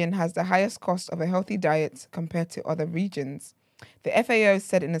Caribbean has the highest cost of a healthy diet compared to other regions. The FAO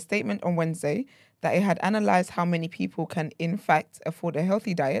said in a statement on Wednesday that it had analysed how many people can in fact afford a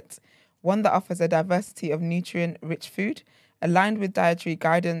healthy diet, one that offers a diversity of nutrient-rich food, aligned with dietary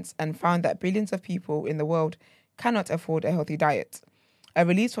guidance, and found that billions of people in the world cannot afford a healthy diet. A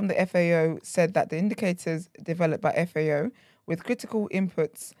release from the FAO said that the indicators developed by FAO, with critical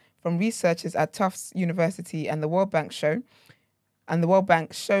inputs from researchers at Tufts University and the World Bank show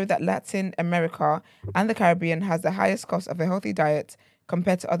that Latin America and the Caribbean has the highest cost of a healthy diet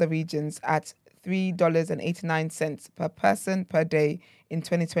compared to other regions at $3.89 per person per day in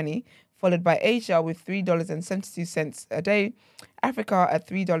 2020, followed by Asia with $3.72 a day, Africa at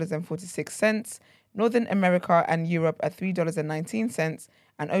 $3.46, Northern America and Europe at $3.19,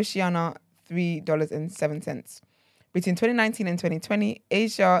 and Oceania $3.07. Between 2019 and 2020,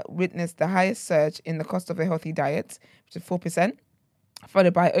 Asia witnessed the highest surge in the cost of a healthy diet, which is 4%,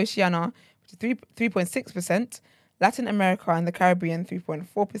 followed by Oceania, which is 3.6%, Latin America and the Caribbean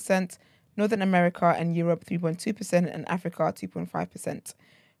 3.4%, Northern America and Europe 3.2%, and Africa 2.5%.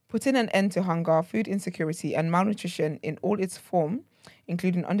 Putting an end to hunger, food insecurity, and malnutrition in all its form,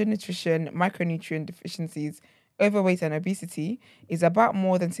 including undernutrition, micronutrient deficiencies, overweight, and obesity, is about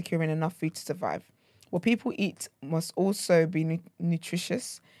more than securing enough food to survive. What people eat must also be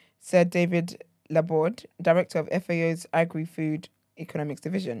nutritious, said David Laborde, director of FAO's Agri-Food Economics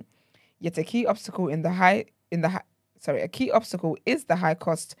Division. Yet a key obstacle is the high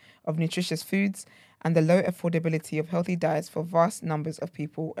cost of nutritious foods and the low affordability of healthy diets for vast numbers of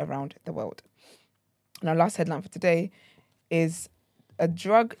people around the world. And our last headline for today is a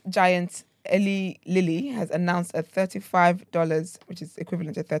drug giant Eli Lilly has announced a $35, which is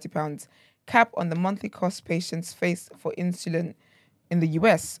equivalent to £30, cap on the monthly cost patients face for insulin in the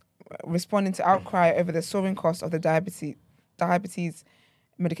US, responding to outcry over the soaring cost of the diabetes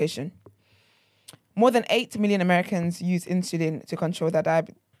medication. More than 8 million Americans use insulin to control their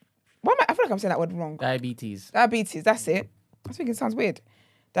diabetes. I feel like I'm saying that word wrong. Diabetes, that's it. I think it sounds weird.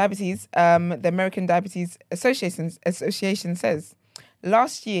 Diabetes, the American Diabetes Association says.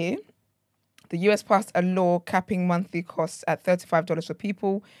 Last year, the US passed a law capping monthly costs at $35 for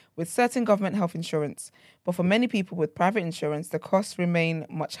people with certain government health insurance. But for many people with private insurance, the costs remain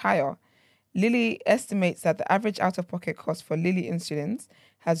much higher. Lilly estimates that the average out-of-pocket cost for Lilly insulins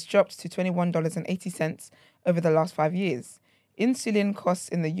has dropped to $21.80 over the last 5 years. Insulin costs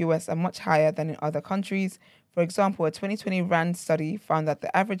in the US are much higher than in other countries. For example, a 2020 RAND study found that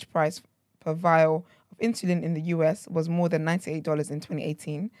the average price per vial of insulin in the US was more than $98 in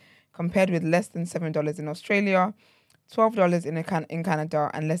 2018, compared with less than $7 in Australia, $12 in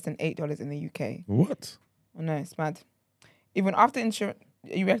Canada, and less than $8 in the UK. What? I know, it's mad. Even after insurance...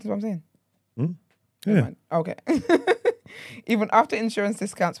 Are you reacting to what I'm saying? Yeah. Okay. Even after insurance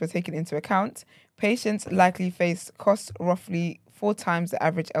discounts were taken into account, patients likely face costs roughly 4 times the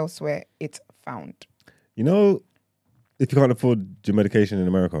average elsewhere, it found. You know, if you can't afford your medication in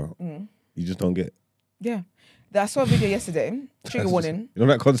America, you just don't get it. Yeah. I saw a video yesterday. Trigger warning. You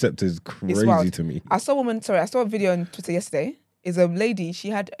know, that concept is crazy to me. I saw a video on Twitter yesterday. Is a lady, she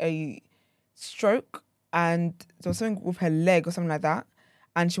had a stroke and there was something with her leg or something like that.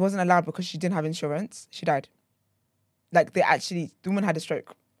 And she wasn't allowed because she didn't have insurance. She died. Like the woman had a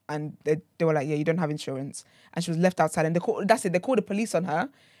stroke and they were like, yeah, you don't have insurance. And she was left outside and they called the police on her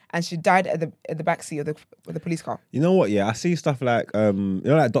and she died at the backseat of the police car. You know what? Yeah, I see stuff like,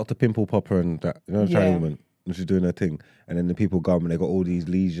 like Dr. Pimple Popper and that, the Chinese woman. And she's doing her thing. And then the people come and they got all these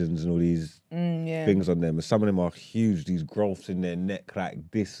lesions and all these things on them. And some of them are huge, these growths in their neck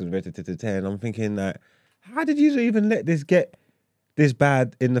like this and and I'm thinking like, how did you even let this get this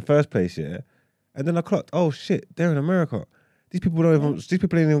bad in the first place, yeah? And then I clocked, oh shit, they're in America. These people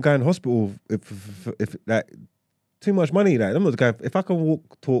ain't even going to hospital if like too much money. Like I'm not going. If I can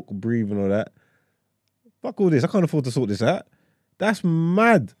walk, talk, breathe, and all that, fuck all this. I can't afford to sort this out. That's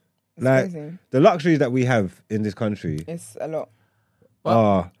mad. It's like crazy. The luxuries that we have in this country. It's a lot.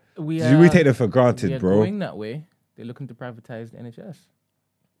 We take them for granted, bro. Going that way, they're looking to privatize the NHS.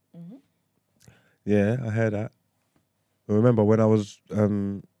 Mm-hmm. Yeah, I heard that. I remember when I was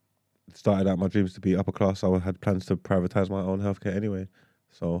started out my dreams to be upper class, I had plans to privatize my own healthcare anyway.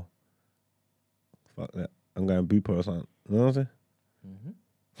 So, fuck that. I'm going Bupa or something. You know what I'm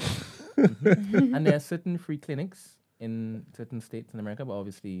saying? Mm-hmm. And there are certain free clinics in certain states in America, but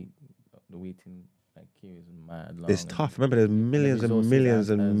obviously the waiting queue is mad long. It's tough. Remember, there's millions and resources millions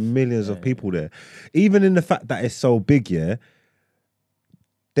and millions of people there. Even in the fact that it's so big, yeah,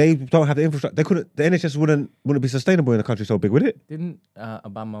 they don't have the infrastructure. They couldn't. The NHS wouldn't be sustainable in a country so big, would it? Didn't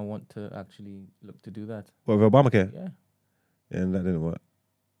Obama want to actually look to do that? What with Obamacare? Yeah. And that didn't work.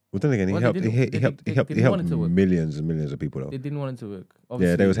 Well, then again, Well, he helped want it to work. millions and millions of people though. They didn't want it to work.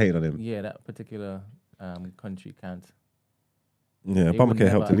 Yeah, they was hating on him. Yeah, that particular country can't. Yeah, They would Obamacare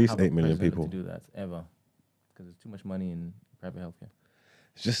helped never at least have a 8 million president people. to do that ever, because there's too much money in private healthcare.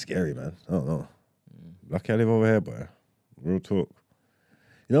 It's just scary, man. I don't know. Lucky I live over here, boy. Real talk.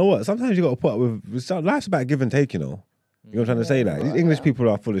 You know what? Sometimes you got to put up with. Life's about give and take, you know. You know what I'm trying to say? Like, these English people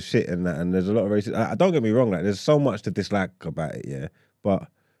are full of shit and that, and there's a lot of racism. Don't get me wrong, like, there's so much to dislike about it, yeah. But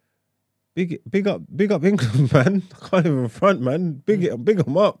big up England, man. I can't even front, man. Big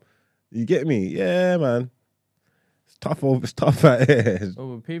them up. You get me? Yeah, man. It's tough out here. Oh,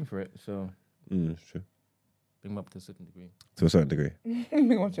 we're paying for it, so It's true. bring them up to a certain degree. To a certain degree.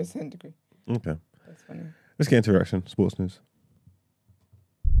 We want to a certain degree. Okay. That's funny. Let's get into reaction. Sports news.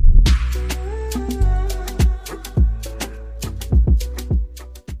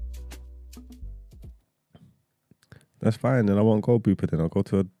 That's fine. Then I won't go Booper. Then I'll go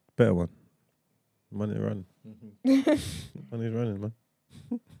to a better one. Money run. Money's running, man.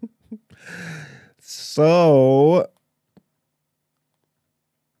 So,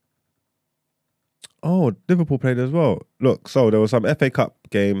 Liverpool played as well. Look, so there were some FA Cup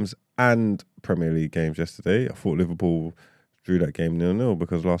games and Premier League games yesterday. I thought Liverpool drew that game 0-0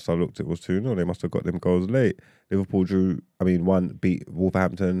 because last I looked it was 2-0. They must have got them goals late. Liverpool beat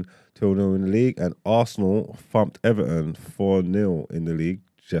Wolverhampton 2-0 in the league, and Arsenal thumped Everton 4-0 in the league,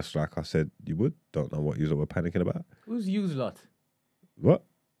 just like I said you would. Don't know what you were panicking about. Who's used lot? What?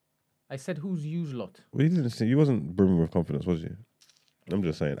 I said who's used lot. Well, you wasn't brimming with confidence, was you? I'm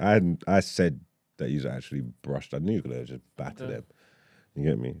just saying. I said that you actually brushed. I knew you could have just battered them. You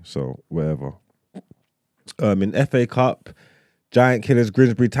get me? So whatever. In FA Cup, Giant Killers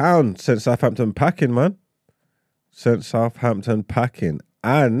Grimsby Town sent Southampton packing, man. Sent Southampton packing.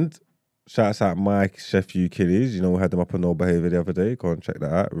 And shouts out Mike Sheffield Killies. You know, we had them up on No Behaviour the other day. Go and check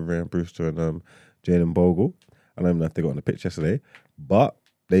that out with Ryan Brewster and Jalen Bogle. I don't even know if they got on the pitch yesterday. But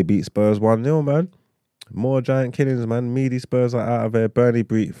they beat Spurs 1-0, man. More Giant Killings, man. Meaty Spurs are out of there. Burnley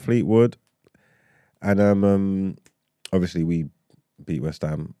beat Fleetwood. And obviously we beat West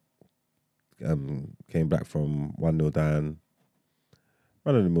Ham. Came back from 1-0 down.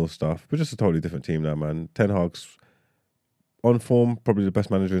 Run-of-the-mill stuff. But just a totally different team now, man. Ten Hag's on form, probably the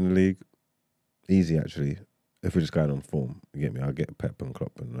best manager in the league. Easy, actually. If we're just going on form, you get me? I'll get Pep and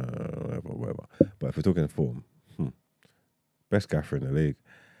Klopp and whatever. But if we're talking form, best gaffer in the league.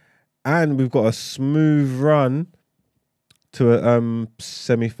 And we've got a smooth run to a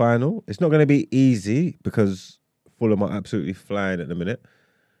semi-final. It's not going to be easy because Fulham are absolutely flying at the minute.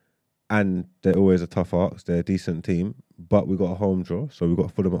 And they're always a tough arcs. They're a decent team. But we got a home draw. So we've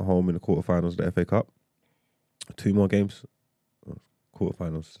got Fulham at home in the quarterfinals of the FA Cup. 2 more games.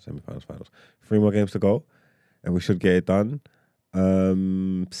 Quarterfinals, semi-finals, finals. 3 more games to go. And we should get it done.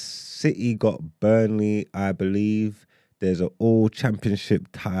 City got Burnley, I believe. There's an all-championship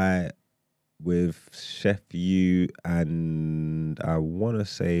tie with Sheffield and I want to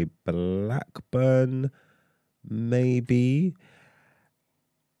say Blackburn, maybe.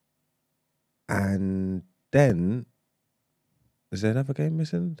 And then, is there another game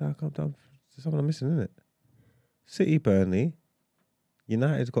missing? There's something I'm missing, isn't it? City, Burnley.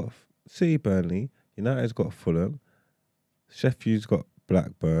 United's got City, Burnley. United's got Fulham. Sheffield's got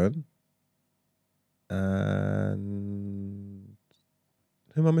Blackburn. And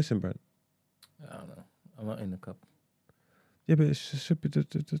who am I missing, Brent? I don't know. I'm not in the cup. Yeah, but it should be the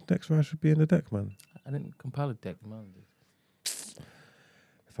next round should be in the deck, man. I didn't compile a deck, man.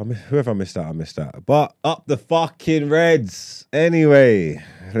 Whoever missed out, I missed out. But up the fucking Reds. Anyway,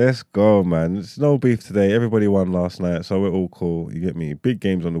 let's go, man. It's no beef today. Everybody won last night, so we're all cool. You get me? Big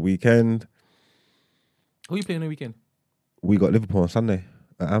games on the weekend. Who are you playing on the weekend? We got Liverpool on Sunday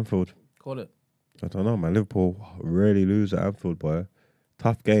at Anfield. Call it. I don't know, man. Liverpool really lose at Anfield, boy.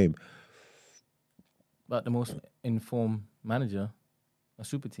 Tough game. But the most informed manager, a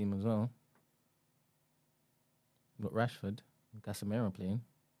super team as well. Got Rashford, Casemiro playing.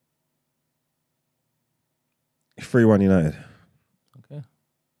 3-1 United. Okay.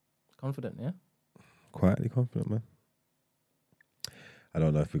 Confident, yeah? Quietly confident, man. I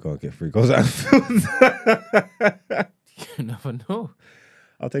don't know if we're going to get 3 goals at Anfield. You never know.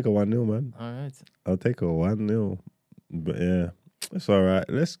 I'll take a 1-0, man. All right. I'll take a 1-0. But yeah, it's all right.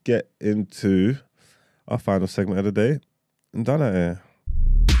 Let's get into our final segment of the day. And done it here.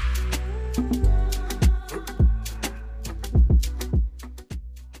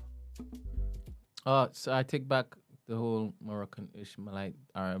 So I take back the whole Moroccan Ishmaelite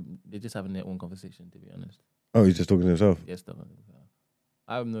Arab, they're just having their own conversation, to be honest. Oh, he's just talking to himself. Yes, though.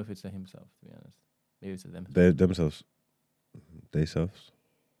 I don't know if it's a himself, to be honest. Maybe it's a them. They themselves. They selves.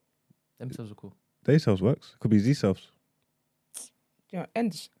 Themselves are cool. They selves works. Could be Z selves. Yeah,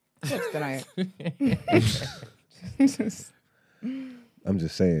 and just deny it. I'm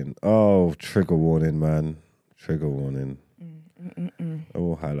just saying. Oh, trigger warning, man. Trigger warning. I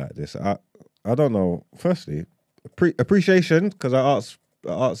will highlight this. I don't know. Firstly, appreciation because I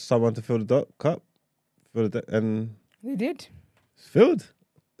asked someone to fill the cup, and They did. it's filled.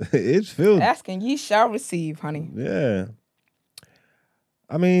 It's filled. Asking, ye shall receive, honey. Yeah.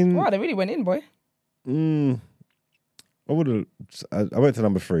 I mean, Wow, they really went in, boy. I would have. I went to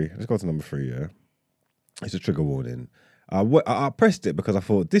number 3. Let's go to number 3. Yeah, it's a trigger warning. I pressed it because I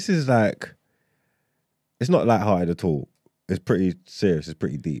thought this is like, it's not lighthearted at all. It's pretty serious. It's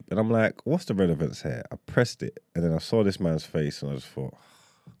pretty deep. And I'm like, what's the relevance here? I pressed it, and then I saw this man's face, and I just thought,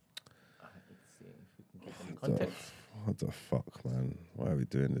 what the fuck, man? Why are we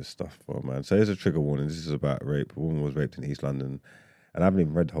doing this stuff for, man? So here's a trigger warning. This is about rape. A woman was raped in East London. And I haven't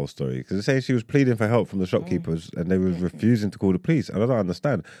even read the whole story because it's saying she was pleading for help from the shopkeepers and they was refusing to call the police. And I don't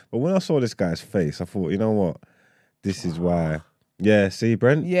understand. But when I saw this guy's face, I thought, you know what? This is why. Yeah, see,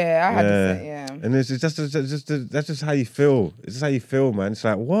 Brent? Yeah, I had to say, yeah. And it's just that's just how you feel. It's just how you feel, man. It's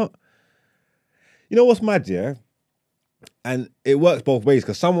like, what? You know what's mad, yeah? And it works both ways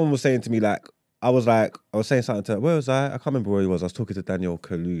because someone was saying to me, like, I was saying something to her. Where was I? I can't remember where he was. I was talking to Daniel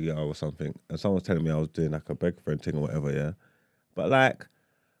Kaluuya or something. And someone was telling me I was doing like a beg friend thing or whatever, yeah? But like,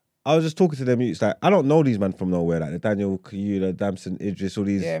 I was just talking to them. It's like, I don't know these men from nowhere. Like the Daniel Kaluuya, Damson, Idris, all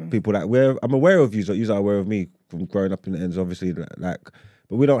these people that I'm aware of you. So you are aware of me from growing up in the ends, obviously. Like,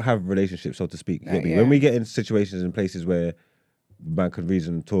 but we don't have relationships, so to speak. You get me? When we get in situations and places where man could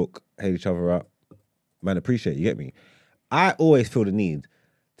reason, talk, hate each other up, man appreciate. You get me? I always feel the need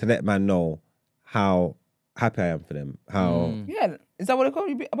to let man know how happy I am for them. How Yeah, is that what it called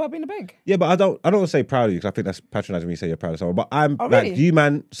about being a beg? Yeah, but I don't want to say proud of you because I think that's patronizing when you say you're proud of someone. But I'm really? you,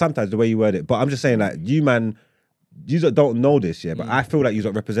 man. Sometimes the way you word it, but I'm just saying like you, man. You don't know this, yeah. But I feel like you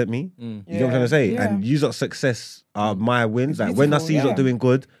don't represent me. You know what I'm trying to say? Yeah. And you lot success are my wins. It's Like when I beautiful, see you lot yeah. doing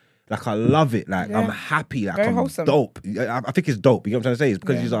good, like I love it. Like I'm happy. Like Very I'm wholesome. dope. I think it's dope. You know what I'm trying to say? It's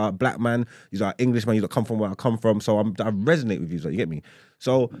because you are a black man. You are English man. You lot come from where I come from. So I resonate with you. So you get me?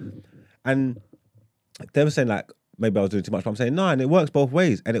 So, and they were saying like, maybe I was doing too much, but I'm saying no, and it works both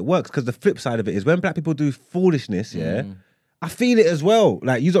ways. And it works because the flip side of it is when black people do foolishness, yeah, I feel it as well.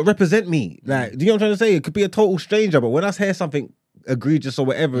 Like, you don't represent me. Like, do you know what I'm trying to say? It could be a total stranger, but when I hear something egregious or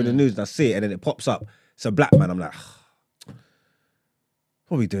whatever in the news and I see it and then it pops up, it's a black man, I'm like,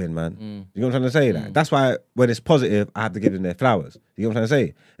 what are we doing, man? You know what I'm trying to say? Like, that's why when it's positive, I have to give them their flowers. You know what I'm trying to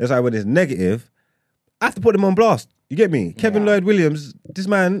say? It's like when it's negative, I have to put them on blast. You get me? Kevin Lloyd Williams, this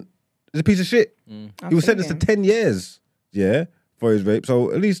man is a piece of shit. He was sentenced to 10 years, yeah, for his rape. So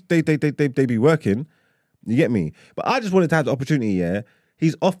at least they be working. You get me? But I just wanted to have the opportunity, yeah.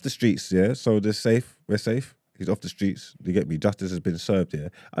 He's off the streets, yeah, so they're safe. We're safe. He's off the streets. You get me? Justice has been served, yeah.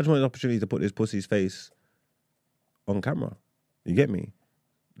 I just wanted an opportunity to put this pussy's face on camera. You get me?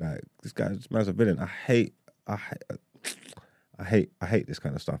 Like, this man's a villain. I hate this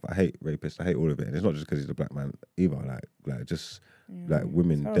kind of stuff. I hate rapists. I hate all of it. And it's not just because he's a black man either. Like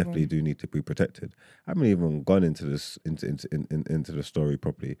women definitely do need to be protected. I haven't even gone into this into the story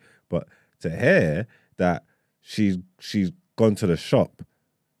properly, but to hear that she's gone to the shop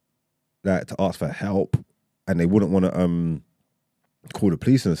like to ask for help and they wouldn't want to call the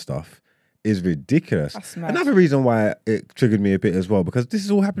police and stuff is ridiculous. That's mad. Another reason why it triggered me a bit as well, because this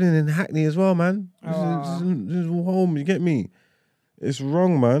is all happening in Hackney as well, man. This is all home, you get me? It's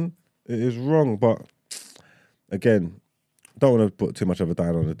wrong, man. It is wrong, but again, don't want to put too much of a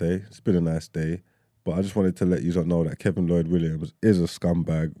down on the day. It's been a nice day, but I just wanted to let you know that Kevin Lloyd Williams is a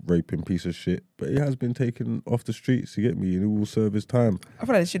scumbag, raping piece of shit, but he has been taken off the streets, you get me, and he will serve his time. I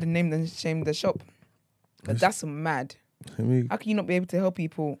feel like they should have named and shamed the shop. But that's mad. How can you not be able to help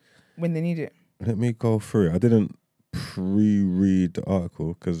people when they need it? Let me go through it. I didn't pre-read the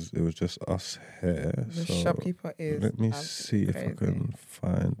article because it was just us here. The so shopkeeper is. let me see if I crazy. can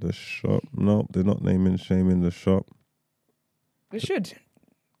find the shop. Nope, they're not naming shaming the shop. They should.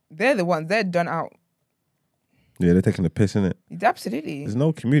 They're the ones. They're done out. Yeah, they're taking the piss, innit? Absolutely. There's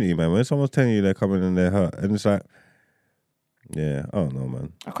no community, man. When someone's telling you they're coming and they're hurt, and it's like, yeah, I don't know,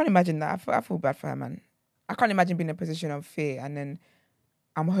 man. I can't imagine that. I feel bad for her, man. I can't imagine being in a position of fear and then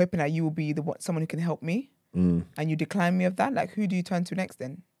I'm hoping that you will be someone who can help me and you decline me of that. Like, who do you turn to next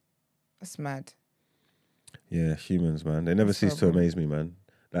then? That's mad. Yeah, humans, man. They never That's cease to horrible. amaze me, man.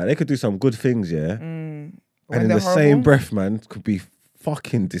 Like, they could do some good things, yeah. And in they're the same horrible. breath, man, could be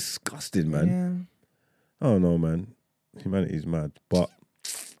fucking disgusting, man. Yeah. I don't know, man. Humanity's mad. But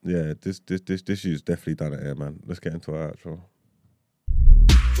yeah, this shoe's definitely done it here, man. Let's get into our outro.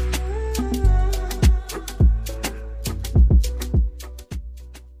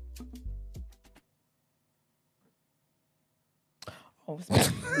 Oh,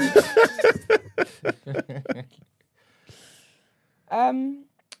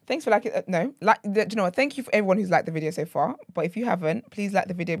 thanks for liking. No, do you know what? Thank you for everyone who's liked the video so far. But if you haven't, please like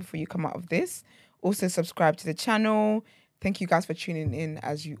the video before you come out of this. Also, subscribe to the channel. Thank you guys for tuning in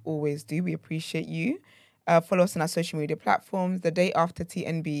as you always do. We appreciate you. Follow us on our social media platforms. The Day After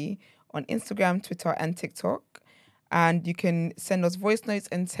TNB on Instagram, Twitter, and TikTok. And you can send us voice notes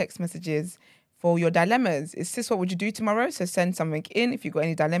and text messages for your dilemmas. Is this what would you do tomorrow? So send something in. If you've got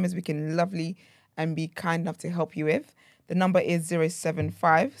any dilemmas, we can lovely and be kind enough to help you with. The number is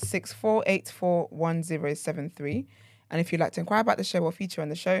 075 6484 1073. And if you'd like to inquire about the show or feature on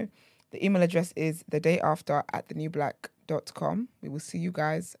the show, the email address is thedayafter@thenewblack.com. We will see you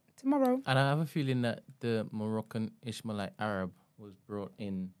guys tomorrow. And I have a feeling that the Moroccan Ishmaelite Arab was brought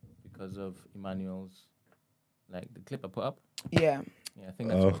in because of Emmanuel's, like the clip I put up. Yeah. Yeah, I think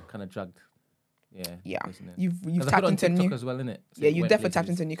that's what kind of dragged. Yeah. Yeah. isn't it? You've 'Cause I tapped put it on into a TikTok new. as well, innit? So Yeah, it you went definitely tapped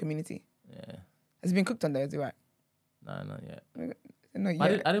places. into a new community. Yeah. Has it been cooked on there? Is it right? No, not yet. No, I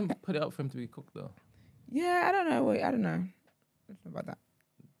didn't put it up for him to be cooked though. Yeah, I don't know. Wait, I don't know. I don't know about that.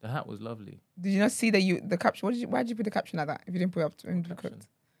 The hat was lovely. Did you not see the caption? Why did you put the caption like that if you didn't put it up to him to be Caption. cooked?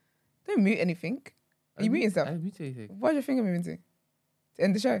 Don't mute anything. Are you muting I yourself? didn't mute anything. Why's your finger moving to? To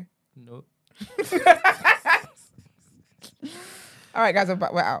end the show? No. All right, guys,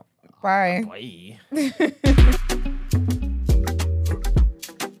 we're out. Bye. Bye.